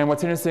 And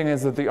what's interesting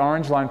is that the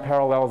orange line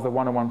parallels the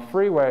 101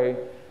 freeway.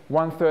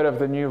 1/3 of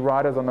the new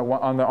riders on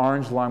the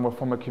orange line were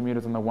former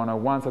commuters on the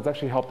 101, so it's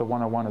actually helped the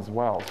 101 as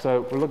well.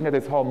 So we're looking at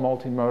this whole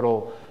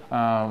multimodal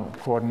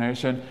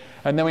coordination.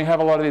 And then we have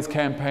a lot of these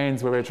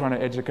campaigns where we're trying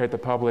to educate the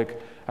public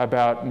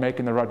about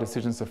making the right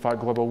decisions to fight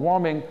global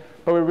warming,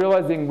 but we're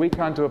realizing we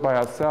can't do it by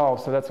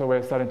ourselves, so that's why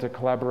we're starting to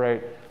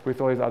collaborate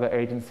with all these other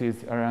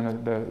agencies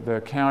around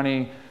the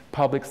county,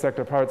 public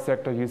sector, private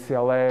sector,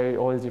 UCLA,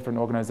 all these different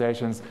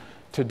organizations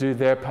to do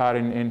their part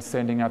in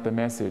sending out the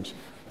message.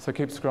 So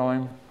keep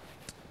scrolling,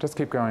 just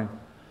keep going.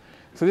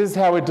 So this is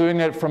how we're doing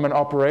it from an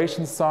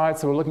operations side.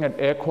 So we're looking at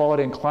air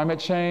quality and climate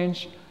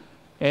change,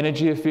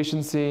 energy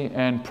efficiency,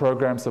 and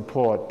program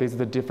support. These are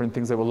the different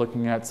things that we're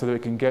looking at so that we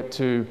can get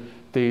to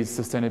these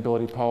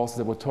sustainability policies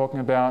that we're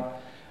talking about.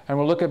 And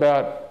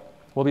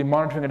we'll be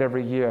monitoring it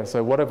every year.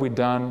 So what have we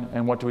done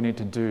and what do we need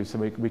to do so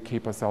we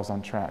keep ourselves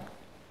on track?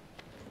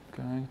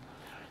 Okay.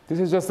 This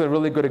is just a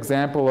really good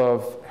example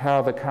of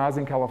how the cars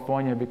in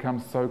California become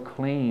so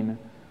clean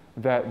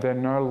that they're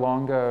no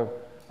longer,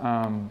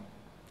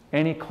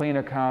 any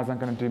cleaner cars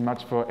aren't going to do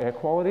much for air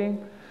quality,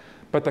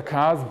 but the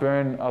cars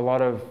burn a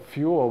lot of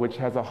fuel which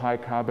has a high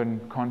carbon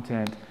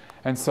content.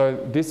 And so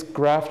this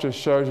graph just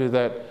shows you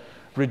that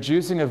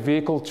reducing a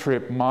vehicle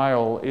trip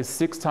mile is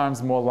 6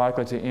 times more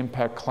likely to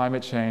impact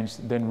climate change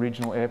than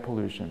regional air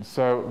pollution.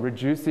 So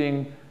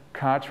reducing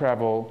car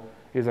travel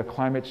is a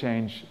climate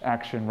change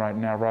action right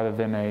now rather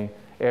than a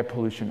air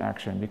pollution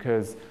action,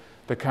 because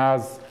the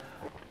cars,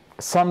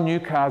 some new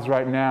cars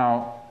right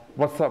now,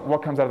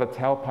 what comes out of the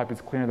tailpipe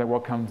is cleaner than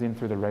what comes in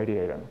through the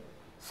radiator.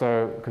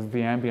 So, because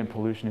the ambient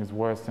pollution is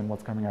worse than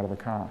what's coming out of the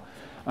car.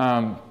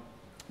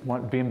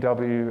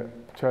 BMW,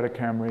 Toyota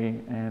Camry,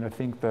 and I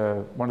think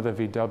one of the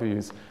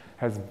VWs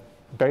has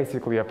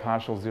basically a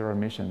partial zero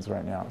emissions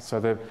right now. So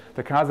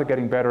the cars are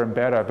getting better and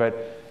better,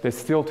 but there's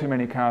still too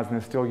many cars and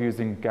they're still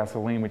using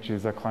gasoline, which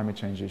is a climate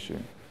change issue.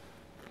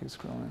 Keep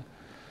scrolling.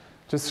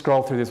 Just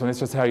scroll through this one. It's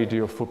just how you do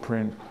your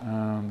footprint.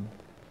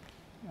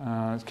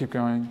 Let's keep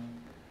going.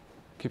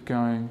 Keep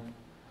going.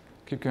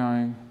 Keep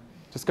going.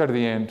 Just go to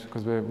the end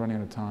because we're running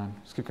out of time.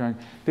 Just keep going.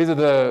 These are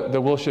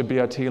the Wilshire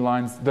BRT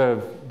lines,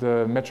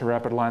 the Metro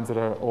Rapid lines that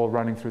are all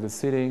running through the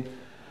city.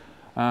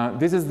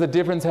 This is the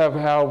difference of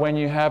how when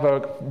you have a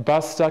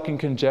bus stuck in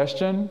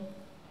congestion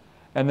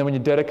and then when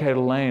you dedicate a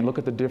lane, look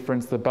at the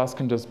difference. The bus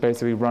can just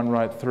basically run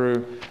right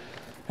through.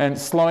 And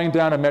slowing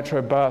down a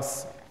Metro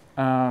bus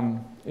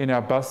in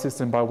our bus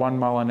system by 1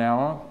 mile an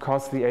hour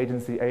costs the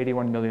agency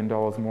 $81 million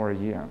more a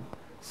year.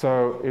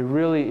 So it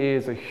really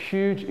is a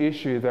huge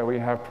issue that we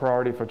have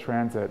priority for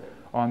transit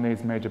on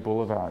these major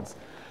boulevards.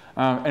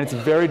 And it's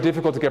very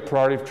difficult to get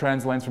priority for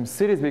transit lanes from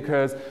cities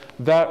because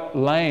that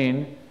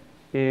lane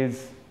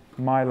is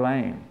my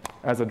lane.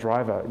 as a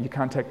driver. You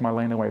can't take my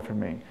lane away from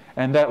me.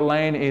 And that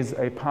lane is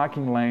a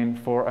parking lane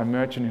for a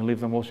merchant who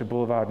lives on Wilshire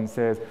Boulevard and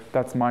says,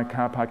 that's my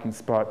car parking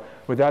spot.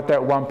 Without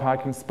that one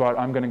parking spot,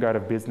 I'm going to go out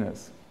of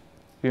business.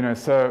 You know,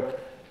 so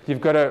you've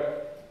got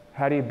to,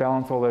 how do you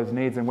balance all those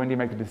needs, and when do you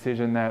make the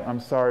decision that, I'm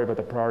sorry, but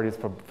the priority is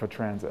for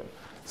transit?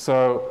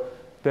 So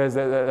that's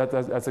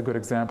a good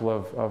example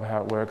of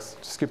how it works.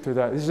 Just skip through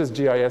that. This is just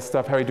GIS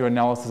stuff, how we do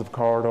analysis of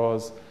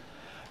corridors.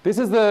 This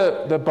is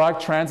the bike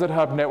transit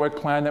hub network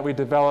plan that we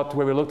developed,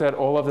 where we looked at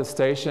all of the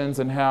stations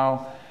and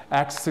how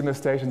accessing the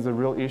stations is a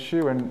real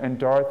issue. And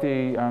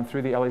Dorothy,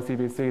 through the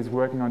LECVC, is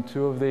working on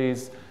 2 of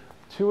these.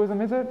 2 of them,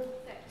 is it?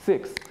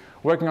 6.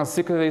 Working on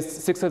 6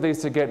 of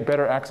these to get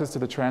better access to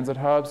the transit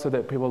hub so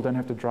that people don't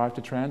have to drive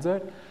to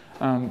transit.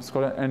 And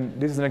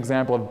this is an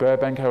example of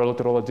Burbank, how we looked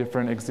at all the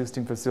different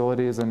existing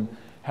facilities and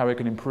how we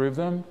can improve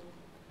them.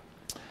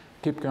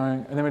 Keep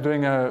going. And then we're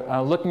doing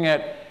looking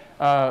at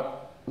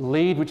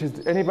LEED, which is,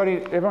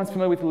 everyone's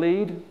familiar with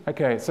LEED?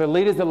 Okay, so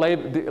LEED is the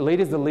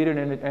leader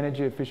in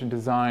energy efficient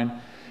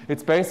design.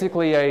 It's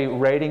basically a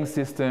rating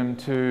system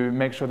to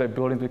make sure that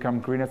buildings become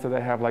greener, so they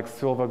have like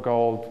silver,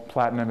 gold,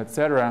 platinum,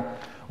 etc.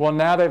 Well,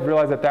 now they've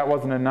realized that that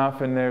wasn't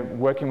enough, and they're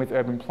working with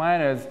urban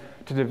planners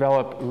to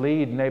develop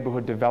LEED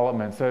neighborhood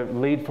development, so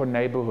LEED for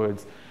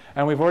neighborhoods.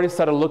 And we've already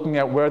started looking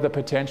at where the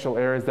potential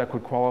areas that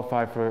could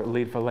qualify for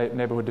LEED for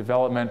neighborhood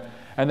development.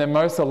 And then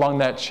most along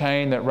that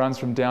chain that runs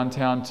from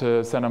downtown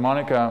to Santa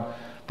Monica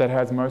that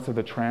has most of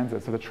the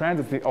transit. So the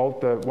transit's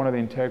one of the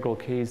integral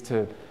keys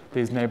to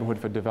these neighborhood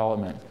for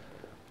development.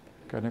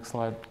 Go next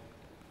slide.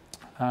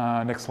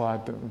 Next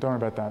slide. Don't worry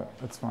about that.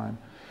 That's fine.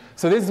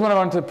 So this is what I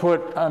wanted to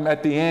put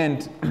at the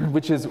end,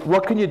 which is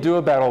what can you do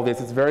about all this?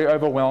 It's very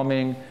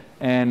overwhelming,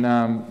 and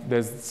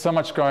there's so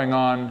much going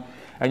on,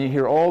 and you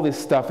hear all this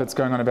stuff that's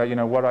going on about, you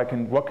know,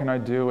 what can I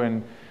do,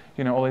 and,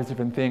 you know, all these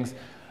different things.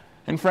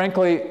 And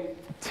frankly,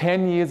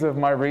 10 years of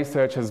my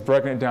research has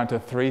broken it down to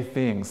 3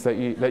 things that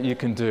you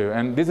can do.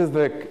 And this is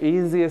the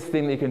easiest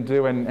thing that you can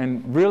do,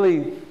 and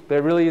really,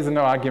 there really is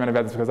no argument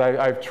about this, because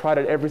I've tried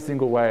it every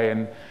single way,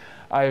 and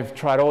I've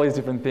tried all these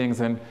different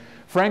things, and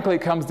frankly,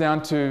 it comes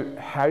down to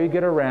how you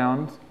get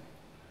around,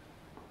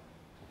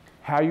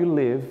 how you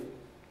live,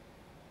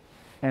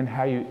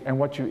 and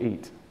what you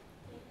eat.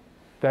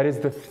 That is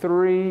the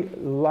 3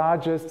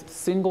 largest,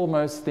 single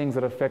most things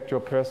that affect your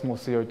personal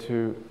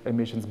CO2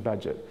 emissions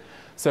budget.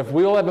 So if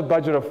we all have a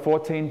budget of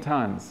 14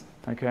 tons,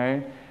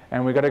 okay,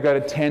 and we've got to go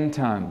to 10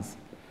 tons,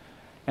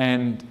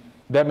 and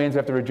that means we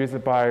have to reduce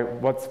it by,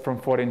 what's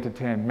from 14 to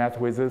 10? Math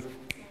whizzes?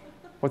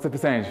 What's the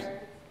percentage?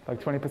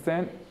 Like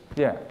 20%?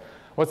 Yeah.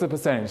 What's the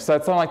percentage? So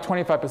it's on like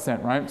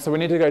 25%, right? So we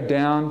need to go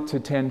down to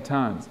 10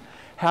 tons.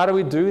 How do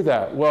we do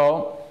that?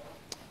 Well,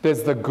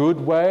 there's the good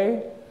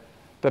way,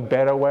 the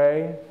better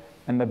way,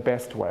 and the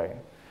best way.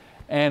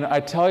 And I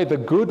tell you, the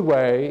good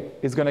way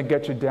is going to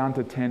get you down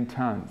to 10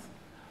 tons.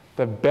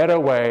 The better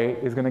way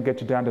is going to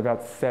get you down to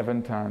about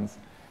 7 tons.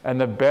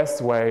 And the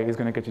best way is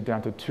going to get you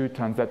down to 2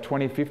 tons. That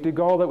 2050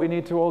 goal that we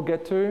need to all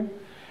get to,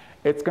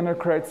 it's going to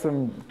create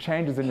some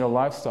changes in your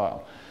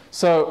lifestyle.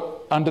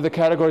 So under the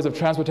categories of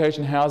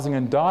transportation, housing,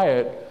 and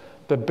diet,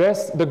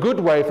 the good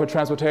way for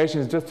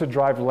transportation is just to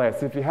drive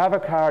less. If you have a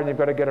car and you've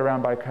got to get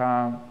around by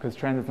car because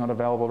transit's not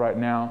available right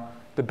now,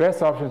 the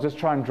best option is just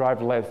try and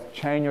drive less.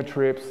 Chain your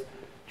trips.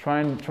 Try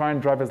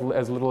and drive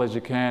as little as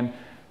you can.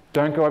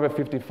 Don't go over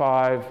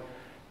 55.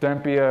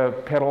 Don't be a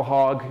pedal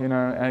hog, you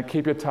know, and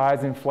keep your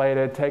tires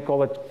inflated. Take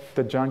all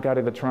the junk out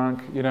of the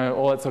trunk, you know,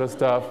 all that sort of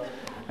stuff.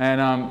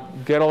 And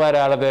get all that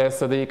out of there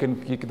so that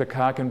the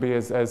car can be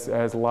as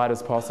light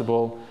as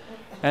possible.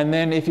 And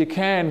then if you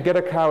can, get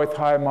a car with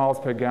higher miles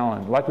per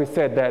gallon. Like we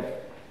said,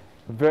 that,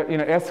 you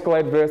know,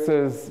 Escalade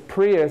versus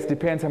Prius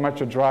depends how much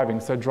you're driving.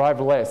 So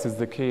drive less is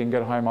the key and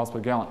get higher miles per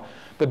gallon.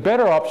 The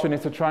better option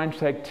is to try and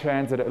take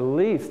transit at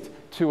least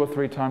 2 or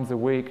 3 times a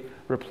week,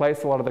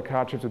 replace a lot of the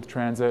car trips with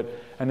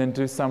transit, and then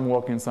do some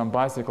walking and some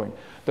bicycling.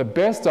 The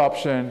best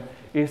option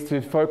is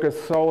to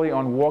focus solely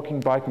on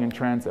walking, biking, and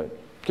transit.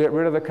 Get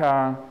rid of the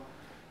car.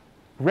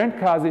 Rent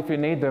cars if you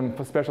need them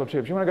for special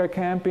trips. You want to go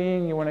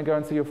camping, you want to go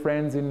and see your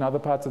friends in other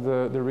parts of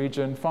the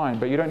region, fine,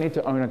 but you don't need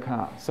to own a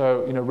car.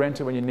 So, you know, rent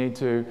it when you need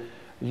to,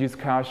 use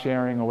car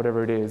sharing or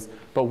whatever it is,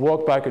 but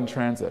walk, bike, and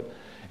transit.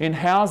 In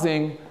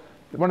housing,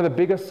 one of the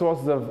biggest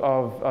sources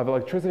of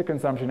electricity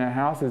consumption in our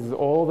houses is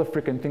all the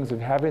freaking things we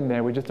have in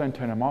there. We just don't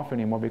turn them off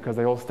anymore because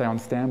they all stay on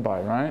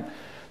standby, right?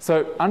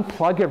 So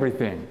unplug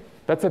everything.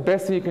 That's the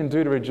best thing you can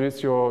do to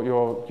reduce your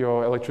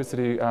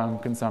electricity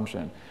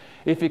consumption.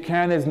 If you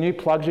can, there's new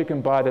plugs you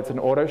can buy that's an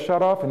auto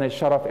shut off, and they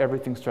shut off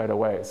everything straight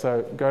away.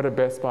 So go to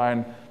Best Buy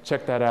and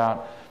check that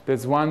out.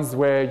 There's ones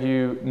where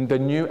the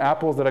new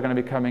Apples that are going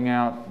to be coming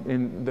out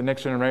in the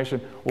next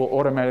generation will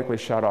automatically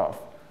shut off.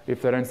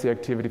 If they don't see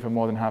activity for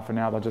more than half an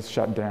hour, they'll just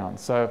shut down.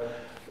 So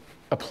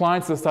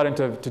appliances are starting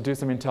to do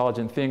some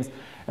intelligent things.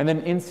 And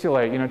then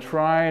insulate, you know,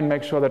 try and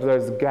make sure that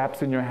those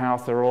gaps in your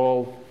house are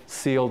all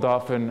sealed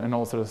off and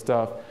all sort of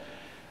stuff.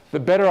 The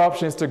better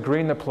option is to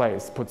green the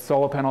place. Put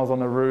solar panels on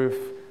the roof,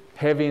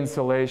 heavy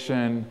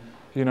insulation,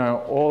 you know,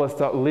 all the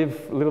stuff,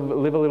 live a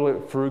little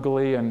bit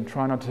frugally and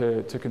try not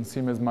to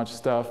consume as much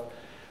stuff.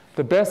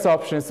 The best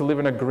option is to live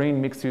in a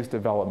green mixed-use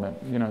development.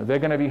 You know, they're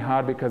going to be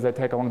hard because they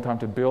take a long time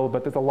to build,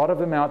 but there's a lot of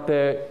them out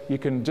there. You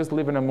can just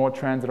live in a more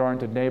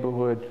transit-oriented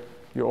neighborhood.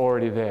 You're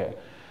already there.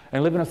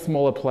 And live in a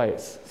smaller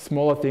place.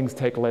 Smaller things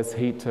take less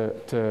heat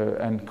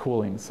and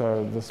cooling,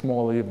 so the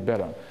smaller the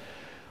better.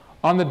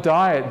 On the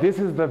diet, this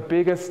is the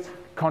biggest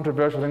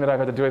controversial thing that I've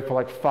had to do with for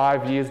like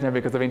 5 years now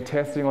because I've been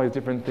testing all these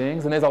different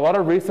things. And there's a lot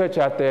of research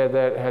out there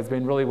that has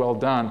been really well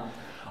done.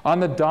 On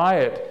the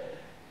diet,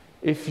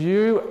 if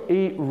you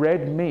eat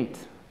red meat,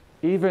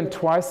 even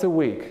twice a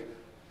week,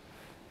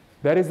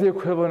 that is the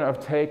equivalent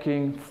of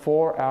taking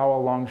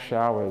 4-hour-long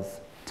showers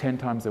 10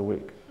 times a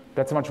week.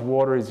 That's how much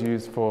water is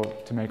used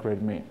to make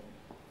red meat.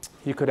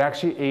 You could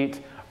actually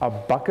eat a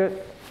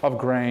bucket of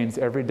grains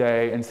every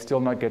day and still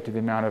not get to the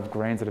amount of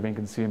grains that have been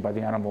consumed by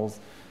the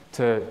animals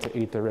to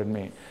eat the red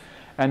meat.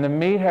 And the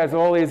meat has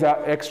all these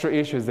extra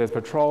issues. There's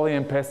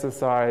petroleum,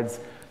 pesticides,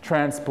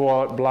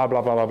 transport, blah,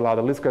 blah, blah, blah, blah.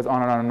 The list goes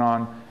on and on and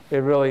on. It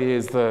really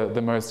is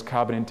the most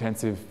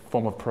carbon-intensive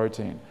form of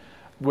protein.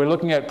 We're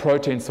looking at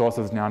protein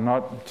sources now,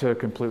 not to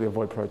completely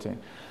avoid protein.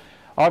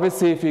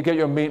 Obviously, if you get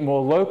your meat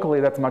more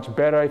locally, that's much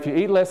better. If you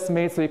eat less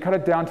meat, so you cut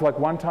it down to like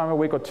 1 time a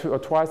week or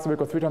twice a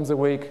week or 3 times a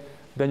week,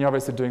 then you're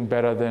obviously doing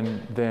better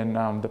than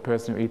the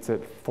person who eats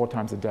it 4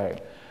 times a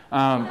day.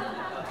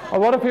 A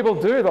lot of people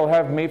do. They'll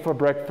have meat for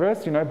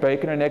breakfast, you know,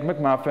 bacon and egg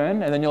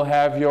McMuffin, and then you'll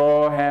have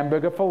your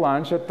hamburger for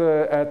lunch at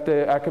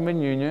the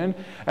Ackerman Union,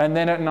 and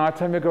then at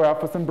nighttime you go out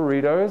for some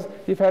burritos.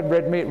 You've had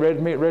red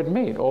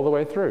meat all the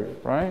way through,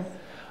 right?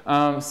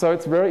 So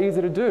it's very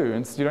easy to do,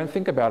 and so you don't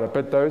think about it,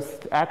 but those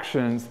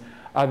actions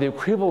are the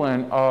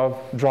equivalent of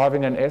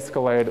driving an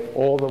Escalade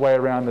all the way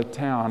around the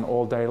town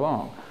all day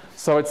long.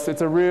 So it's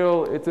a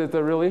real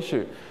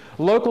issue.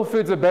 Local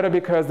foods are better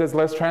because there's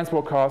less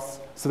transport costs,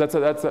 so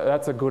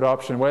that's a good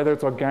option. Whether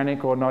it's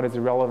organic or not is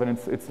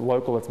irrelevant. It's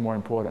local. It's more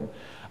important.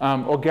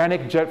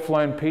 Organic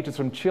jet-flown peaches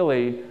from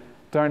Chile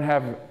don't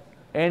have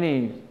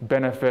any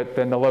benefit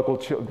than the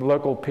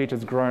local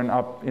peaches grown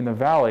up in the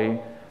valley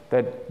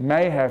that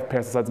may have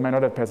pesticides, may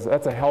not have pesticides.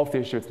 That's a health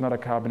issue. It's not a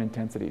carbon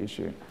intensity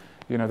issue.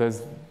 You know,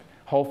 there's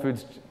Whole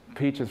Foods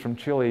peaches from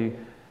Chile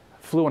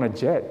flew on a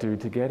jet, dude,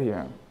 to get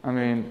here. I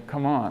mean,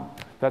 come on.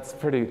 That's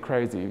pretty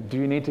crazy. Do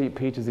you need to eat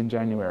peaches in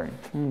January?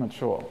 I'm not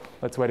sure.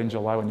 Let's wait in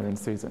July when you're in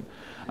season.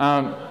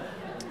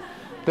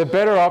 The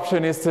better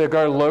option is to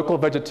go local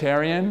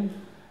vegetarian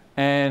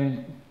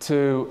and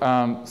to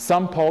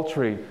some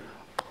poultry.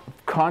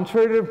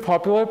 Contrary to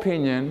popular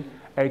opinion,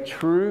 a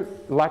true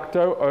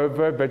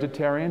lacto-ovo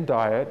vegetarian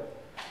diet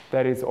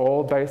that is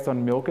all based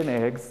on milk and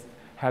eggs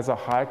has a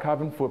higher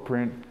carbon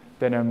footprint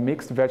than a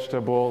mixed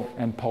vegetable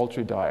and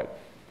poultry diet.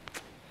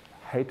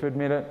 Hate to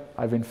admit it,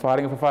 I've been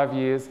fighting it for 5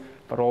 years,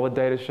 but all the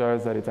data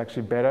shows that it's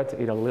actually better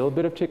to eat a little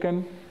bit of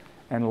chicken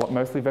and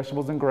mostly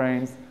vegetables and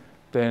grains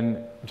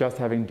than just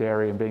having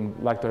dairy and being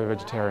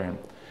lacto-vegetarian.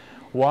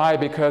 Why?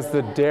 Because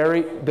the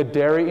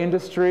dairy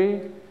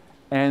industry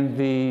and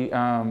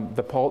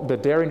the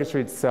dairy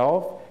industry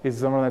itself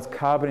is one of those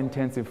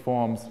carbon-intensive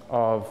forms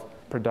of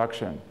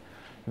production.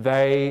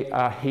 They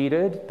are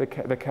heated,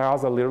 the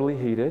cows are literally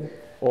heated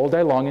all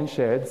day long in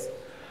sheds.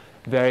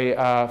 They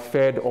are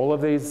fed all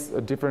of these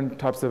different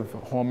types of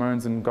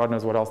hormones and God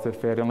knows what else they're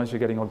fed, unless you're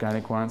getting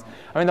organic ones.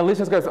 I mean, the list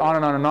just goes on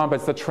and on and on, but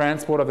it's the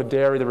transport of the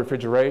dairy, the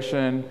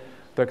refrigeration,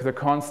 the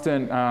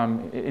constant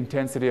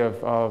intensity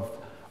of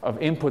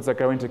inputs that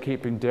go into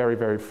keeping dairy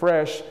very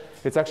fresh.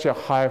 It's actually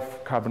a high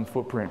carbon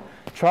footprint.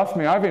 Trust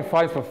me, I've been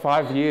fighting for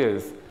 5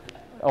 years.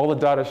 All the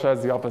data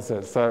shows the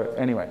opposite. So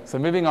anyway, so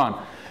moving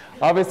on.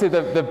 Obviously,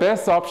 the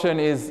best option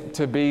is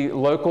to be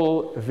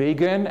local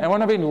vegan. And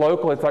when I mean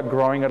local, it's like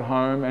growing at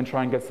home and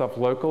try and get stuff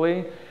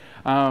locally.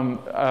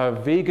 A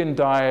vegan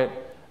diet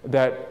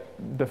that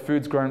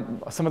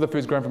some of the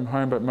food's grown from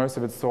home, but most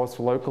of it's sourced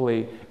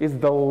locally, is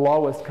the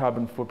lowest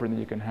carbon footprint that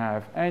you can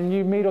have. And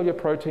you meet all your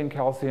protein,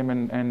 calcium,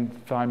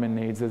 and thiamine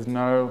needs. There's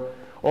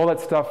all that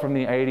stuff from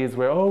the 80s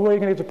where, oh, where are you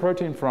going to get your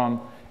protein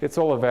from? It's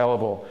all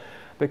available.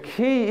 The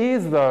key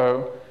is,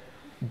 though,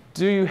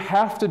 do you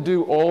have to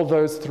do all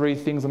those 3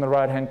 things on the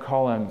right-hand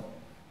column?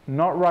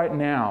 Not right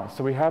now,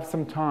 so we have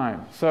some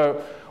time.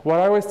 So what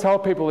I always tell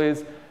people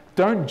is,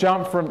 don't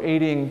jump from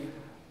eating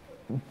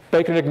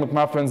bacon, egg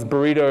McMuffins,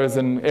 burritos,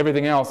 and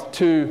everything else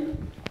to,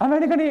 I'm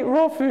only going to eat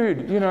raw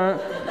food. You know,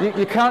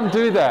 you can't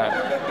do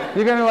that.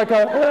 You're going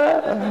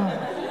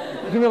to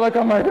you're going to be like,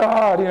 oh my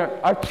God, you know,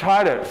 I've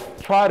tried it,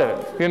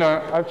 you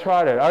know, I've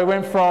tried it. I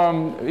went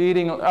from I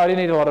didn't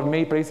eat a lot of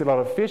meat, but I used a lot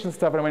of fish and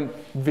stuff, and I went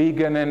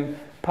vegan and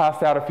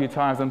passed out a few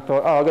times and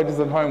thought, oh, I'll go do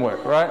some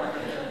homework, right?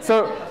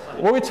 So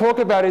what we talk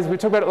about is, you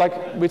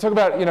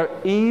know,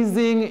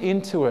 easing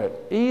into it.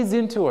 Ease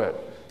into it.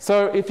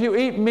 So if you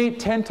eat meat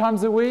 10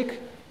 times a week,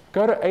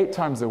 go to 8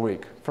 times a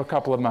week for a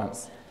couple of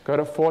months. Go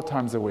to 4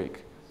 times a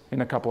week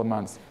in a couple of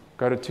months.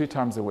 Go to 2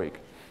 times a week.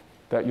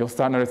 That you'll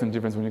start noticing the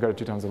difference when you go to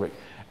 2 times a week.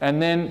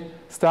 And then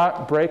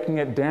start breaking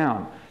it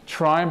down.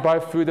 Try and buy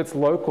food that's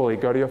locally.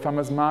 Go to your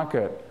farmer's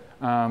market,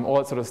 all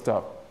that sort of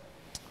stuff.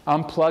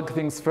 Unplug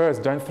things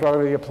first. Don't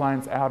throw the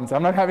appliance out and say,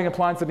 I'm not having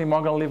appliances anymore,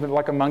 I'm going to live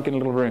like a monk in a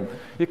little room.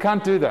 You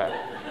can't do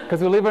that.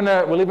 Because we live in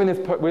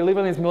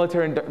this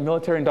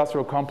military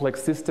industrial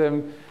complex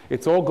system.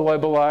 It's all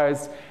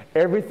globalized.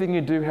 Everything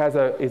you do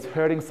is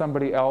hurting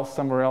somebody else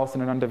somewhere else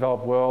in an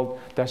undeveloped world.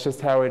 That's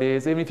just how it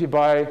is. Even if you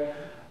buy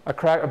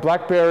a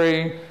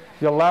BlackBerry,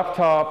 your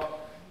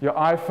laptop, your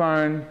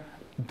iPhone,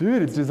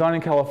 dude, it's designed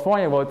in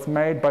California. Well, it's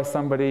made by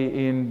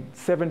somebody in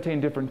 17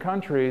 different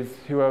countries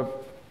who are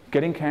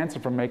getting cancer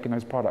from making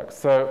those products.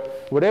 So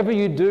whatever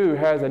you do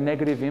has a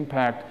negative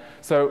impact.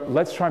 So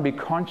let's try and be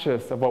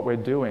conscious of what we're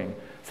doing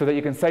so that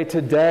you can say,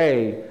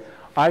 today,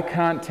 I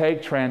can't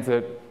take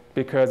transit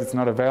because it's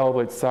not available,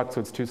 it sucks, or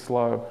it's too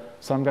slow,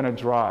 so I'm going to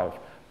drive.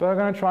 But I'm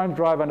going to try and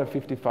drive under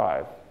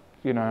 55,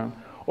 you know.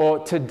 Or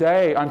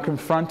today, I'm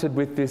confronted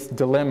with this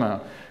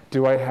dilemma.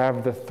 Do I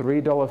have the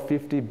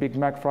 $3.50 Big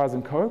Mac fries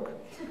and Coke?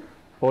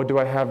 Or do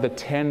I have the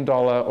 $10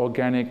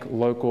 organic,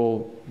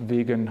 local,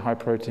 vegan,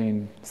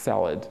 high-protein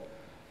salad?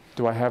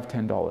 Do I have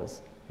 $10?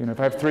 You know, if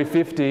I have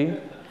 $3.50,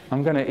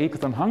 I'm going to eat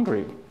because I'm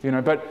hungry. You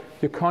know, but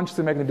you're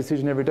consciously making a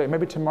decision every day.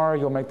 Maybe tomorrow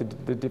you'll make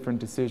the different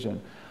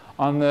decision.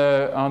 On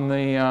the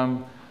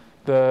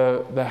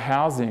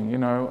housing, you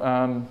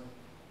know,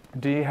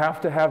 do you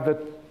have to have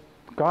the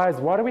guys?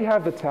 Why do we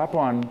have the tap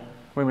on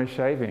when we're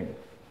shaving?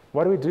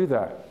 Why do we do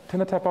that? Turn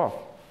the tap off.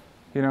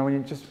 You know, when you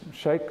just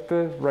shake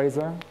the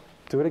razor.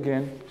 Do it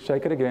again,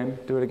 shake it again,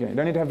 do it again. You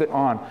don't need to have it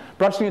on.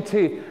 Brushing your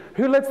teeth.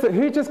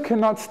 Who just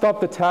cannot stop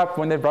the tap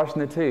when they're brushing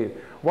their teeth?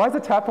 Why is the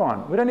tap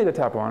on? We don't need the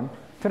tap on.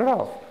 Turn it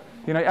off.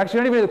 You know, actually,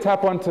 you don't even need the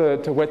tap on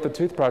to wet the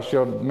toothbrush.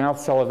 Your mouth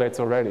salivates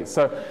already.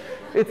 So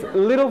it's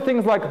little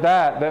things like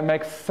that that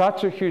make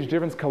such a huge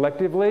difference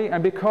collectively.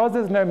 And because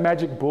there's no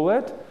magic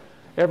bullet,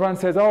 everyone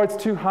says, oh, it's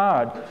too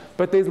hard.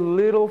 But these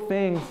little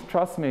things,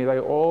 trust me, they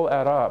all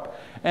add up.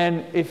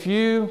 And if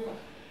you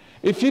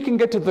can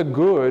get to the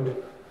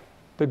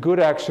good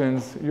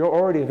actions, you're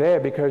already there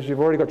because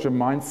you've already got your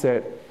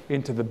mindset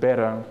into the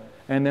better.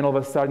 And then all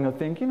of a sudden you'll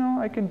think, you know,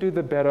 I can do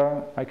the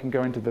better, I can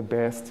go into the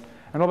best.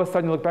 And all of a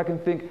sudden you look back and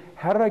think,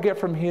 how did I get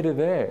from here to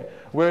there?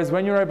 Whereas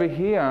when you're over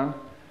here,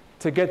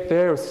 to get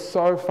there is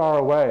so far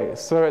away.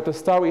 So at the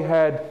start we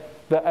had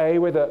the A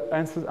where the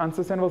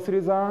unsustainable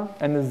cities are,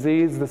 and the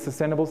Z is the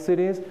sustainable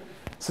cities.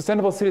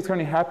 Sustainable cities can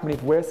only happen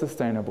if we're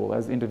sustainable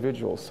as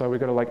individuals. So we've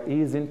got to like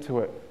ease into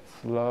it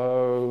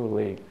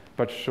slowly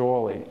but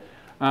surely.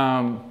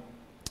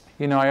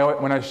 You know,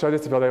 when I show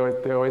this to people,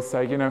 they always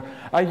say, you know,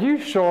 are you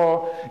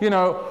sure? You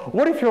know,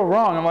 what if you're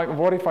wrong? I'm like,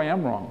 what if I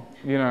am wrong?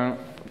 You know,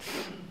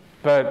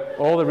 but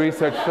all the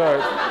research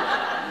shows,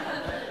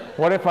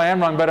 what if I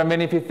am wrong? But I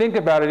mean, if you think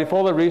about it, if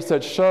all the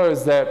research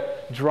shows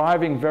that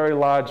driving very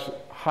large,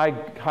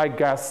 high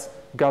gas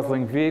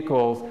guzzling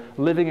vehicles,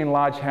 living in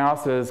large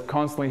houses,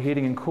 constantly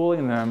heating and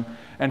cooling them,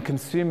 and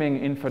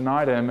consuming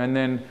infinitum, and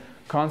then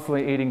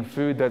constantly eating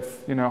food that's,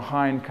 you know,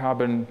 high in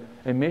carbon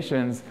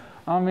emissions,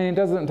 I mean, it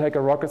doesn't take a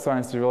rocket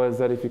science to realize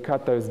that if you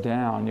cut those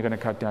down, you're going to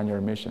cut down your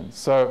emissions.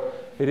 So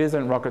it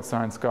isn't rocket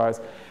science, guys.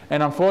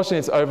 And unfortunately,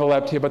 it's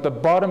overlapped here. But the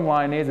bottom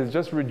line is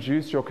just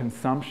reduce your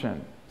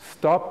consumption.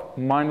 Stop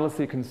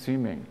mindlessly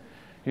consuming.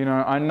 You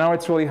know, I know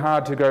it's really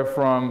hard to go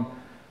from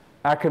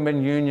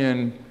Ackerman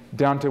Union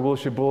down to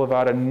Wilshire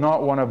Boulevard and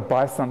not want to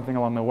buy something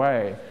along the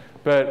way.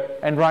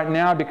 And right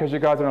now, because you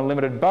guys are on a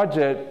limited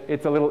budget,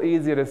 it's a little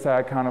easier to say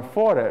I can't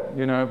afford it,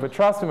 you know. But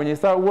trust me, when you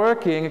start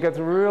working, it gets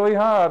really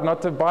hard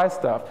not to buy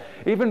stuff.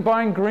 Even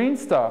buying green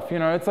stuff, you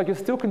know, it's like you're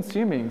still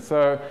consuming.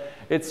 So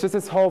it's just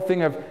this whole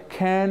thing of,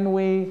 can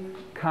we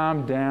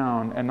calm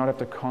down and not have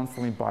to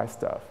constantly buy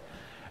stuff?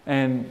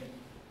 And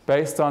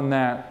based on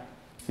that,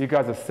 you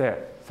guys are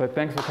set. So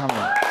thanks for coming.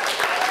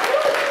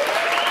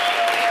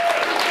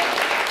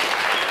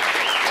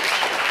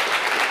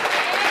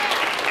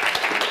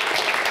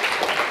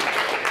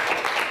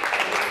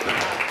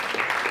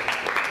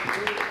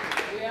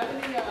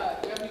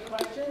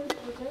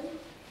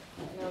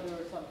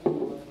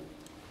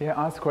 Yeah,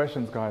 ask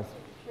questions, guys.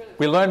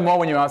 We learn more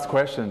when you ask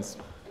questions.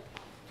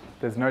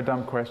 There's no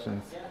dumb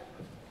questions. Yeah.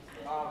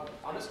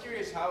 I'm just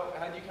curious, how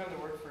did you come to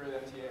work for the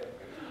MTA?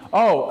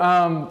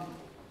 Oh,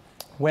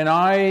 when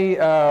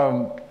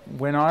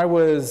I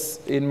was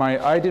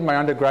I did my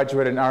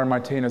undergraduate in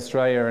RMIT in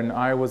Australia, and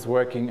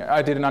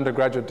I did an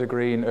undergraduate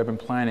degree in urban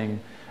planning.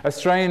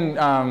 Australian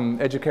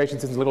education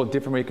system is a little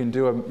different, where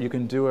you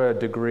can do a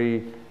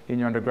degree in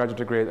your undergraduate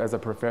degree as a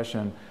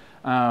profession.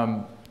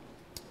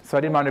 So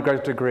I did my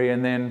undergraduate degree,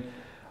 and then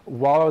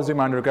while I was doing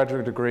my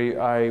undergraduate degree,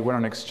 I went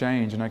on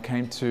exchange, and I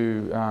came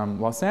to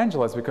Los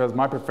Angeles because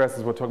my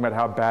professors were talking about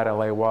how bad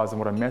LA was and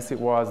what a mess it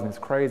was, and this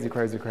crazy,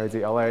 crazy,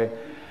 crazy LA.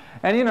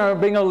 And you know,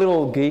 being a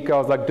little geek, I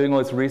was like doing all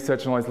this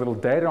research and all this little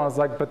data, and I was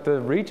like, but the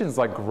region's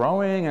like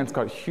growing, and it's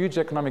got huge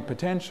economic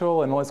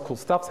potential, and all this cool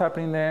stuff's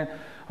happening there.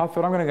 I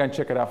thought, I'm gonna go and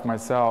check it out for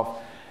myself.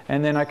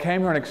 And then I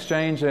came here on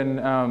exchange, and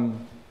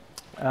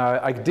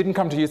I didn't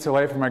come to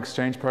UCLA for my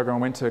exchange program. I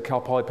went to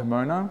Cal Poly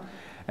Pomona.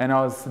 And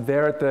I was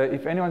there at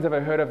if anyone's ever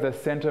heard of the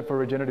Center for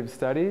Regenerative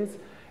Studies,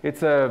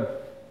 it's a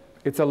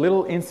it's a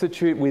little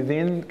institute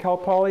within Cal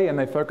Poly, and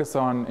they focus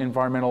on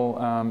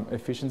environmental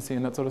efficiency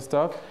and that sort of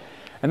stuff.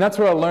 And that's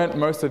where I learned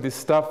most of this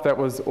stuff that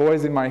was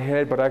always in my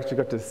head, but I actually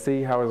got to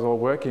see how it was all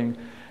working.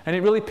 And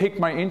it really piqued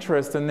my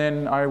interest. And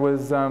then I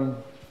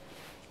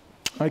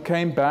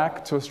came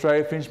back to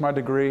Australia, finished my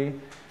degree,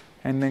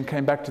 and then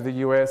came back to the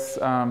US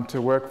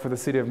to work for the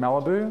city of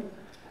Malibu.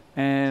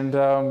 And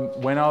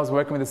when I was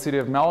working with the city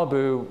of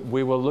Malibu,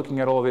 we were looking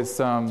at all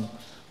this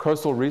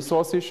coastal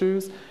resource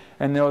issues,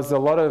 and there was a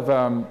lot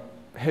of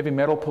heavy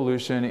metal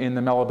pollution in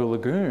the Malibu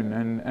Lagoon,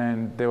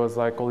 and there was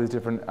like all these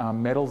different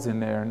metals in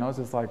there, and I was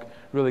just like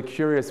really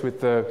curious with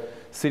the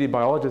city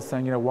biologist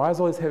saying, you know, why is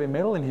all this heavy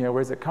metal in here?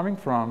 Where's it coming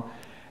from?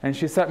 And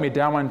she sat me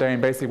down one day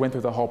and basically went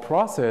through the whole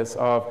process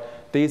of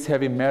these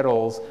heavy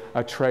metals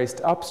are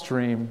traced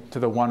upstream to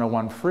the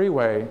 101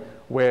 freeway,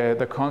 where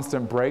the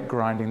constant brake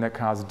grinding that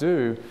cars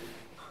do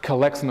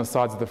collects on the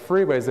sides of the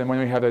freeways, and when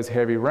we have those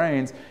heavy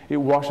rains, it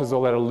washes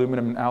all that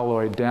aluminum and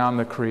alloy down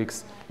the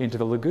creeks into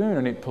the lagoon,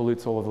 and it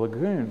pollutes all of the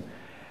lagoon.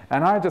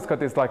 And I just got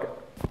this like,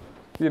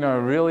 you know,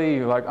 really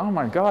like, oh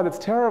my God, it's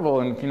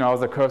terrible. And you know, I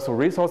was a coastal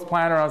resource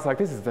planner, I was like,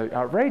 this is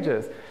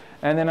outrageous.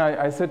 And then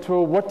I said to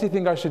her, what do you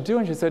think I should do?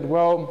 And she said,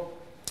 well,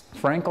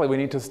 frankly, we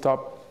need to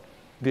stop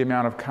the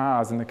amount of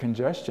cars and the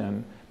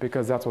congestion,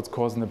 because that's what's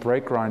causing the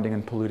brake grinding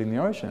and polluting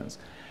the oceans.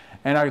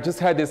 And I just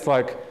had this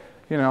like,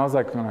 you know, I was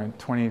like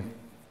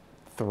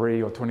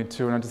 23 or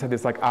 22, and I just had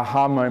this like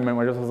aha moment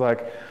where I just was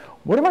like,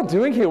 what am I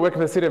doing here working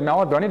for the city of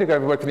Malibu? I need to go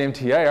work for the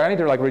MTA. I need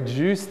to like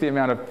reduce the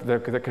amount of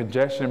the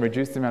congestion,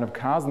 reduce the amount of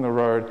cars on the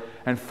road,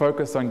 and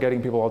focus on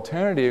getting people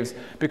alternatives,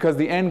 because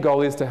the end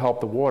goal is to help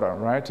the water,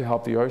 right? To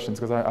help the oceans,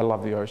 because I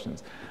love the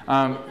oceans.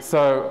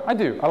 So I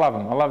do, I love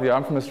them. I love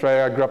I'm from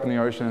Australia, I grew up in the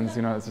oceans,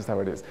 you know, it's just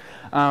how it is.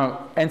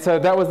 And so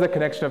that was the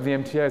connection of the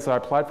MTA. So I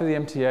applied for the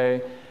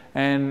MTA,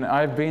 and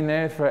I've been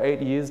there for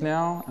 8 years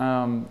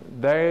now.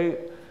 They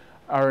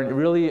are a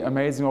really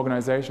amazing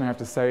organization, I have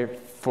to say,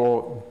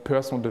 for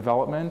personal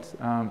development.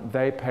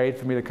 They paid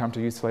for me to come to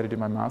UCLA to do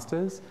my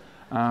master's,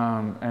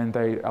 and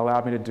they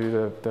allowed me to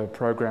do the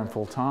program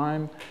full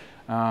time.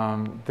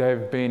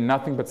 They've been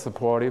nothing but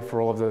supportive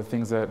for all of the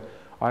things that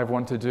I've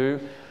wanted to do.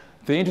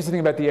 The interesting thing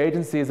about the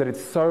agency is that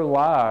it's so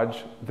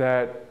large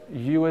that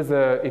you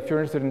if you're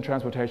interested in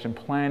transportation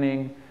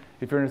planning,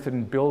 if you're interested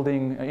in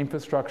building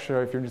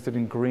infrastructure, if you're interested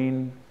in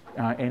green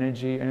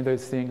energy, any of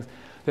those things,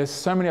 there's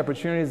so many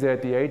opportunities there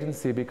at the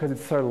agency, because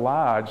it's so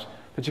large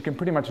that you can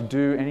pretty much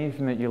do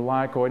anything that you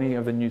like or any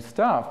of the new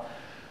stuff.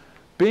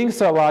 Being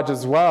so large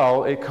as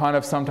well, it kind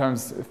of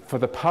sometimes, for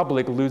the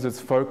public, loses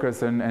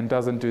focus and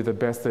doesn't do the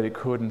best that it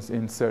could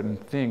in certain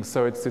things.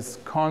 So it's this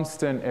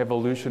constant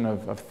evolution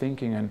of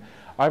thinking. And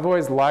I've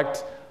always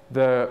liked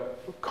the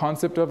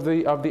concept of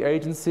the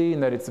agency, in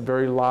that it's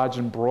very large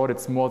and broad.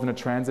 It's more than a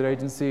transit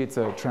agency, it's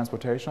a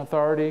transportation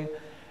authority.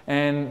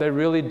 And they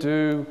really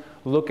do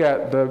look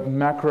at the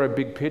macro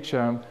big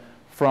picture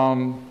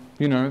from,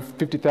 you know,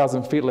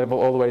 50,000 feet level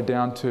all the way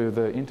down to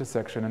the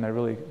intersection, and they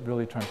really,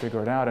 really try and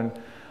figure it out. And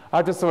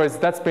I've just always,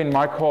 that's been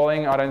my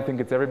calling. I don't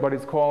think it's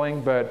everybody's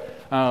calling, but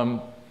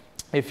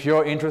if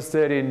you're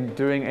interested in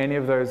doing any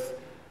of those,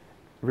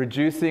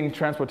 reducing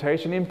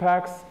transportation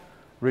impacts,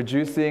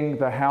 reducing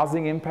the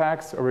housing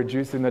impacts, or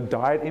reducing the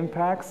diet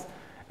impacts,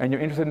 and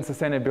you're interested in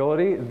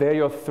sustainability, they're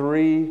your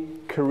 3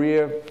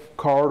 career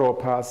corridor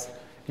paths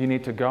you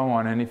need to go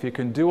on. And if you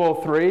can do all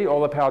 3,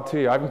 all the power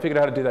to you. I haven't figured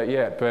out how to do that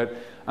yet, but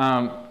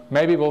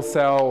maybe we'll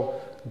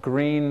sell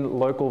green,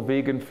 local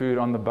vegan food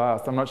on the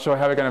bus. I'm not sure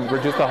how we're going to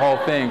reduce the whole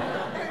thing.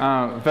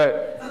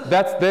 But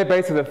they're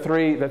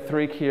basically the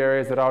three key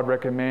areas that I would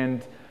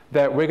recommend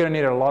that we're going to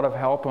need a lot of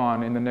help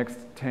on in the next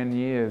 10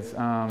 years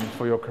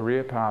for your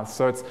career path.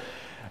 So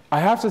I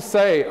have to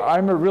say,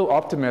 I'm a real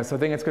optimist. I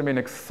think it's going to be an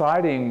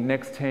exciting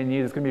next 10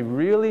 years. It's going to be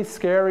really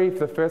scary for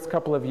the first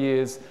couple of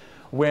years,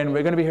 when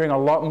we're going to be hearing a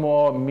lot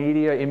more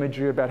media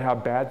imagery about how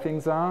bad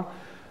things are.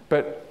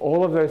 But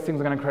all of those things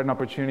are going to create an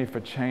opportunity for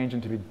change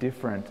and to be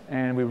different.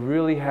 And we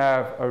really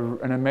have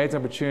an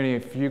amazing opportunity.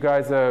 If you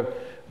guys are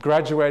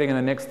graduating in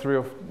the next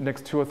 2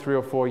 or 3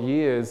 or 4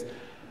 years,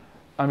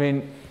 I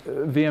mean,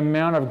 the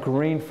amount of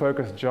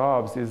green-focused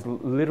jobs is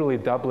literally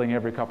doubling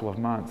every couple of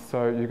months.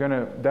 So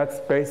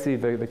that's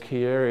basically the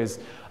key areas.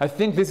 I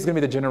think this is going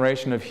to be the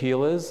generation of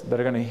healers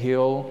that are going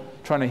to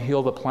trying to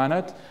heal the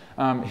planet,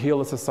 heal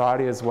the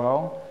society as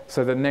well.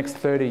 So the next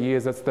 30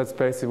 years, that's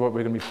basically what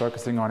we're going to be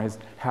focusing on, is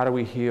how do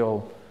we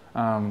heal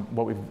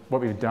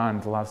what we've done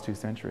for the last 2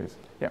 centuries.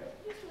 Yeah.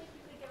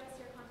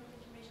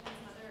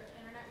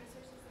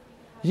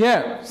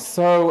 Yeah.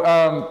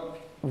 So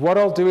what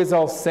I'll do is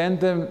I'll send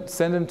them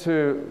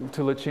to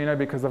Lucino,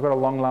 because I've got a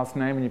long last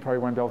name and you probably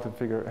won't be able to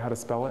figure out how to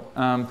spell it.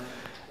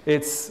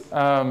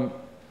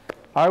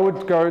 I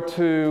would go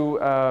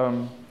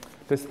to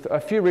there's a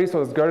few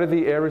resources. Go to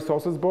the Air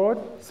Resources Board,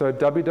 so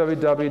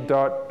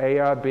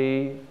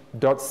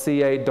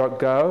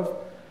www.arb.ca.gov.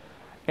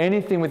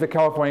 Anything with the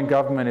California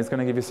government is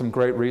going to give you some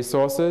great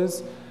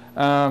resources.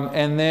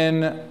 And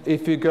then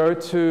if you go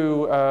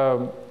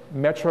to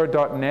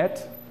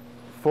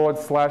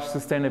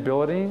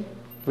metro.net/sustainability,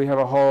 We have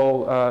a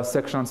whole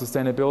section on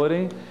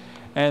sustainability.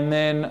 And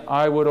then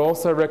I would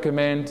also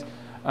recommend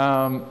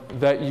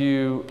that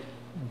you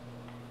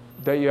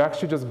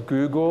actually just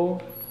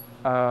Google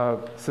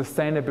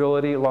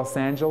sustainability Los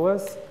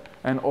Angeles,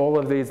 and all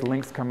of these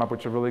links come up,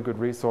 which are really good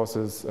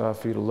resources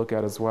for you to look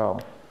at as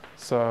well.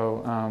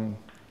 So,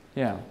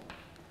 yeah.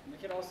 We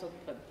could also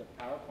put the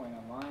PowerPoint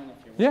online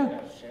if you Yeah,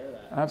 want to share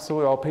that.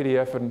 absolutely. I'll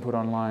PDF it and put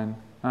online.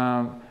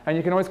 And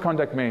you can always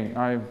contact me.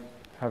 I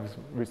have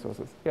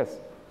resources. Yes?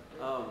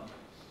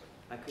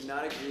 I could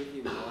not agree with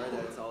you more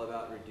that it's all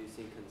about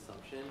reducing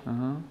consumption.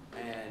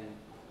 And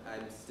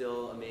I'm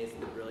still amazed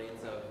at the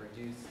brilliance of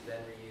reduce, then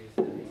reuse,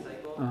 then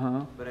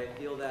recycle. But I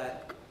feel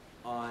that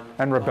on...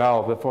 And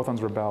rebel. The fourth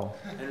one's rebel.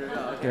 And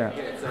rebel, okay, Yeah.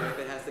 good. So if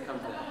it has to come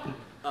to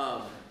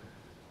that.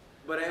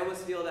 But I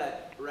almost feel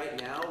that right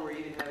now we're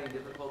even having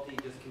difficulty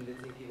just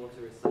convincing people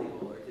to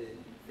recycle or to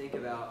think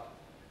about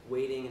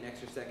waiting an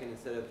extra second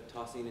instead of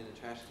tossing it in a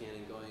trash can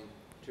and going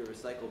to a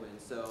recycle bin.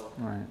 So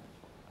Right.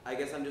 I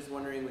guess I'm just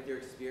wondering, with your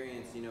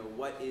experience, you know,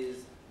 what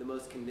is the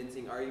most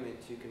convincing argument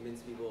to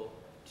convince people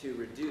to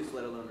reduce,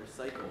 let alone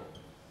recycle?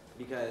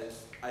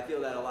 Because I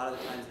feel that a lot of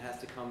the times it has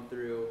to come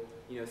through,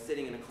 you know,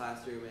 sitting in a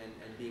classroom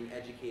and being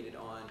educated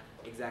on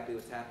exactly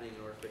what's happening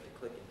in order for it to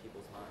click in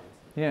people's minds.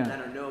 Yeah. And I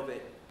don't know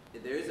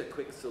if there is a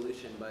quick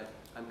solution, but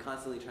I'm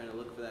constantly trying to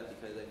look for that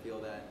because I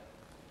feel that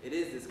it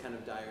is this kind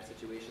of dire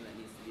situation that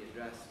needs to be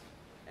addressed.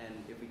 And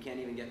if we can't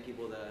even get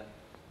people to,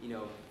 you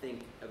know,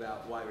 think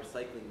about why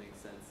recycling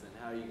makes sense, and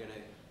how are you going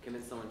to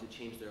convince someone to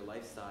change their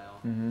lifestyle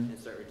and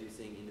start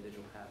reducing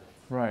individual habits?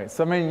 Right.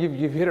 So, I mean,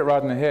 you've hit it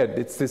right in the head.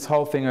 It's this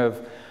whole thing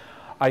of,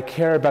 I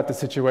care about the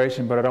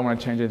situation, but I don't want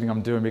to change anything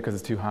I'm doing because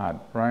it's too hard,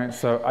 right?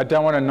 So I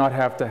don't want to not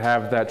have to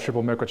have that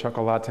triple milk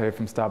chocolate latte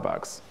from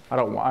Starbucks. I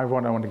don't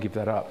want to give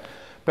that up.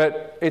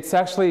 But it's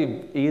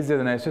actually easier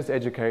than that. It's just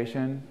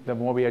education. The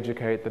more we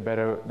educate, the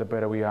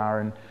better we are.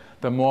 And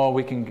the more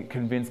we can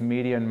convince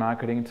media and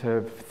marketing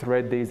to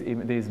thread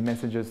these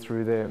messages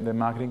through their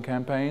marketing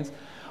campaigns.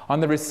 On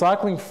the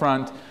recycling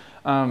front,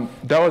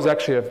 that was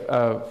actually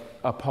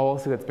a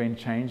policy that's been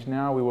changed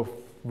now. We were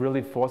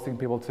really forcing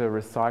people to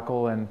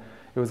recycle, and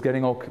it was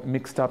getting all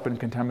mixed up and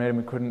contaminated,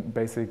 and we couldn't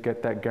basically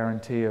get that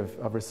guarantee of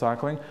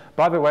recycling.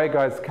 By the way,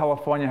 guys,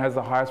 California has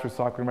the highest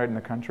recycling rate in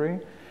the country,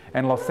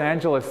 and Los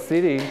Angeles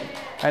City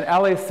and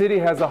LA City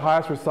has the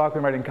highest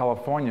recycling rate in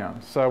California.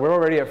 So we're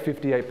already at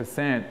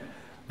 58%.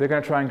 They're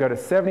going to try and go to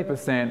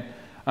 70%.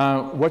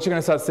 What you're going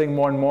to start seeing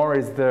more and more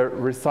is the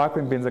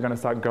recycling bins are going to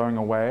start going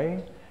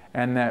away,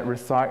 and that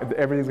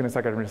everything's going to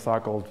start getting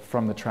recycled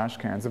from the trash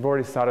cans. They've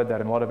already started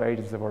that, and a lot of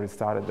agencies have already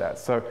started that.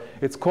 So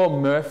it's called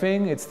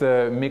MRFing. It's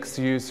the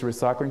mixed-use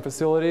recycling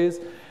facilities,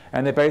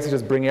 and they basically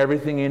just bring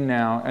everything in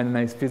now, and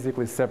they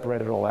physically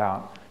separate it all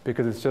out,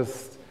 because it's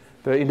just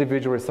the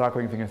individual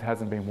recycling thing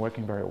hasn't been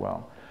working very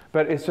well.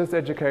 But it's just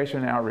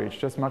education and outreach,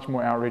 just much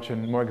more outreach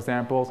and more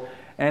examples.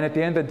 And at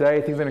the end of the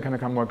day, things are going to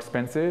become more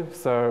expensive,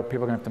 so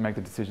people are going to have to make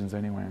the decisions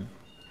anyway.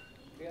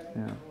 Yeah.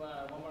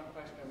 One more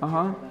question.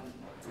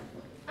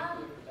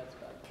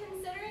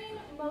 Considering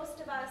most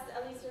of us,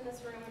 at least in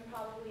this room and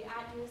probably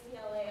at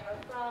UCLA, are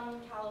from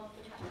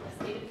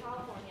the state of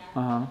California,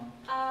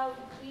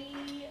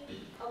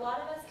 a lot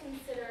of us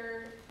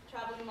consider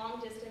traveling long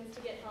distance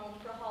to get home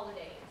for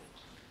holidays.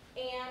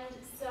 And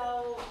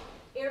so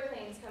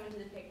airplanes come into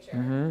the picture.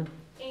 And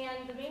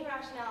the main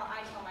rationale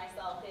I tell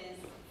myself is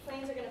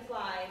planes are going to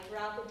fly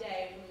throughout the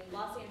day from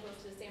Los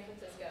Angeles to San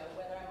Francisco,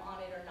 whether I'm on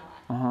it or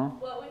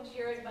not. What would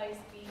your advice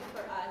be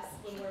for us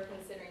when we're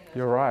considering those?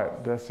 You're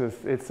right. That's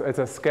just, it's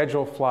a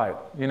scheduled flight.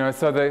 You know,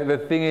 so the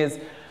thing is,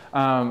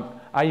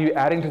 are you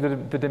adding to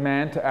the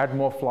demand to add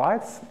more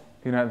flights?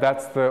 You know,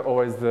 that's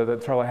always the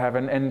trouble I have.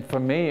 And for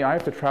me, I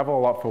have to travel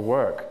a lot for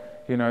work.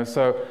 You know,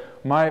 so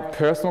my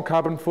personal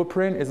carbon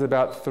footprint is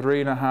about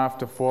 3.5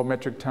 to 4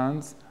 metric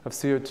tons of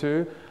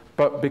CO2.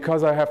 But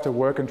because I have to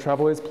work and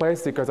travel these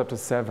places, it goes up to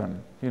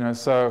 7. You know,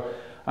 so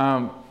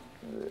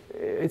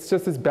it's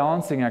just this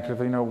balancing act of,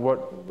 you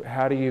know,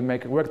 how do you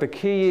make it work? The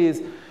key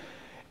is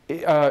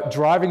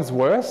driving's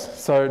worse.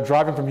 So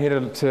driving from here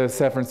to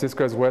San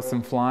Francisco is worse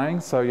than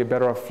flying. So you're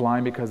better off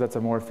flying because that's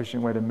a more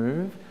efficient way to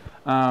move.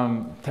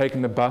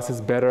 Taking the bus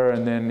is better,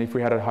 and then if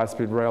we had a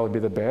high-speed rail, it'd be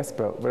the best.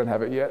 But we don't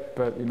have it yet.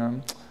 But you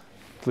know,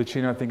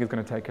 Lucino, I think, is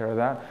going to take care of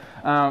that.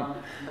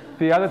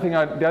 The other thing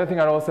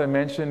I'd also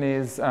mention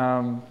is,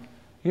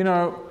 you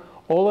know,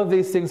 all of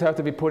these things have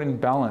to be put in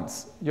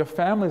balance. Your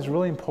family is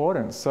really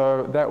important.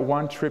 So that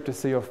one trip to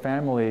see your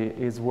family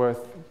is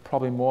worth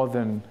probably more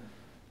than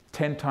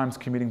 10 times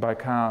commuting by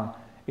car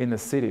in the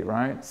city,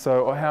 right?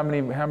 So, or how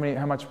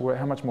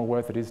much more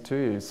worth it is to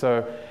you.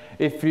 So,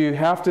 if you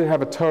have to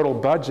have a total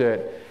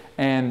budget,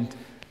 and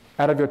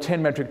out of your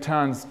 10 metric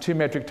tons, 2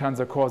 metric tons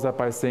are caused up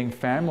by seeing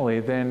family,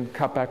 then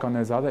cut back on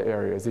those other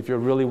areas if you're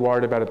really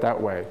worried about it that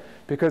way.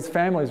 Because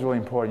family is really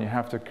important. You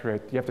have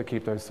to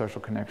keep those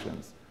social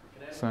connections.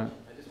 I just want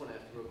to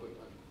ask real quick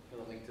on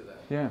a link to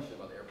that question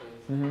about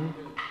airplanes.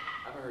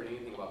 I haven't heard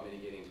anything about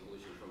mitigating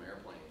pollution from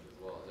airplanes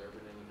as well. Has there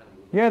been any kind of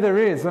movement Yeah, there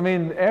is. I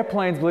mean,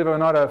 airplanes, believe it or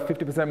not, are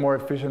 50% more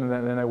efficient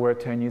than they were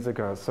 10 years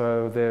ago.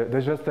 So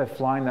they're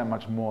flying that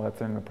much more. That's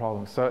the only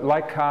problem. So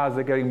like cars,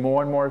 they're getting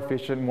more and more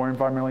efficient, more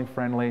environmentally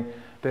friendly.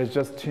 There's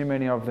just too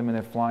many of them and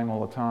they're flying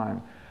all the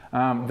time.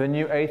 The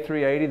new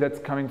A380 that's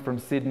coming from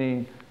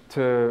Sydney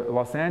to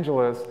Los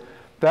Angeles,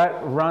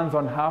 that runs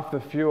on half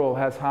the fuel,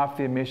 has half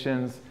the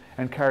emissions,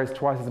 and carries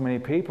twice as many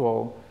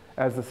people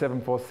as the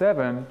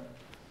 747.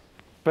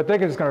 But they're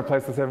just going to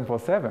replace the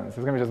 747s. There's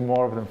going to be just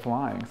more of them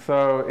flying.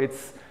 So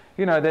it's,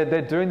 you know,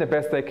 they're doing the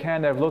best they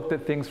can. They've looked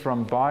at things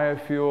from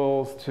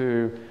biofuels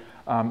to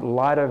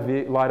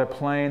lighter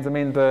planes. I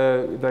mean,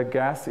 the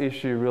gas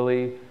issue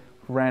really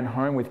ran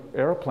home with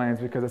airplanes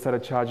because they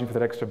started charging for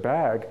that extra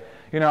bag.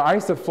 You know, I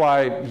used to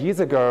fly years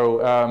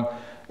ago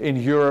in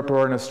Europe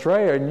or in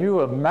Australia, and you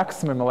were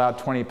maximum allowed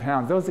 20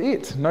 pounds. That was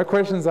it. No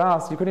questions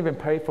asked. You couldn't even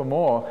pay for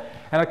more.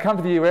 And I come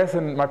to the US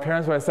and my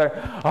parents would say,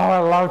 oh, I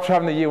love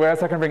traveling to the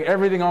US. I can bring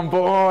everything on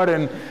board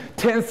and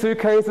 10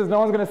 suitcases. No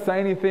one's going to say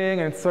anything.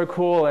 And it's so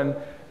cool. And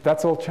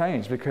that's all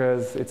changed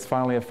because it's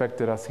finally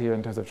affected us here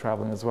in terms of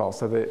traveling as well.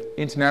 So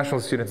the international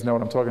students know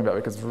what I'm talking about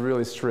because it's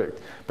really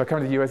strict. But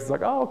coming to the US, it's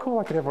like, oh, cool,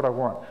 I can have what I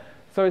want.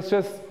 So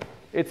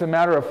it's a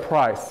matter of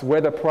price.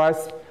 Where the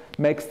price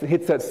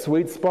hits that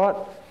sweet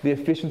spot, the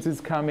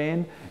efficiencies come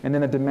in, and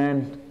then the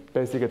demand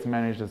basically gets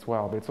managed as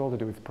well. But it's all to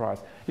do with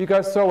price. You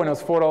guys saw when it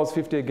was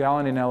 $4.50 a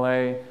gallon in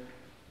LA,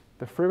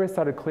 the freeway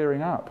started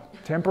clearing up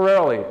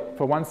temporarily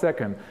for 1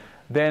 second.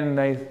 Then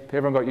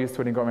everyone got used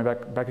to it and got me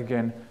back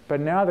again. But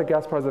now the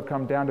gas prices have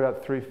come down to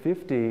about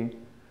 $3.50.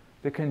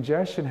 The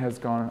congestion has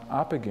gone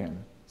up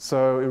again.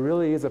 So it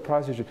really is a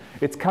price issue.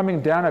 It's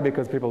coming down now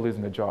because people are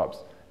losing their jobs.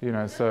 You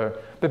know, so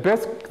the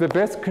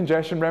best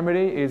congestion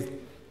remedy is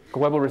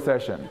global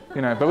recession.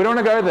 You know, but we don't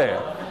want to go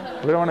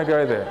there. We don't want to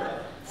go there.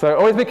 So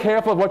always be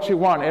careful of what you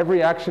want.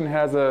 Every action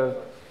has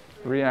a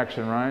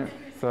reaction, right?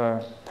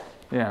 So,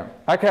 yeah.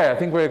 Okay, I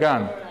think we're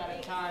done.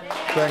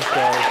 Thanks,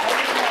 guys.